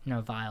that, you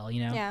know, vial,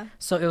 you know? Yeah.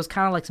 So it was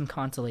kind of like some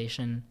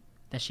consolation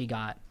that she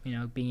got, you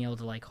know, being able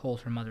to like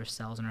hold her mother's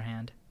cells in her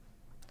hand.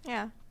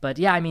 Yeah. But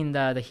yeah, I mean,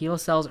 the HeLa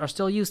cells are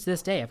still used to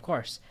this day, of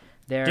course.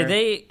 Did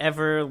they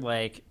ever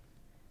like,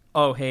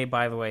 oh, hey,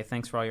 by the way,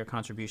 thanks for all your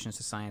contributions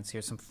to science.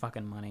 Here's some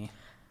fucking money.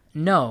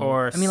 No.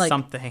 Or I mean, like,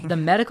 something. The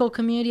medical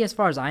community, as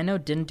far as I know,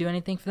 didn't do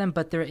anything for them,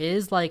 but there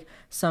is like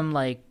some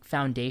like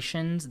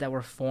foundations that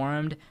were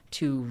formed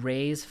to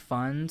raise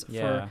funds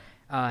for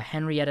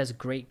Henrietta's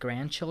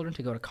great-grandchildren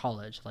to go to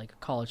college, like a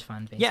college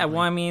fund, basically. Yeah, well,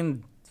 I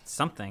mean,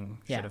 something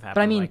should have happened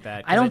but I mean, like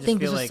that. I don't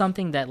think this was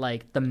something that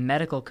like the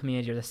medical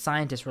community or the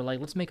scientists were like,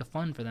 let's make a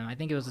fund for them. I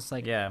think it was just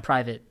like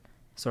private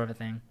sort of a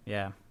thing.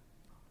 Yeah.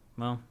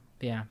 Well.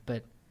 Yeah,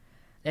 but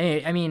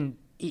anyway, I mean,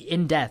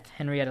 in death,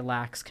 Henrietta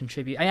Lacks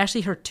contribute. I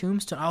actually her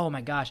tombstone. Oh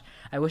my gosh,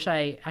 I wish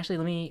I actually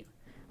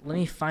let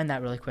me find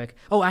that really quick.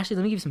 Oh, actually,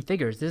 let me give you some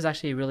figures. This is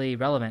actually really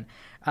relevant.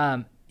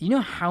 You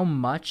know how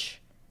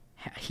much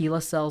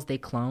HeLa cells they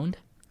cloned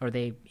or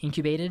they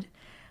incubated?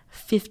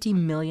 50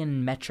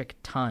 million metric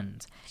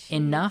tons.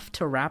 Enough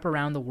to wrap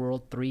around the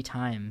world 3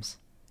 times.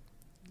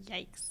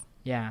 Yikes.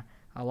 Yeah,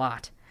 a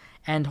lot.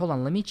 And hold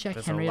on, let me check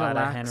There's Henrietta a lot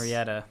Lacks. of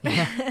Henrietta.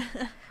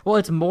 Well,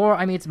 it's more.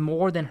 I mean, it's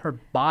more than her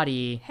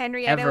body.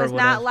 Henrietta ever was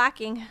would've. not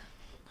lacking.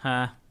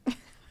 Huh.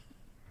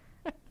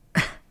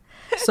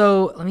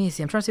 So let me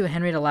see. I'm trying to see what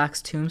Henrietta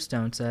Lacks'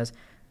 tombstone says.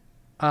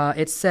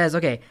 It says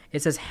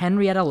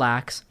Henrietta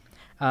Lacks,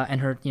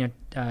 and her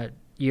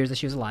years that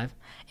she was alive,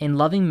 in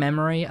loving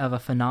memory of a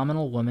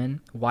phenomenal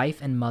woman,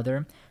 wife and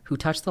mother who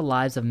touched the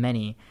lives of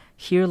many.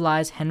 Here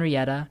lies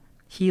Henrietta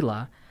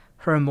HeLa.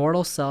 Her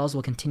immortal cells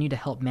will continue to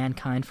help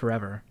mankind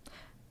forever.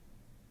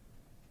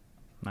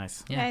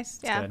 Nice. Yeah, nice.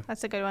 Yeah, good.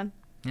 that's a good one.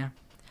 Yeah.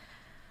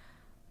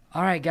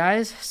 All right,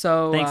 guys.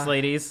 So Thanks,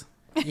 ladies.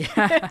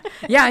 Yeah.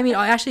 Yeah, I mean,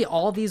 actually,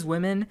 all these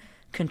women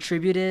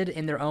contributed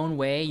in their own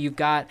way. You've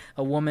got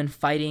a woman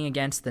fighting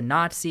against the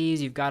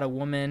Nazis. You've got a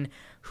woman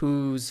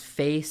whose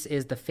face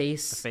is the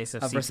face of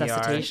CPR.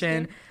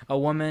 resuscitation. A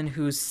woman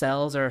whose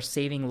cells are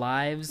saving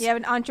lives. You have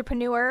an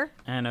entrepreneur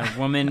And a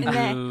woman in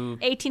who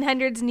the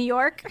 1800s New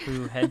York.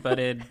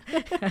 headbutted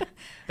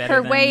better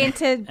Her than way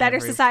into better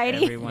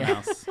society. Everyone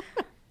else.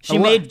 She A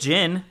wo- made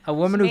gin. A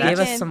woman who Made gave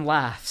us gin. some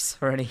laughs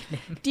for an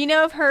evening. Do you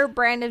know if her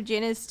brand of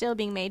gin is still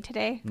being made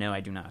today? No,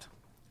 I do not.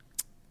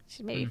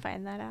 Should maybe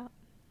find that out.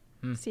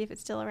 See if it's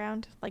still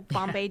around, like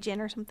Bombay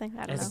gin or something.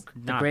 I don't know. It's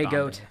the Not Grey Bombay.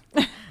 Goat.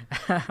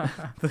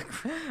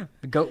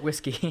 The goat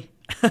whiskey.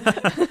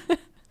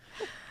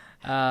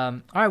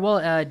 All right,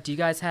 well, do you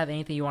guys have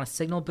anything you want to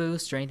signal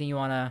boost or anything you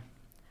want to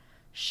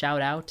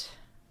shout out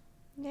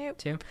Nope.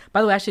 to?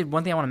 By the way, actually,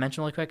 one thing I want to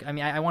mention really quick. I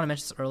mean, I want to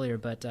mention this earlier,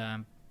 but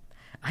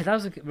I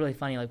thought it was really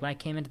funny. Like, when I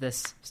came into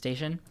this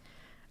station,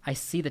 I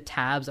see the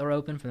tabs are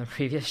open from the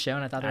previous show,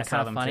 and I thought they I were saw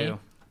kind of them funny. too.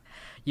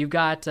 You've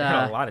got...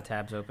 I had a lot of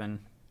tabs open.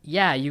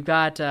 Yeah, you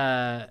got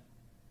what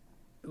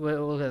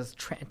was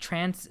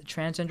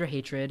transgender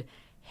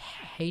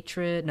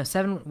hatred. No,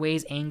 7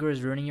 ways anger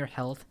is ruining your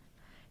health.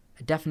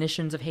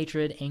 Definitions of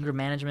hatred, anger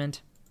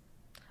management.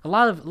 A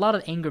lot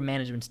of anger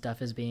management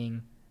stuff is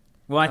being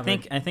Well, I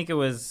covered. think it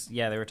was,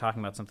 they were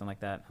talking about something like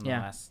that on the Yeah.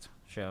 last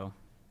show.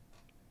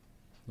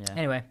 Yeah.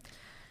 Anyway,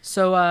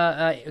 so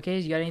okay,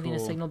 you got anything to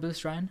Cool. signal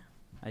boost, Ryan?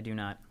 I do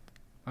not.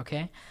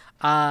 Okay.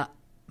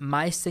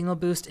 My signal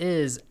boost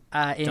is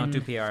Don't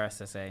do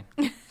PRSSA.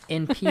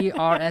 in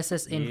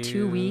PRSS in 2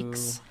 You-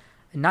 weeks.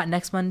 Not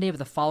next Monday, but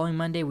the following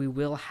Monday, we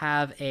will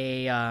have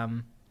a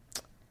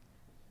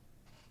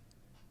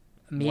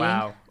meeting.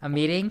 Wow. A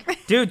meeting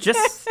Dude,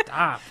 just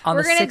stop. on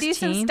We're the gonna 16th. do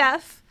some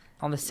stuff.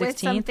 On the with some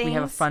 16th, we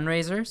have a things.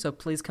 fundraiser, so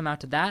please come out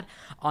to that.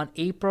 On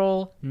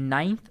April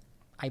 9th,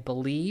 I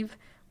believe,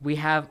 we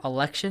have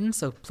elections,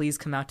 so please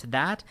come out to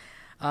that.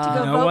 Go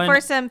No vote one-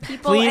 for some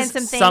people Please, and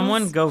some things.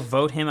 someone go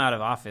vote him out of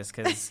office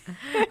because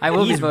I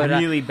will he's be voted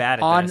really bad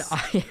at on. this.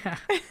 Yeah.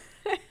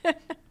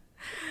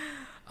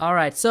 All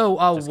right, so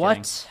Just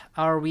what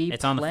are we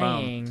It's on the phone.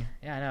 playing?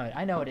 Yeah,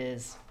 I know it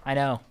is. I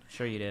know.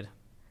 Sure you did.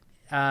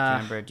 Do you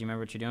remember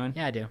what you're doing?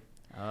 Yeah, I do.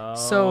 Oh,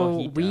 So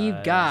he we've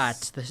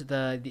does. got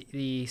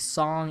the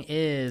song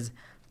is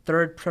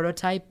Third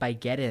Prototype by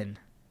Get In,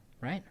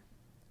 right?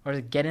 Or is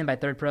it Get In by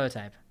Third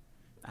Prototype?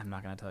 I'm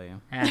not gonna tell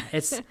you. Yeah,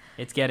 it's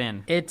It's Get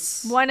In.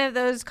 it's One of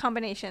those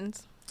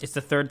combinations. It's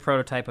the third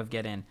prototype of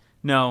Get In.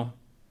 No,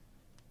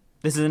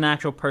 this is an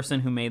actual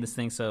person who made this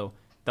thing. So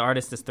the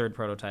artist is Third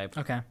Prototype.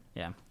 okay.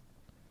 Yeah.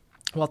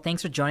 Well,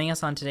 thanks for joining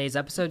us on today's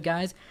episode,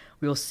 guys.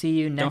 We will see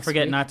you next Don't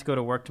forget week. not to go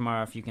to work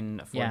tomorrow if you can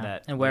afford Yeah,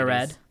 that. and wear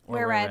ladies. red. Or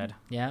Wear red.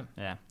 Yeah.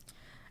 Yeah.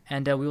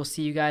 And we will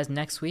see you guys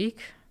next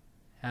week.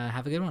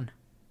 Have a good one.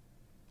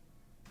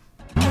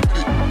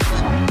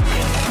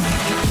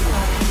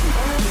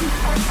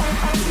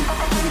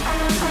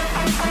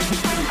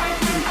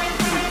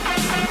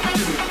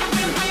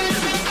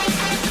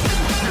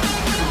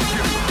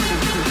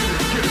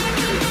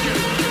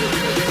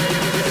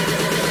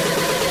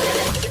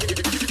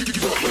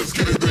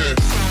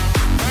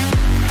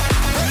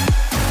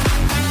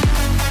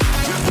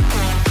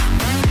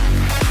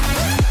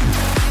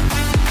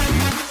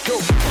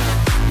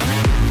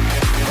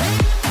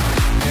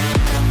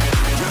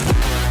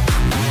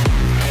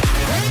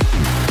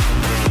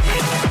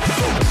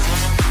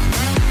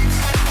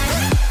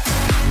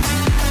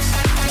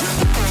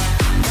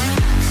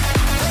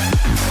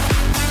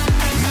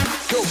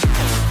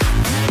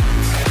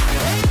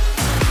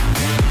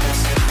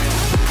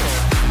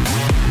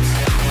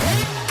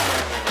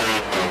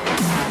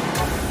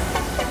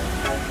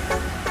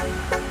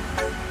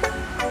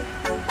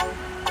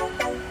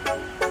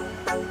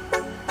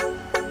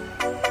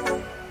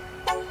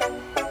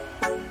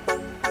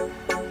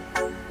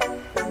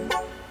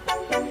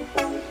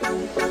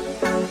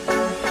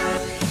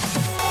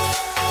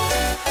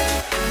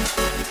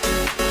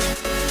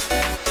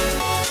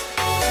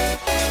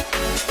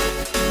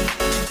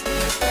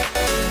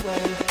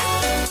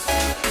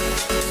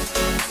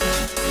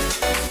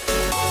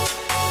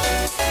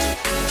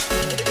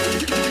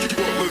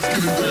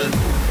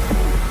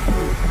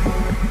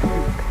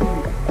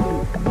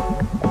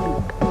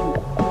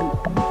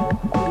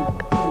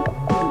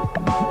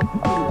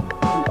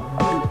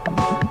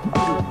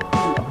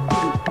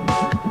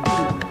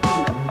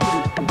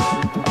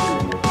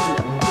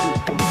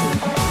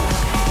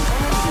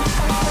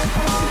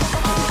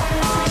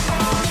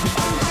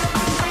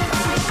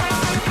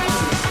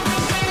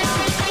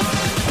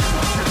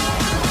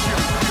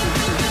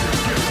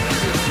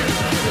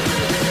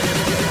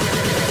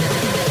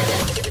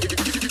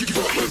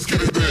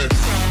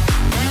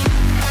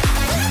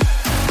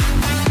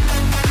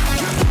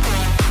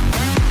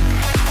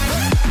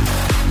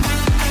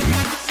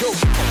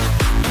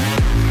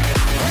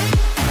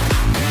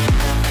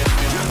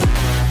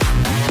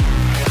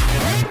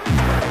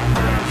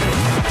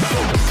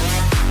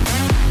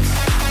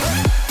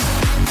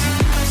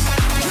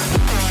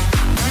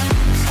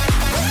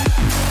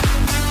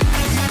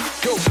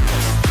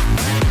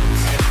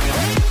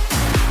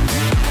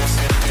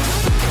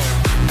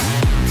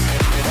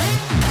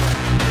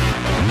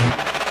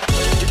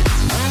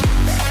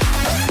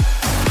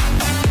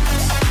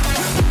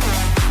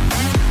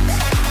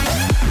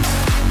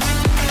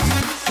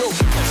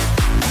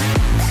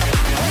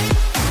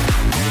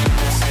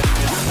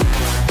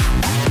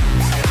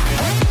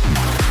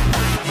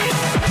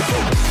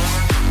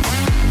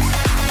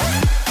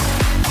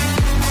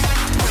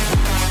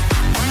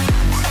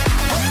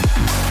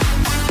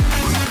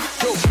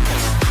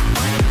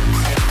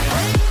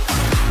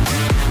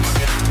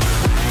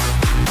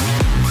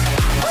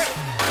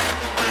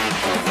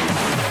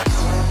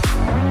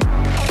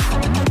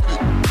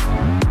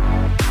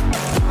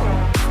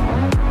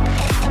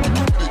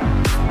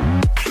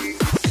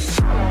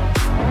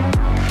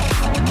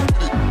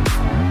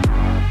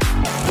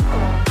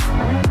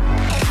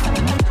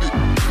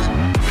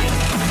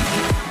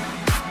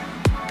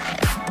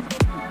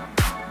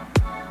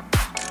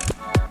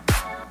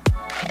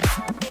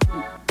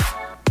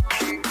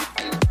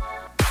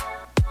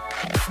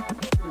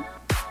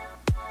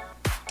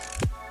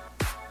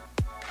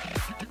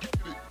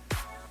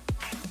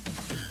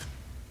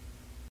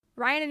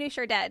 Ryan and Noosh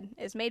Are Dead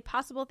is made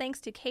possible thanks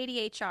to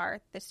KDHR,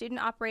 the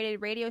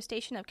student-operated radio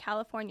station of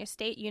California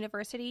State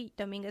University,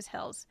 Dominguez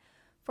Hills.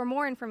 For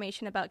more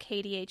information about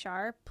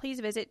KDHR, please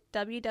visit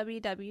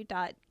www.kdhr.net.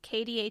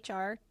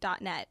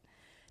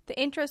 The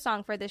intro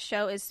song for this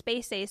show is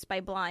Space Ace by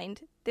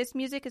Blind. This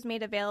music is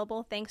made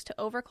available thanks to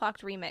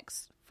Overclocked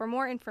Remix. For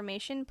more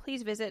information,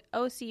 please visit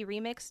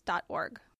ocremix.org.